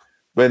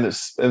when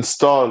it's in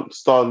Star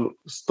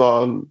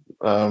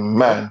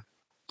Man.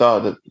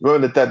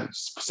 Remember the dad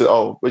said,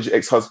 "Oh, where's your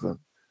ex-husband?"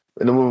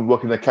 And the woman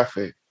working in the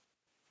cafe.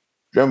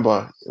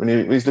 Remember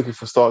when he's looking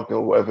for Stargirl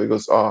or whatever? He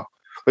goes, when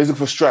he's looking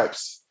for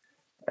Stripes,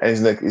 and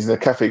he's in the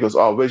cafe. He goes,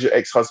 "Oh, where's your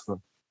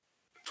ex-husband?"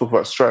 Talk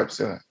about Stripes,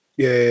 yeah.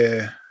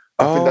 Yeah.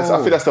 I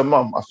think that's the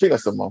mum. I think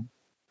that's the mum.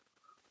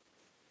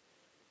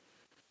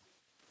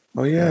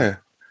 Oh yeah,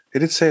 he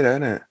did say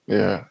that, innit?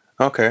 Yeah.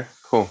 Okay,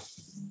 cool.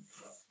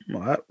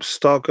 All right.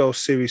 Stargirl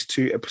Series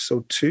 2,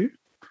 Episode 2.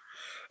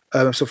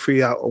 Episode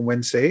 3 out on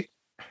Wednesday.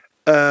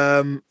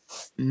 Merv.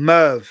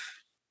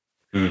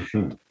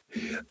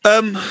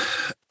 Mm-hmm.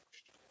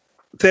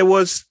 There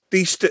was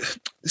these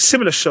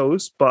similar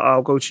shows, but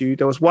I'll go to you.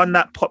 There was one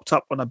that popped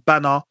up on a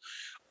banner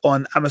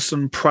on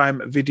Amazon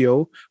Prime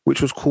Video,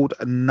 which was called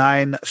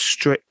Nine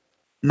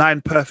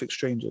Perfect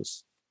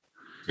Strangers.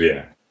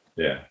 Yeah.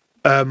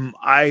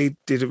 I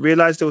didn't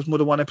realize there was more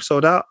than one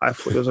episode out. I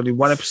thought there was only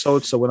one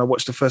episode. So when I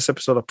watched the first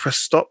episode, I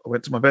pressed stop. I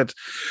went to my bed.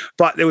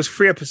 But there was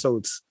 3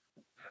 episodes.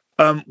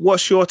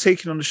 What's your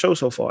taking on the show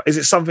so far? Is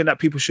it something that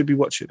people should be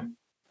watching?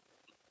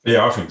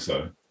 Yeah, I think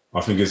so. I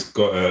think it's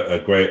got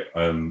a great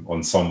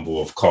ensemble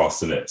of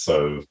cast in it.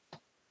 So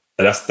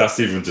that's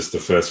even just the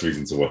first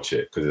reason to watch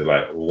it, because it's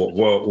like, what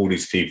are all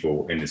these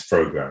people in this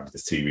program,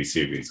 this TV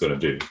series, going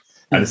to do?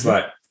 And it's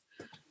like,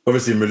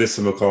 obviously,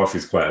 Melissa McCarthy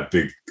is quite a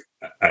big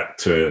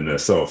actor in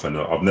herself, and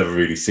I've never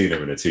really seen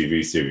her in a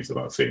TV series, I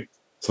don't think.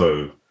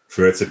 So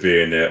for her to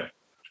be in it,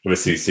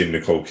 obviously seen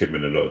Nicole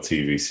Kidman in a lot of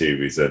TV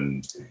series,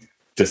 and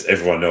just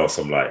everyone else,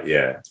 I'm like,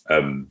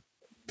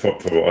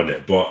 proper on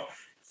it. But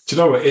do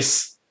you know what?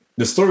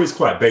 The story's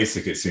quite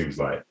basic. It seems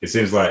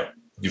like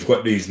you've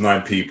got these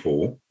 9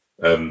 people.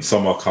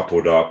 Some are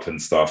coupled up and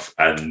stuff,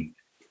 and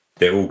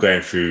they're all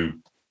going through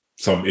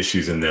some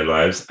issues in their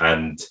lives,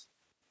 and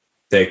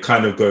they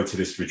kind of go to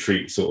this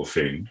retreat sort of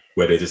thing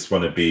where they just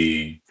want to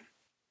be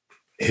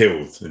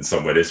healed in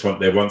some way.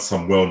 They want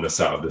some wellness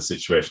out of the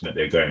situation that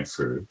they're going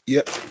through.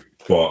 Yep.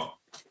 But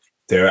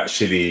they're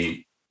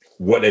actually,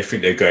 what they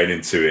think they're going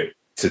into it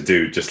to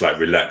do, just like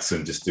relax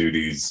and just do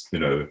these,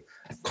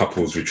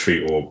 couples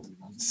retreat or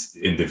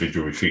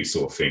individual retreat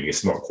sort of thing.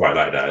 It's not quite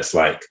like that. It's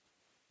like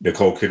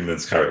Nicole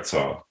Kidman's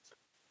character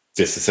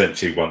just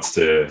essentially wants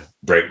to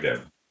break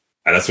them.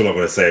 And that's what I'm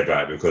going to say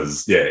about it,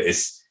 because,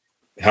 it's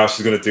how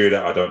she's going to do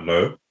that, I don't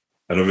know.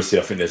 And obviously,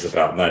 I think there's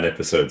about 9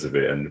 episodes of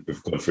it, and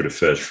we've gone through the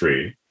first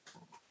 3.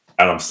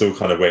 And I'm still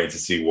kind of waiting to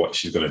see what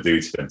she's going to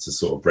do to them to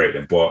sort of break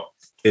them. But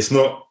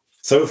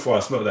so far,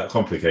 it's not that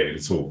complicated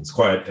at all. It's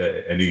quite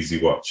an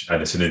easy watch,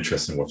 and it's an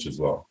interesting watch as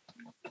well.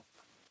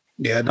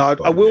 Yeah, no,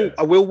 I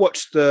will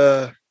watch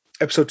the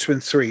episode 2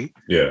 and 3.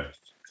 Yeah.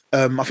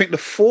 I think the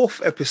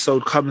 4th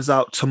episode comes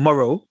out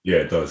tomorrow. Yeah,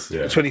 it does.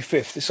 Yeah. The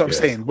 25th. That's what I'm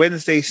saying.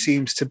 Wednesday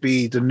seems to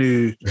be the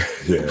new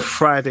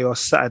Friday or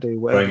Saturday,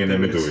 whatever. Bang in the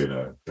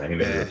middle, Bang in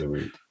the middle of the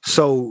week.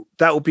 So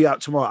that will be out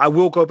tomorrow. I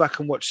will go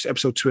back and watch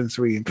episode 2 and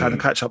 3 and kind of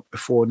catch up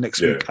before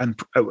next week and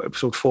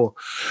episode 4.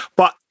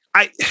 But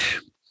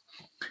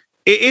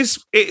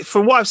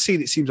from what I've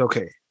seen, it seems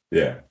okay.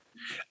 Yeah.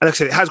 And like I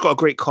said, it has got a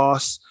great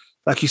cast.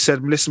 Like you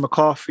said, Melissa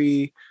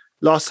McCarthy.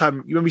 Last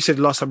time you seen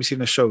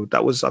the show,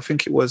 that was, I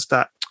think it was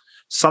that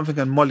Something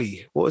and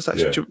Molly. What was that?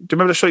 Yeah. Do you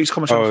remember the show he's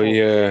come on? Oh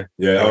yeah.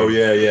 Oh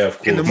yeah. Of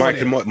course. In the Mike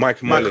and Molly.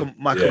 Mike and Molly.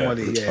 Mike and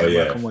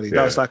Molly.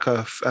 That was like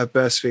a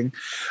burst thing.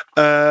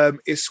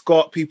 It's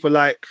got people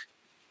like,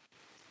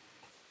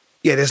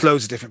 there's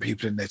loads of different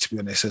people in there. To be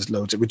honest, there's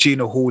loads.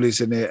 Regina Hall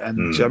is in it, and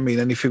do you know what I mean,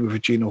 anything with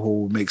Regina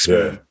Hall makes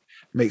my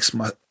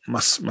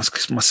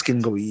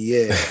skin go,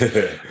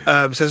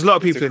 so there's a lot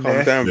of people in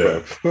there.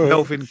 Down,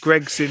 Melvin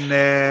Gregg's in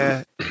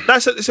there.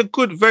 It's a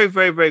good, very,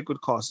 very, very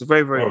good cast. A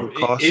very, very good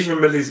cast. Even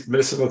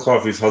Melissa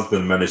McCarthy's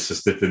husband managed to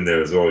slip in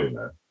there as well.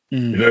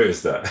 You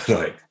notice that?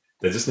 Like,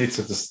 they just need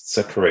to just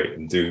separate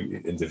and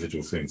do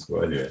individual things.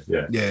 But anyway,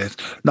 yeah.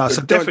 No,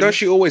 so don't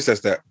she always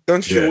does that?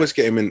 Don't she always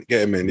get him in?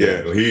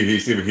 Yeah. Well,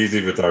 he's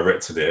either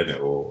directed it in it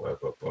or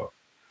whatever. But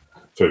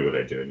that's probably what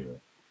they do anyway.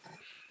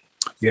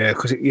 Yeah,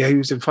 because he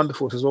was in Thunder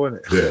Force as well,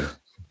 isn't it?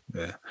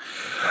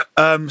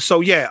 Yeah.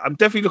 So I'm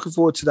definitely looking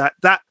forward to that.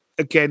 That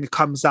again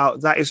comes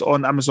out. That is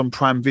on Amazon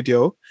Prime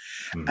Video,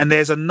 and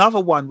there's another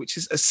one which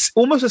is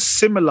almost a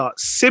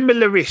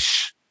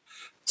similar-ish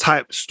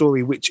type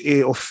story, which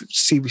is of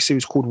TV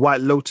series called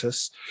White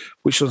Lotus,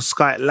 which is on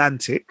Sky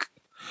Atlantic.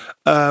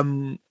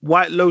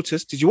 White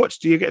Lotus. Did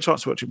you get a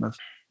chance to watch it, Mav?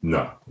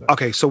 No.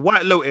 Okay, so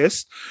White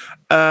Lotus.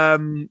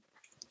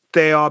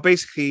 They are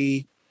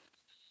basically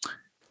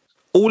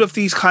all of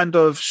these kind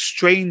of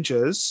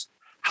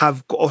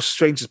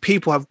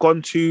people have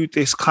gone to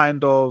this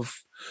kind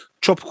of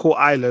tropical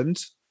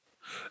island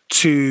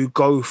to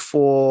go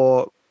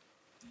for,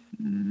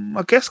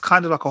 I guess,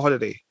 kind of like a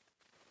holiday,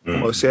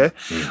 almost, I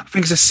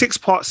think it's a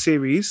 6-part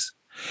series,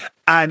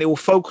 and it will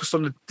focus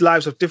on the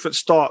lives of different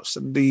staffs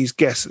and these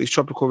guests at this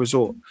tropical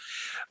resort.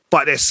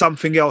 But there's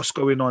something else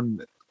going on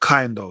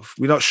kind of.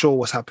 We're not sure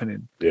what's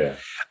happening. Yeah.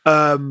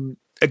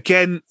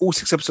 Again, all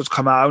 6 episodes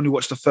come out. I only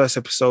watched the first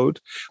episode,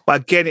 but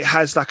again, it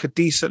has like a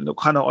decent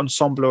kind of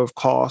ensemble of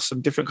cast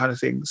and different kind of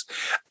things.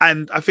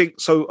 And I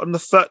think so. On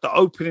the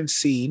opening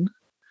scene,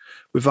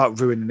 without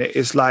ruining it,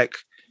 is like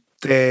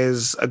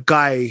there's a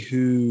guy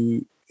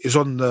who is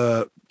on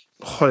the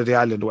holiday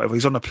island or whatever.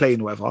 He's on a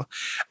plane or whatever,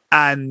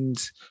 and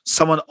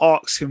someone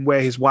asks him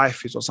where his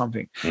wife is or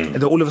something, and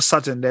then all of a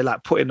sudden they're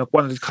like putting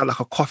one of these kind of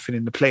like a coffin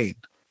in the plane.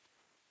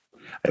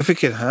 I'm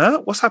thinking,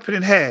 what's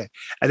happening here?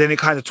 And then it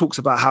kind of talks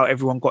about how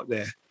everyone got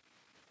there.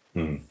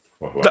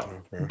 Wow.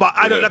 But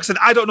I don't, like I said,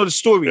 I don't know the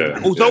story. Yeah.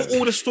 Although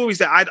all the stories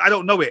that I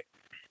don't know it,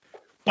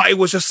 but it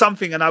was just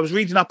something, and I was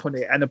reading up on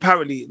it, and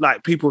apparently,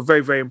 like, people were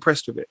very, very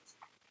impressed with it.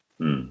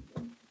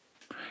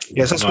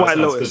 Yes, that's White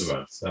Lotus.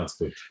 Sounds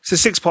good. It's a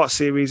 6-part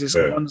series. It's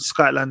on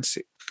Sky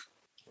Atlantic.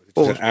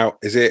 It's an hour.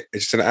 Is it?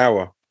 It's an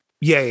hour.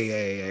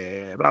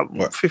 Yeah.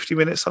 About 50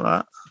 minutes on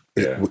that.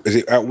 Is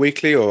it out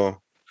weekly or?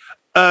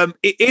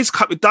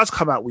 It does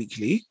come out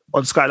weekly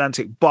on Sky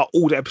Atlantic, but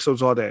all the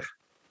episodes are there.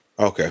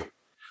 Okay.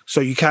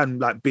 So you can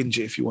like binge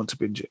it if you want to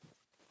binge it.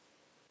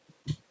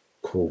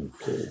 Cool.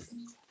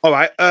 All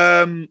right.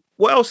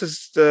 What else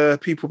has the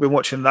people been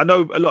watching? I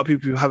know a lot of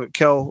people who haven't.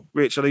 Kel,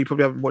 Rich, I know you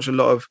probably haven't watched a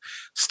lot of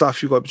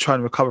stuff. You've got to be trying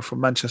to recover from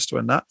Manchester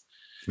and that.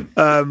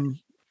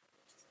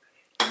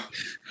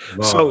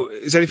 So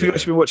is there anything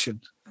else you've been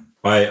watching?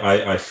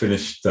 I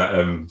finished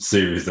that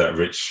series that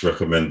Rich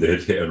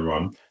recommended, Hit and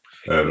Run.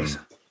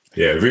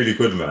 Yeah, really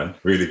good, man.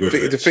 Really good.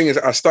 The thing is,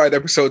 I started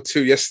episode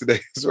 2 yesterday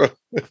as well.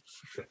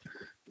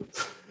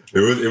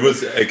 It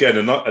was again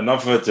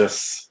another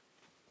just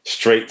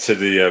straight to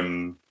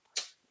the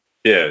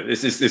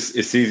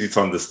it's easy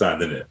to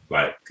understand, isn't it?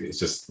 Like it's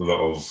just a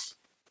lot of.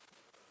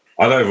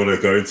 I don't want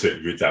to go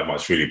into it that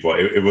much, really, but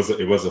it was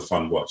a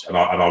fun watch, and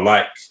I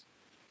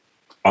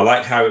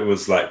like how it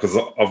was like, because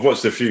I've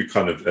watched a few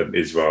kind of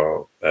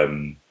Israel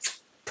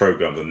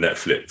programs on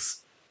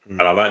Netflix,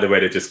 and I like the way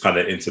they just kind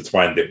of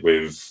intertwined it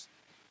with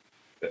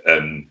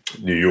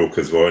New York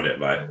as well, innit?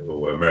 Like,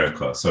 or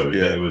America. So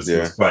it was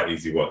quite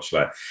easy watch.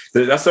 Like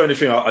that's the only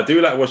thing I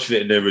do like watching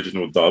it in the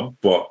original dub,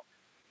 but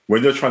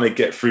when you're trying to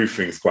get through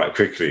things quite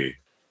quickly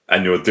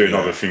and you're doing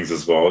other things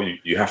as well,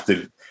 you have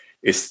to.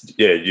 If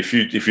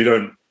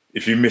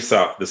you miss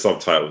out the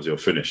subtitles, you're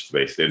finished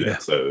basically. Yeah.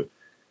 So,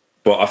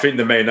 but I think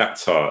the main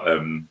actor,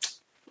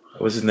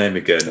 what was his name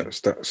again?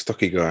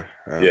 Stocky guy.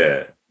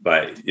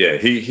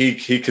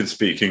 He can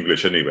speak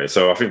English anyway.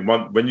 So I think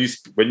when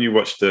you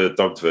watch the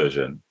dubbed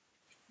version,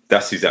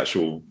 that's his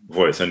actual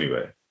voice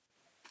anyway.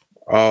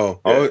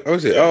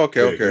 Is it? Oh,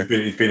 okay.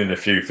 He's been in a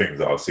few things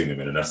that I've seen him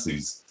in, and that's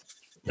his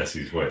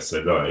voice.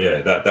 So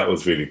that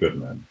was really good,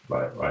 man.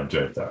 Like I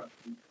enjoyed that.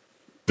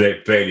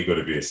 Barely got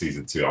to be a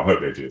season 2. I hope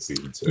they do a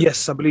season 2.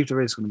 Yes, I believe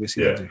there is going to be a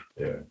season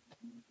 2. Yeah.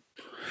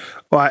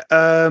 Right.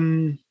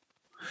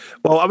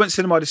 Well, I went to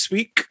cinema this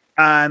week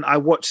and I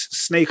watched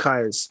Snake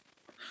Eyes,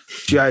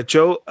 G.I.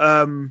 Joe.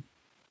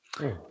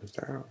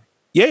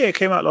 It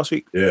came out last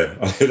week. Yeah.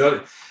 I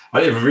didn't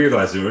even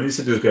realise it. When you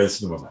said you were going to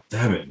cinema, I was like,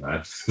 damn it,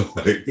 man.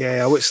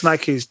 I watched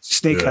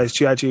Snake Eyes,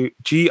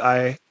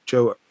 G.I.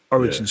 Joe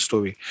origin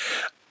story.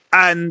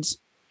 And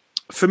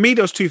for me,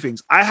 there was 2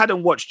 things. I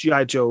hadn't watched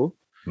G.I. Joe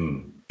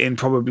in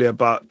probably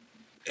about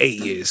 8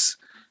 years.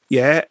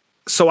 Yeah.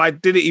 So I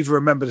didn't even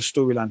remember the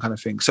storyline kind of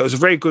thing. So it was a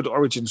very good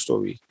origin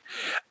story.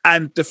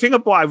 And the thing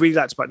about I really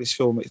liked about this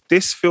film is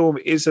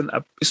it's not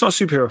a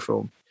superhero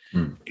film.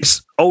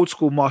 It's old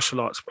school martial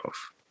arts, bro.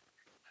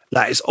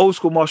 Like it's old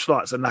school martial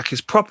arts and like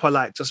it's proper,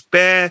 like just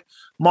bare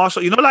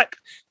martial. You know, like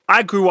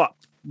I grew up,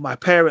 my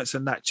parents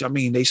and that, I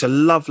mean, they used to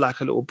love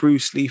like a little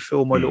Bruce Lee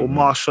film or a little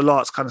martial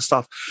arts kind of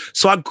stuff.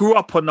 So I grew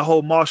up on the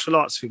whole martial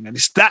arts thing and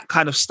it's that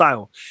kind of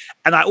style.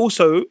 And I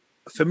also,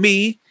 for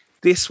me,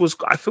 I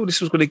feel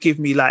this was going to give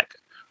me like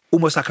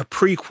almost like a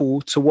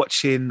prequel to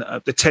watching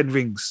the 10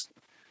 Rings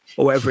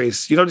or whatever it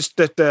is. You know,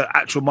 the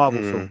actual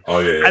Marvel film. Oh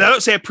yeah. And I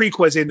don't say a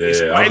prequel as in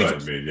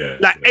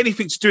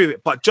anything to do with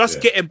it, but just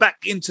getting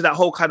back into that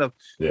whole kind of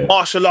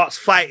martial arts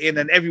fighting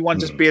and everyone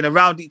just being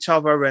around each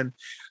other and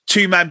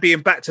 2 man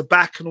being back to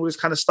back and all this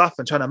kind of stuff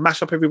and trying to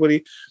mash up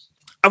everybody.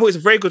 I thought it was a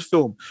very good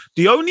film.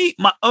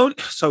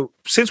 So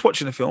since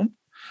watching the film,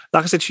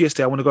 like I said to you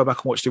yesterday, I want to go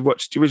back and watch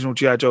the original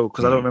G.I. Joe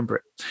because I don't remember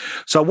it.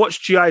 So I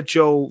watched G.I.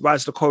 Joe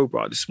Rise of the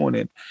Cobra this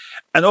morning.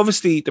 And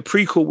obviously the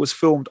prequel was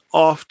filmed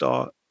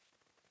after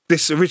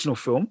this original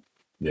film.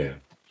 Yeah.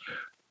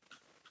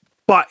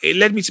 But it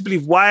led me to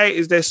believe, why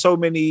is there so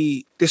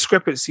many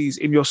discrepancies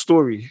in your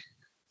story?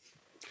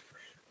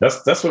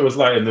 That's what it was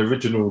like in the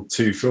original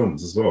 2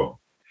 films as well.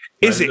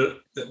 Is it?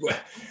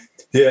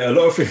 Yeah, a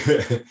lot of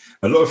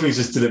things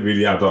just didn't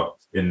really add up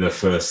in the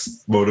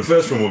first. Well, the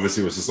first film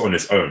obviously was just on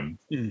its own,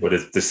 but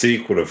the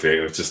sequel of it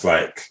was just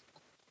like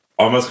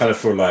I almost kind of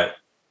feel like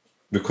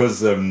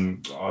because I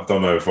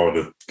don't know if I want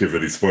to give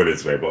any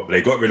spoilers away, but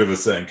they got rid of a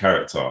certain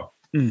character,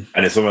 and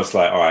it's almost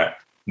like, all right,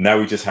 now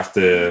we just have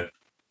to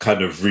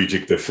kind of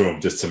rejig the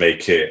film just to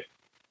make it.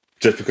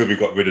 Just because we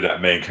got rid of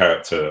that main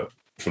character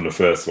from the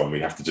first one, we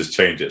have to just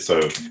change it.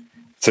 So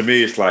to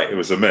me, it's like it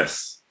was a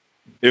mess.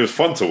 It was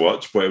fun to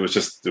watch, but it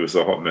was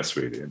a hot mess,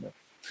 really. Isn't it?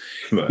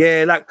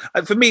 Yeah,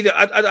 like for me,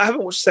 I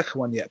haven't watched the second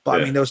one yet, but I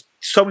Yeah. mean, there was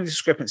so many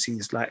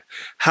discrepancies, like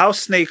how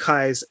Snake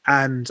Eyes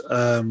and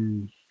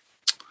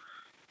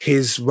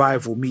his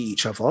rival meet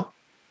each other.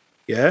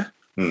 Yeah,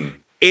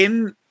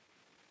 in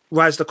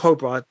Rise of the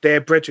Cobra,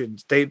 they're brethren.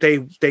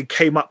 They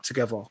came up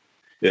together.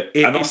 Yeah,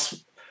 and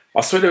I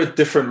swear they were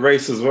different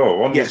race as well.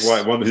 One Yes. was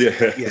white, one was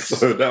Yes.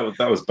 So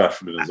that was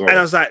baffling as well. And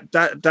I was like,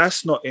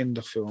 that's not in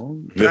the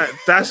film.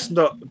 That's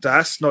not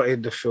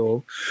in the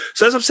film.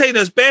 So as I'm saying,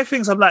 there's bare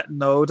things I'm like,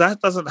 no,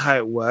 that doesn't how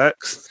it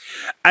works.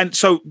 And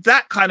so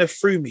that kind of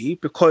threw me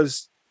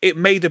because it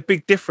made a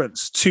big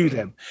difference to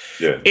them.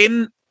 Yeah,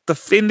 In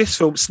this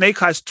film,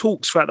 Snake Eyes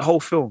talks throughout the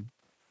whole film.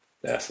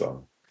 that's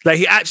long. Like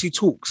he actually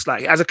talks,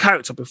 like as a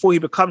character before he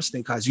becomes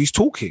Snake Eyes, he's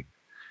talking.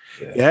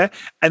 Yeah.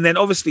 And then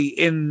obviously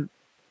in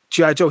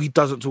G.I. Joe, he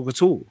doesn't talk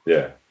at all.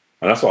 Yeah,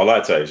 and that's what I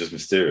liked. It's just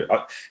mysterious.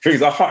 Thing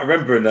is, I can't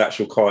remember in the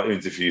actual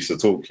cartoons if he used to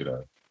talk. You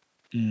know,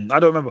 I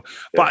don't remember.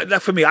 But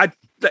like, for me,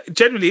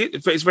 generally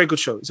it's a very good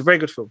show. It's a very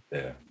good film.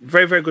 Yeah,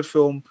 Very, very good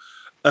film.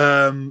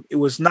 It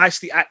was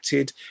nicely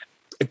acted.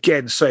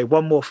 Again, sorry,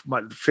 one more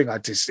thing I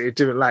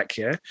didn't like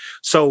here.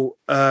 So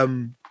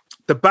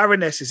the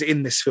Baroness is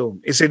in this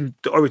film. It's in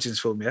the Origins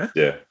film, yeah?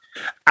 yeah.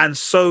 And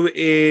so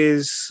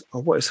is,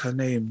 what is her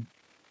name?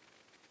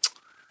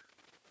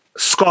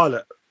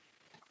 Scarlet.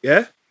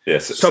 Yeah? Yeah,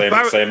 So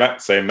same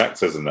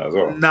actors in that as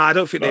well. Nah, I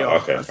don't think they are.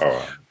 Okay, all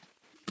right.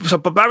 So,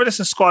 but Baroness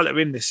and Scarlet are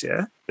in this,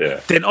 yeah? Yeah.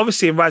 Then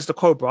obviously in Rise of the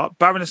Cobra,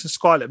 Baroness and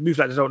Scarlet move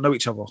like they don't know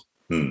each other.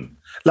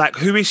 Like,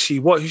 who is she?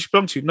 Who she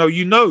belong to? No,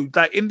 you know,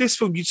 like in this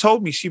film, you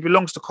told me she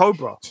belongs to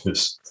Cobra.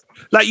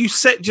 Like you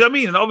said, do you know what I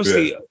mean? And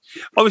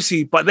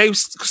obviously, but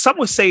some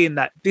were saying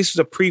that this was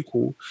a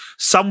prequel.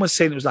 Some were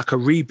saying it was like a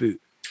reboot.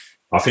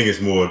 I think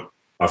it's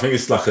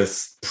like a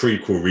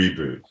prequel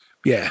reboot.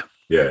 Yeah.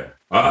 Yeah.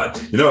 I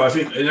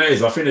think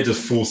they're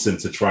just forcing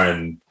to try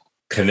and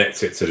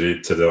connect it to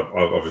the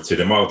other two.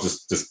 They might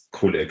just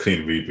call it a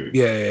clean reboot.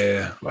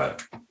 Yeah.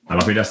 Like, and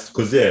I think that's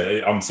because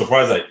I'm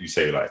surprised that you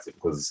say you liked it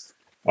because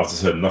I've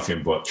just heard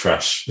nothing but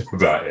trash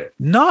about it.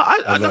 No,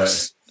 I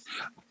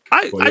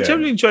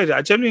genuinely enjoyed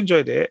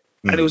it.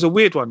 And it was a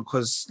weird one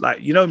because,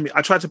 like, you know me,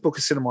 I tried to book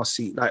a cinema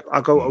seat. Like, I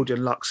go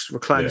Odeon Lux,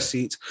 recliner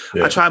seat.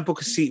 Yeah. I try and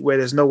book a seat where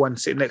there's no one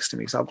sitting next to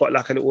me. So I've got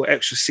like a little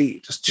extra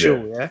seat, just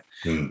chill,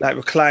 like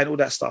recline, all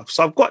that stuff.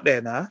 So I've got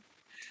there now.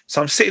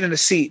 So I'm sitting in the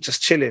seat,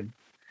 just chilling.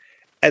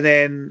 And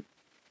then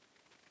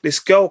this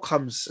girl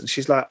comes and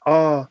she's like,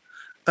 my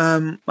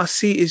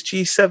seat is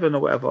G7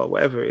 or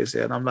whatever it is.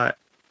 And I'm like,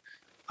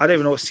 I don't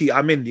even know what seat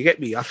I'm in. You get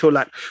me? I feel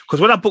like, because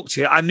when I booked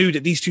it, I knew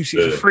that these two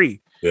seats were free.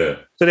 Yeah.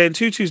 So then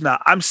 2-2s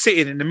now, I'm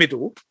sitting in the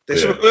middle.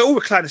 There's all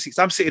recliner seats.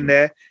 I'm sitting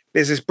there.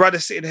 There's this brother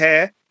sitting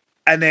here.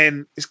 And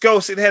then this girl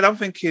sitting here. And I'm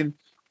thinking,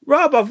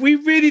 bruv, we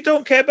really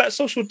don't care about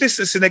social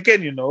distancing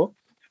again, you know?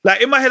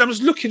 Like in my head, I'm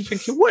just looking,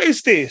 thinking, what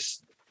is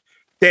this?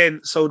 Then,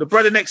 so the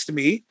brother next to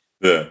me,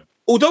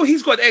 although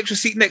he's got an extra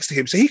seat next to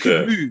him, so he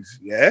can move,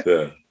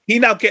 he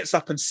now gets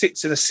up and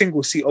sits in a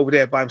single seat over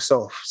there by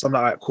himself. So I'm like,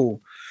 all right,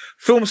 cool.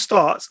 Film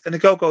starts and the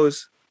girl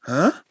goes,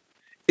 huh?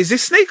 Is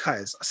this Snake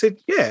Eyes? I said,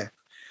 yeah.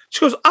 She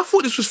goes, I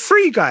thought this was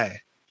free,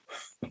 guy.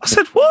 I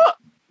said, what?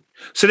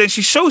 So then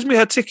she shows me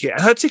her ticket,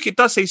 and her ticket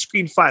does say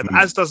Screen 5,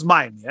 as does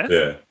mine,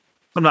 yeah?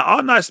 I'm like,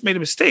 oh, nice, made a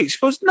mistake. She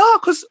goes, no,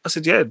 because I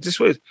said, yeah, this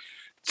way.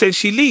 Then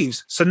she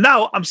leaves. So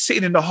now I'm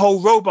sitting in the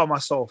whole row by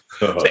myself.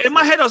 So in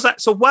my head, I was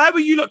like, so why were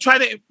you not trying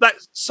to, like,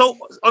 so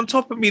on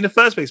top of me in the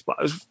first place? But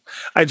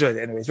I enjoyed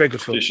it anyway. It's a very good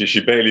film. She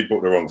barely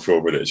booked the wrong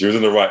film with it. She was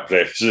in the right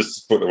place. She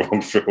just booked the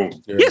wrong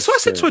film. Yeah, so I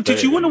said to her,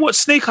 did you want to watch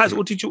Snake Eyes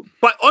or did you?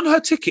 But on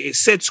her ticket, it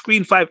said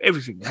Screen 5,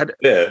 everything.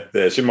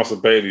 Yeah. She must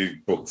have barely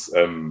booked.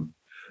 So in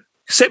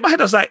my head,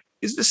 I was like,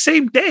 it's the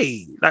same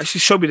day. Like, she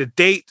showed me the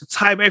date, the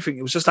time, everything.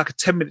 It was just like a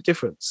 10-minute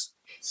difference.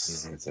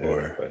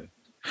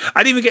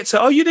 I didn't even get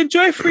to, you'd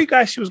enjoy Free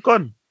Guy. She was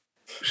gone.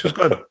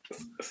 But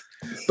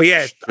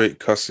yeah. Straight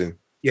cussing.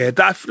 Yeah,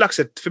 that, like I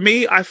said, for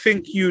me, I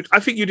think you'd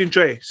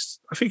enjoy it.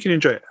 I think you'd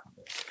enjoy it.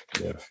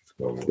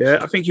 Yeah,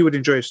 I think you would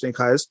enjoy Snake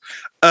Eyes.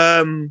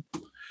 From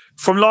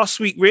last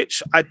week,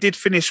 Rich, I did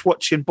finish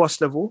watching Boss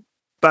Level,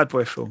 Bad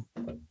Boy film.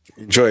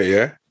 Enjoy it,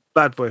 yeah?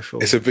 Bad Boy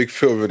film. It's a big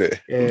film, isn't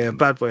it? Yeah,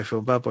 Bad Boy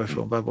film.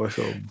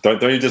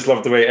 Don't you just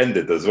love the way it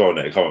ended as well,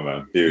 Nick? Come on,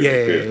 man.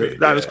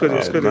 That was good.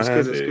 It's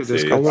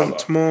good. I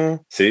want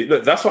more. See,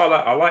 look, that's why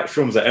I like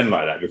films that end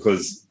like that,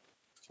 because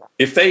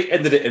if they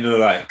ended it in a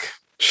like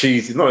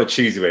cheesy, not a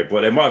cheesy way, but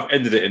they might have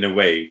ended it in a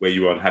way where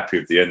you were unhappy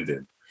with the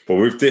ending. But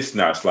with this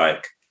now, it's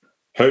like,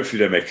 hopefully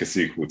they make a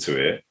sequel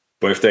to it.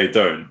 But if they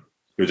don't,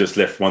 you're just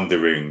left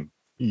wondering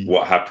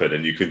what happened,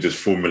 and you can just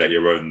formulate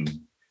your own.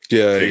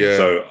 Yeah.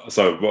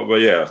 So,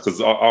 yeah, because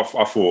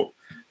I thought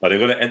like they're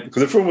gonna end,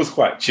 because the film was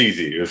quite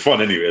cheesy. It was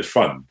fun anyway. It was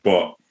fun,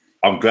 but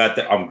I'm glad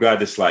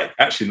it's like,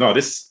 actually no,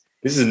 this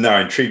is now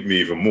intrigued me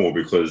even more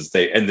because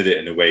they ended it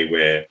in a way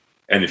where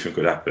anything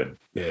could happen.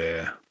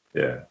 Yeah.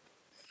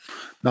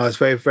 No, it's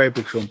very, very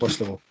big film, boss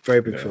level.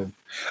 Very big film.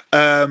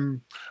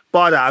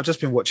 But I've just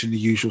been watching the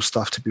usual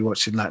stuff to be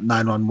watching, like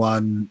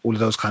 911, all of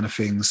those kind of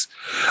things.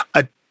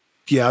 I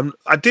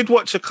did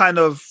watch a kind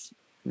of.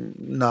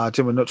 No, I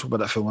didn't. We're not talking about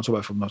that film. I'll talk about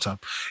it from no time.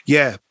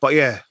 Yeah, but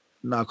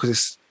no,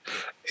 because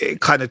it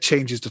kind of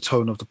changes the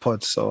tone of the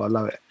pod, so I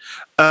love it.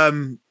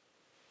 All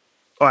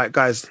right,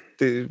 guys,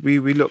 we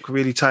look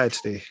really tired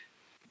today.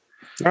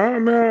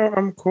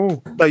 I'm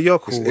cool. No, you're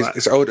cool.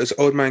 It's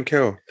old man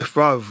Kel.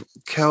 Bro,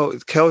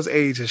 Kel's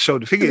age has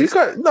showed. The thing is,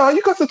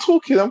 you guys are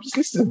talking. I'm just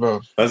listening,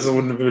 bro. I just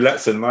want to be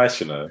relaxed and nice,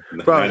 you know.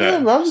 Bro, Yeah,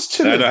 man, I'm just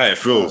chilling. I know how it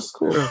feels.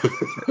 Cool.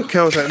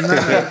 Kel's like,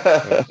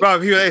 no. Bro,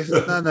 he was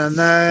like, no.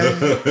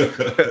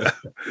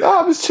 No,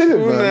 I'm just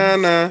chilling,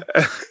 man. Nah.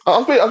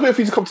 I'm waiting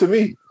for you to come to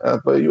me,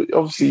 but you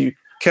obviously.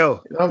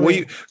 Kel, You know what I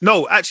mean?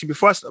 no, actually,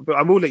 before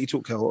I will let you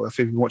talk, Kel, if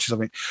you're watching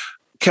something.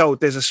 Kel,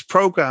 there's this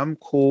program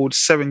called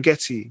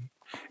Serengeti.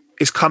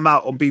 It's come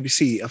out on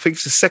BBC. I think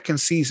it's the second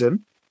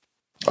season.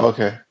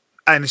 Okay.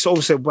 And it's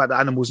obviously about the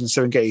animals in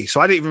Serengeti.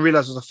 So I didn't even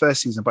realize it was the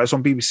first season, but it's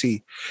on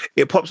BBC.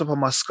 It pops up on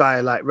my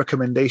Sky like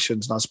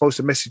recommendations, and I was supposed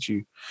to message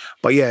you.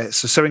 But yeah,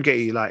 so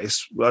Serengeti, like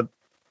it's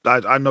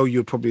I know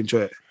you'd probably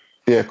enjoy it.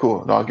 Yeah,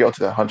 cool. No, I'll get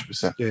onto that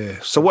 100%. Yeah.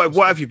 So what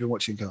have you been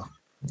watching, Kel?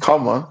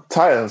 Come on,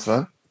 Titans,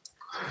 man.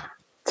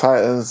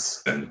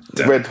 Titans,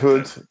 Red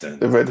Hood,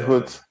 the Red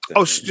Hood.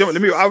 Oh,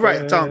 I'll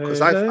write it down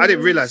because I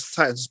didn't realize the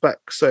Titans was back.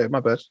 Sorry, my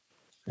bad.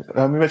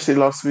 We mentioned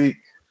it last week.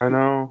 I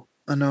know.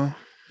 And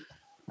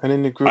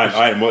in the group,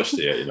 I ain't watched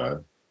it yet, you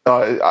know.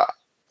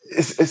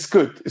 It's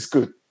good. It's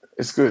good.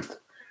 It's good.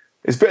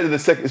 It's better than the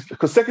second,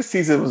 because second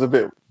season was a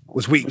bit.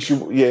 Was weak. It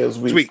was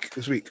weak. It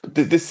was weak.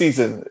 This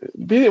season,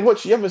 you didn't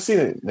watch. You haven't seen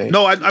it, Nate?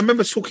 No, I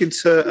remember talking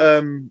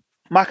to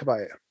Mike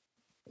about it.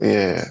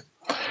 Yeah,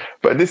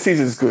 but this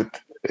season is good.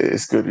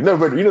 It's good. You know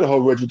the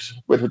whole Red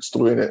Hood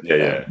story in it.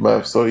 Yeah.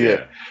 Merv. So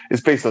yeah,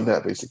 it's based on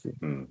that basically.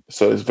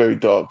 So it's very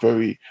dark.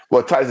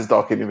 Titans is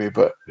dark anyway,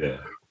 but yeah,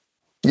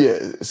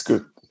 it's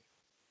good.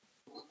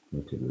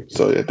 Okay.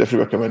 So yeah, definitely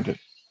recommend it.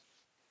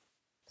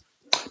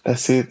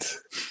 That's it.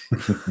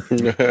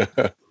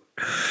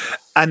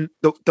 And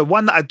the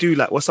one that I do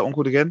like, what's that one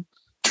called again?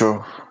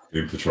 True.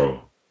 Doom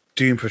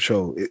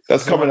Patrol.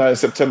 That's coming out in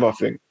September, I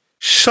think.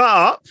 Shut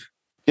up.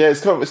 Yeah,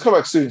 it's coming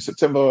back soon.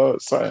 September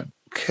something.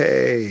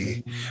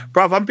 Okay.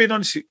 Bruv, I'm being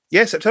honest.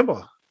 Yeah,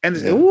 September. And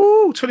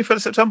 23rd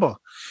of September.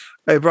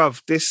 Hey,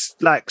 bruv, this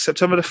like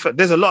September the 3rd.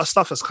 There's a lot of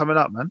stuff that's coming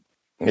out, man.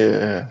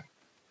 Yeah.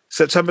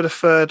 September the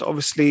 3rd,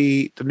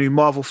 obviously, the new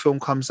Marvel film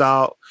comes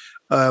out.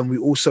 We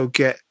also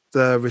get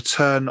the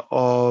return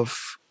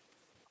of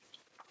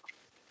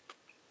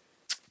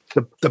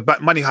the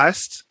Money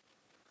Heist.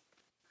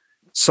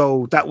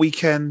 So that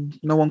weekend,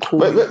 no one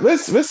called.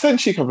 Where's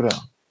Shang-Chi coming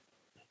out?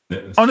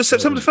 On the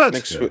September the 3rd.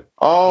 next week.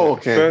 Oh,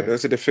 okay. Third, or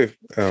is it the 5th?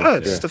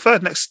 Third. It's the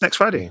 3rd, next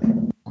Friday.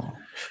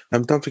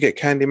 Don't forget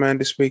Candyman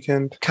this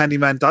weekend.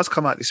 Candyman does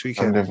come out this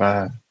weekend.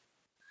 Candyman.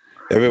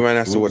 Everyone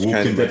has to watch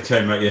Walking Dead Candyman.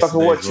 came out I can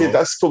yesterday. watch it.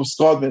 That's from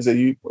scarred me as a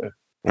youth.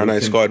 I know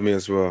it scarred me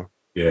as well.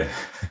 Yeah.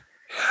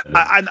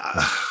 And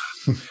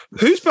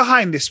who's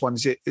behind this one?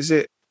 Is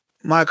it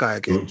my guy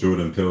again?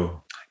 Jordan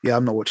Peele. Yeah,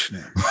 I'm not watching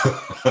it.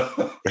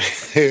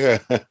 Yeah.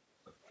 I'm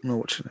not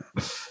watching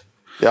it.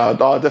 Yeah,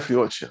 I'll definitely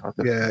watch it.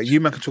 Yeah, you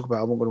man can talk about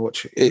it. I'm not going to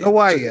watch it. You know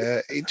why?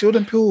 Yeah,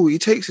 Jordan Peele, he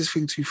takes his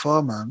thing too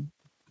far, man.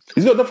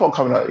 He's got another one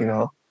coming out, you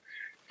know.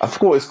 I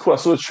forgot what it's called.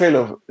 I saw the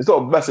trailer. It's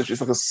not a message.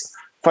 It's like a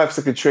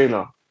 5-second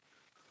trailer.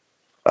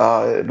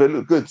 But it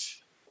looked good.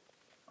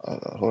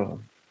 Hold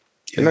on.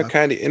 You know,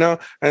 Candy,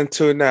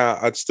 until now,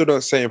 I still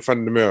don't say in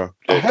front of the mirror.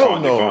 Hell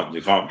no.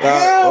 You can't.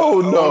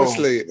 Hell no.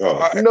 Honestly.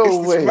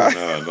 No way.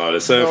 No,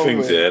 there's certain No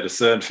things, way. yeah. There's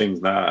certain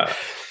things now.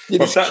 You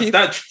But just keep-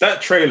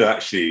 that trailer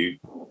actually,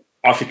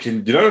 I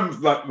think,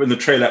 like when the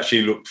trailer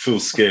actually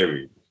feels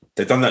scary,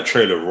 they've done that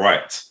trailer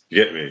right.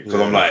 You get me?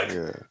 Because I'm like,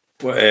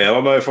 but I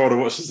don't know if I would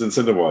have watched this in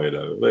cinema, you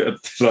know.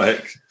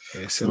 Like,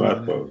 Yes,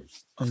 mad, bro.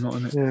 I'm not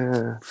on it.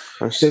 Yeah.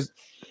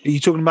 Are you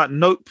talking about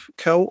Nope,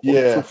 Kel?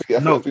 Yeah.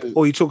 Nope.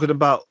 Or are you talking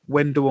about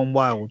Wendell and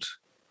Wild?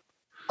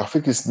 I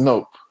think it's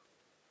Nope.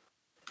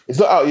 It's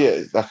not out yet.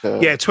 It's like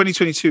Yeah,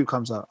 2022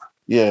 comes out.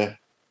 Yeah.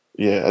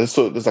 I just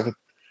saw there's like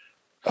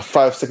a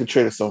 5-second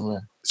trailer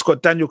somewhere. It's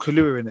got Daniel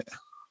Kaluuya in it.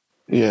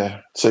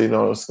 Yeah. So,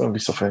 it's going to be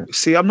something.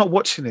 See, I'm not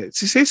watching it.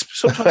 See,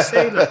 it's what I'm trying to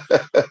say. Like,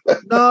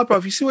 nah, bro,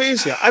 you see what it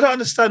is here? I don't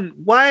understand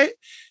why.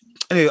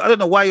 Anyway, I don't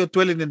know why you're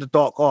dwelling in the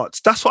dark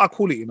arts. That's what I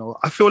call it, you know.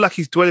 I feel like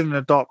he's dwelling in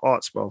the dark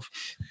arts, bro.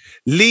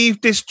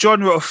 Leave this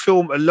genre of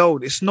film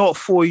alone. It's not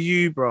for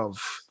you, bro.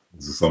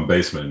 There's some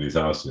basement in his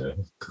house, yeah.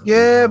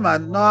 Yeah,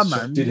 man. Nah,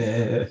 man.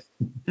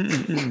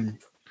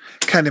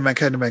 Candyman.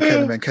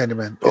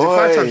 Candyman. Is it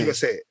 5 times you gotta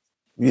say it?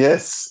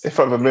 Yes, in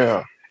front of a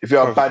mirror. If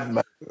you're a bad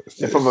man,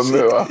 in front of a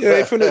mirror.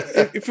 Yeah,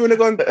 if you want to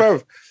go on,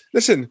 bruv.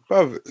 Listen,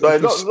 bruv. No,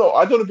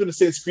 I don't want to be on the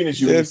same screen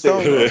as you. Yeah, when you say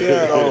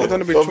it. I don't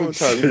want to be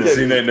traumatized.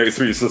 Seen that next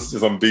week,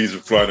 some bees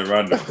were flying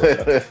around.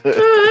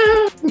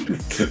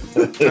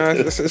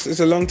 It's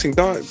a long thing.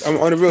 I'm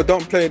on the real.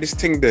 Don't play this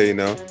thing there. You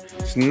know,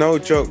 it's no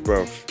joke,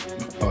 bruv.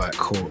 All right,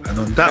 cool. And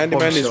on that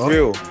Candyman is bombshell,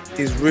 real.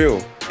 He's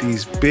real.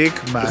 these big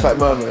man. It's like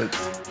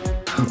mermaids.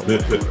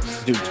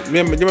 You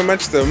remember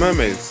Manchester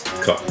Mermaids?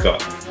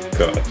 cut.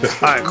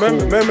 Alright,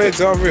 cool.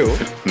 Mermaids are real.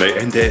 Mate,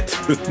 end it.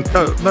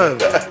 No,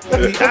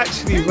 he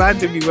actually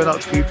randomly went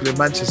up to people in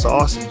Manchester,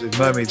 asked them if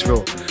mermaids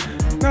real.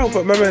 No,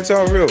 but mermaids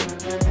are real.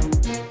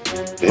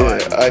 Yeah,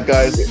 alright,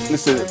 guys,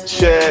 listen,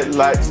 share,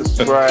 like,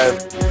 subscribe,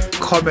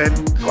 Comment.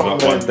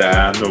 Up, one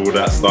down, all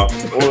that stuff.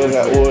 all of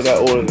that.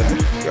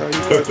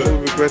 You guys will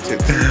regret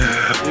it.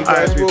 You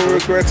guys will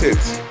regret it.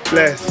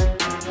 Bless.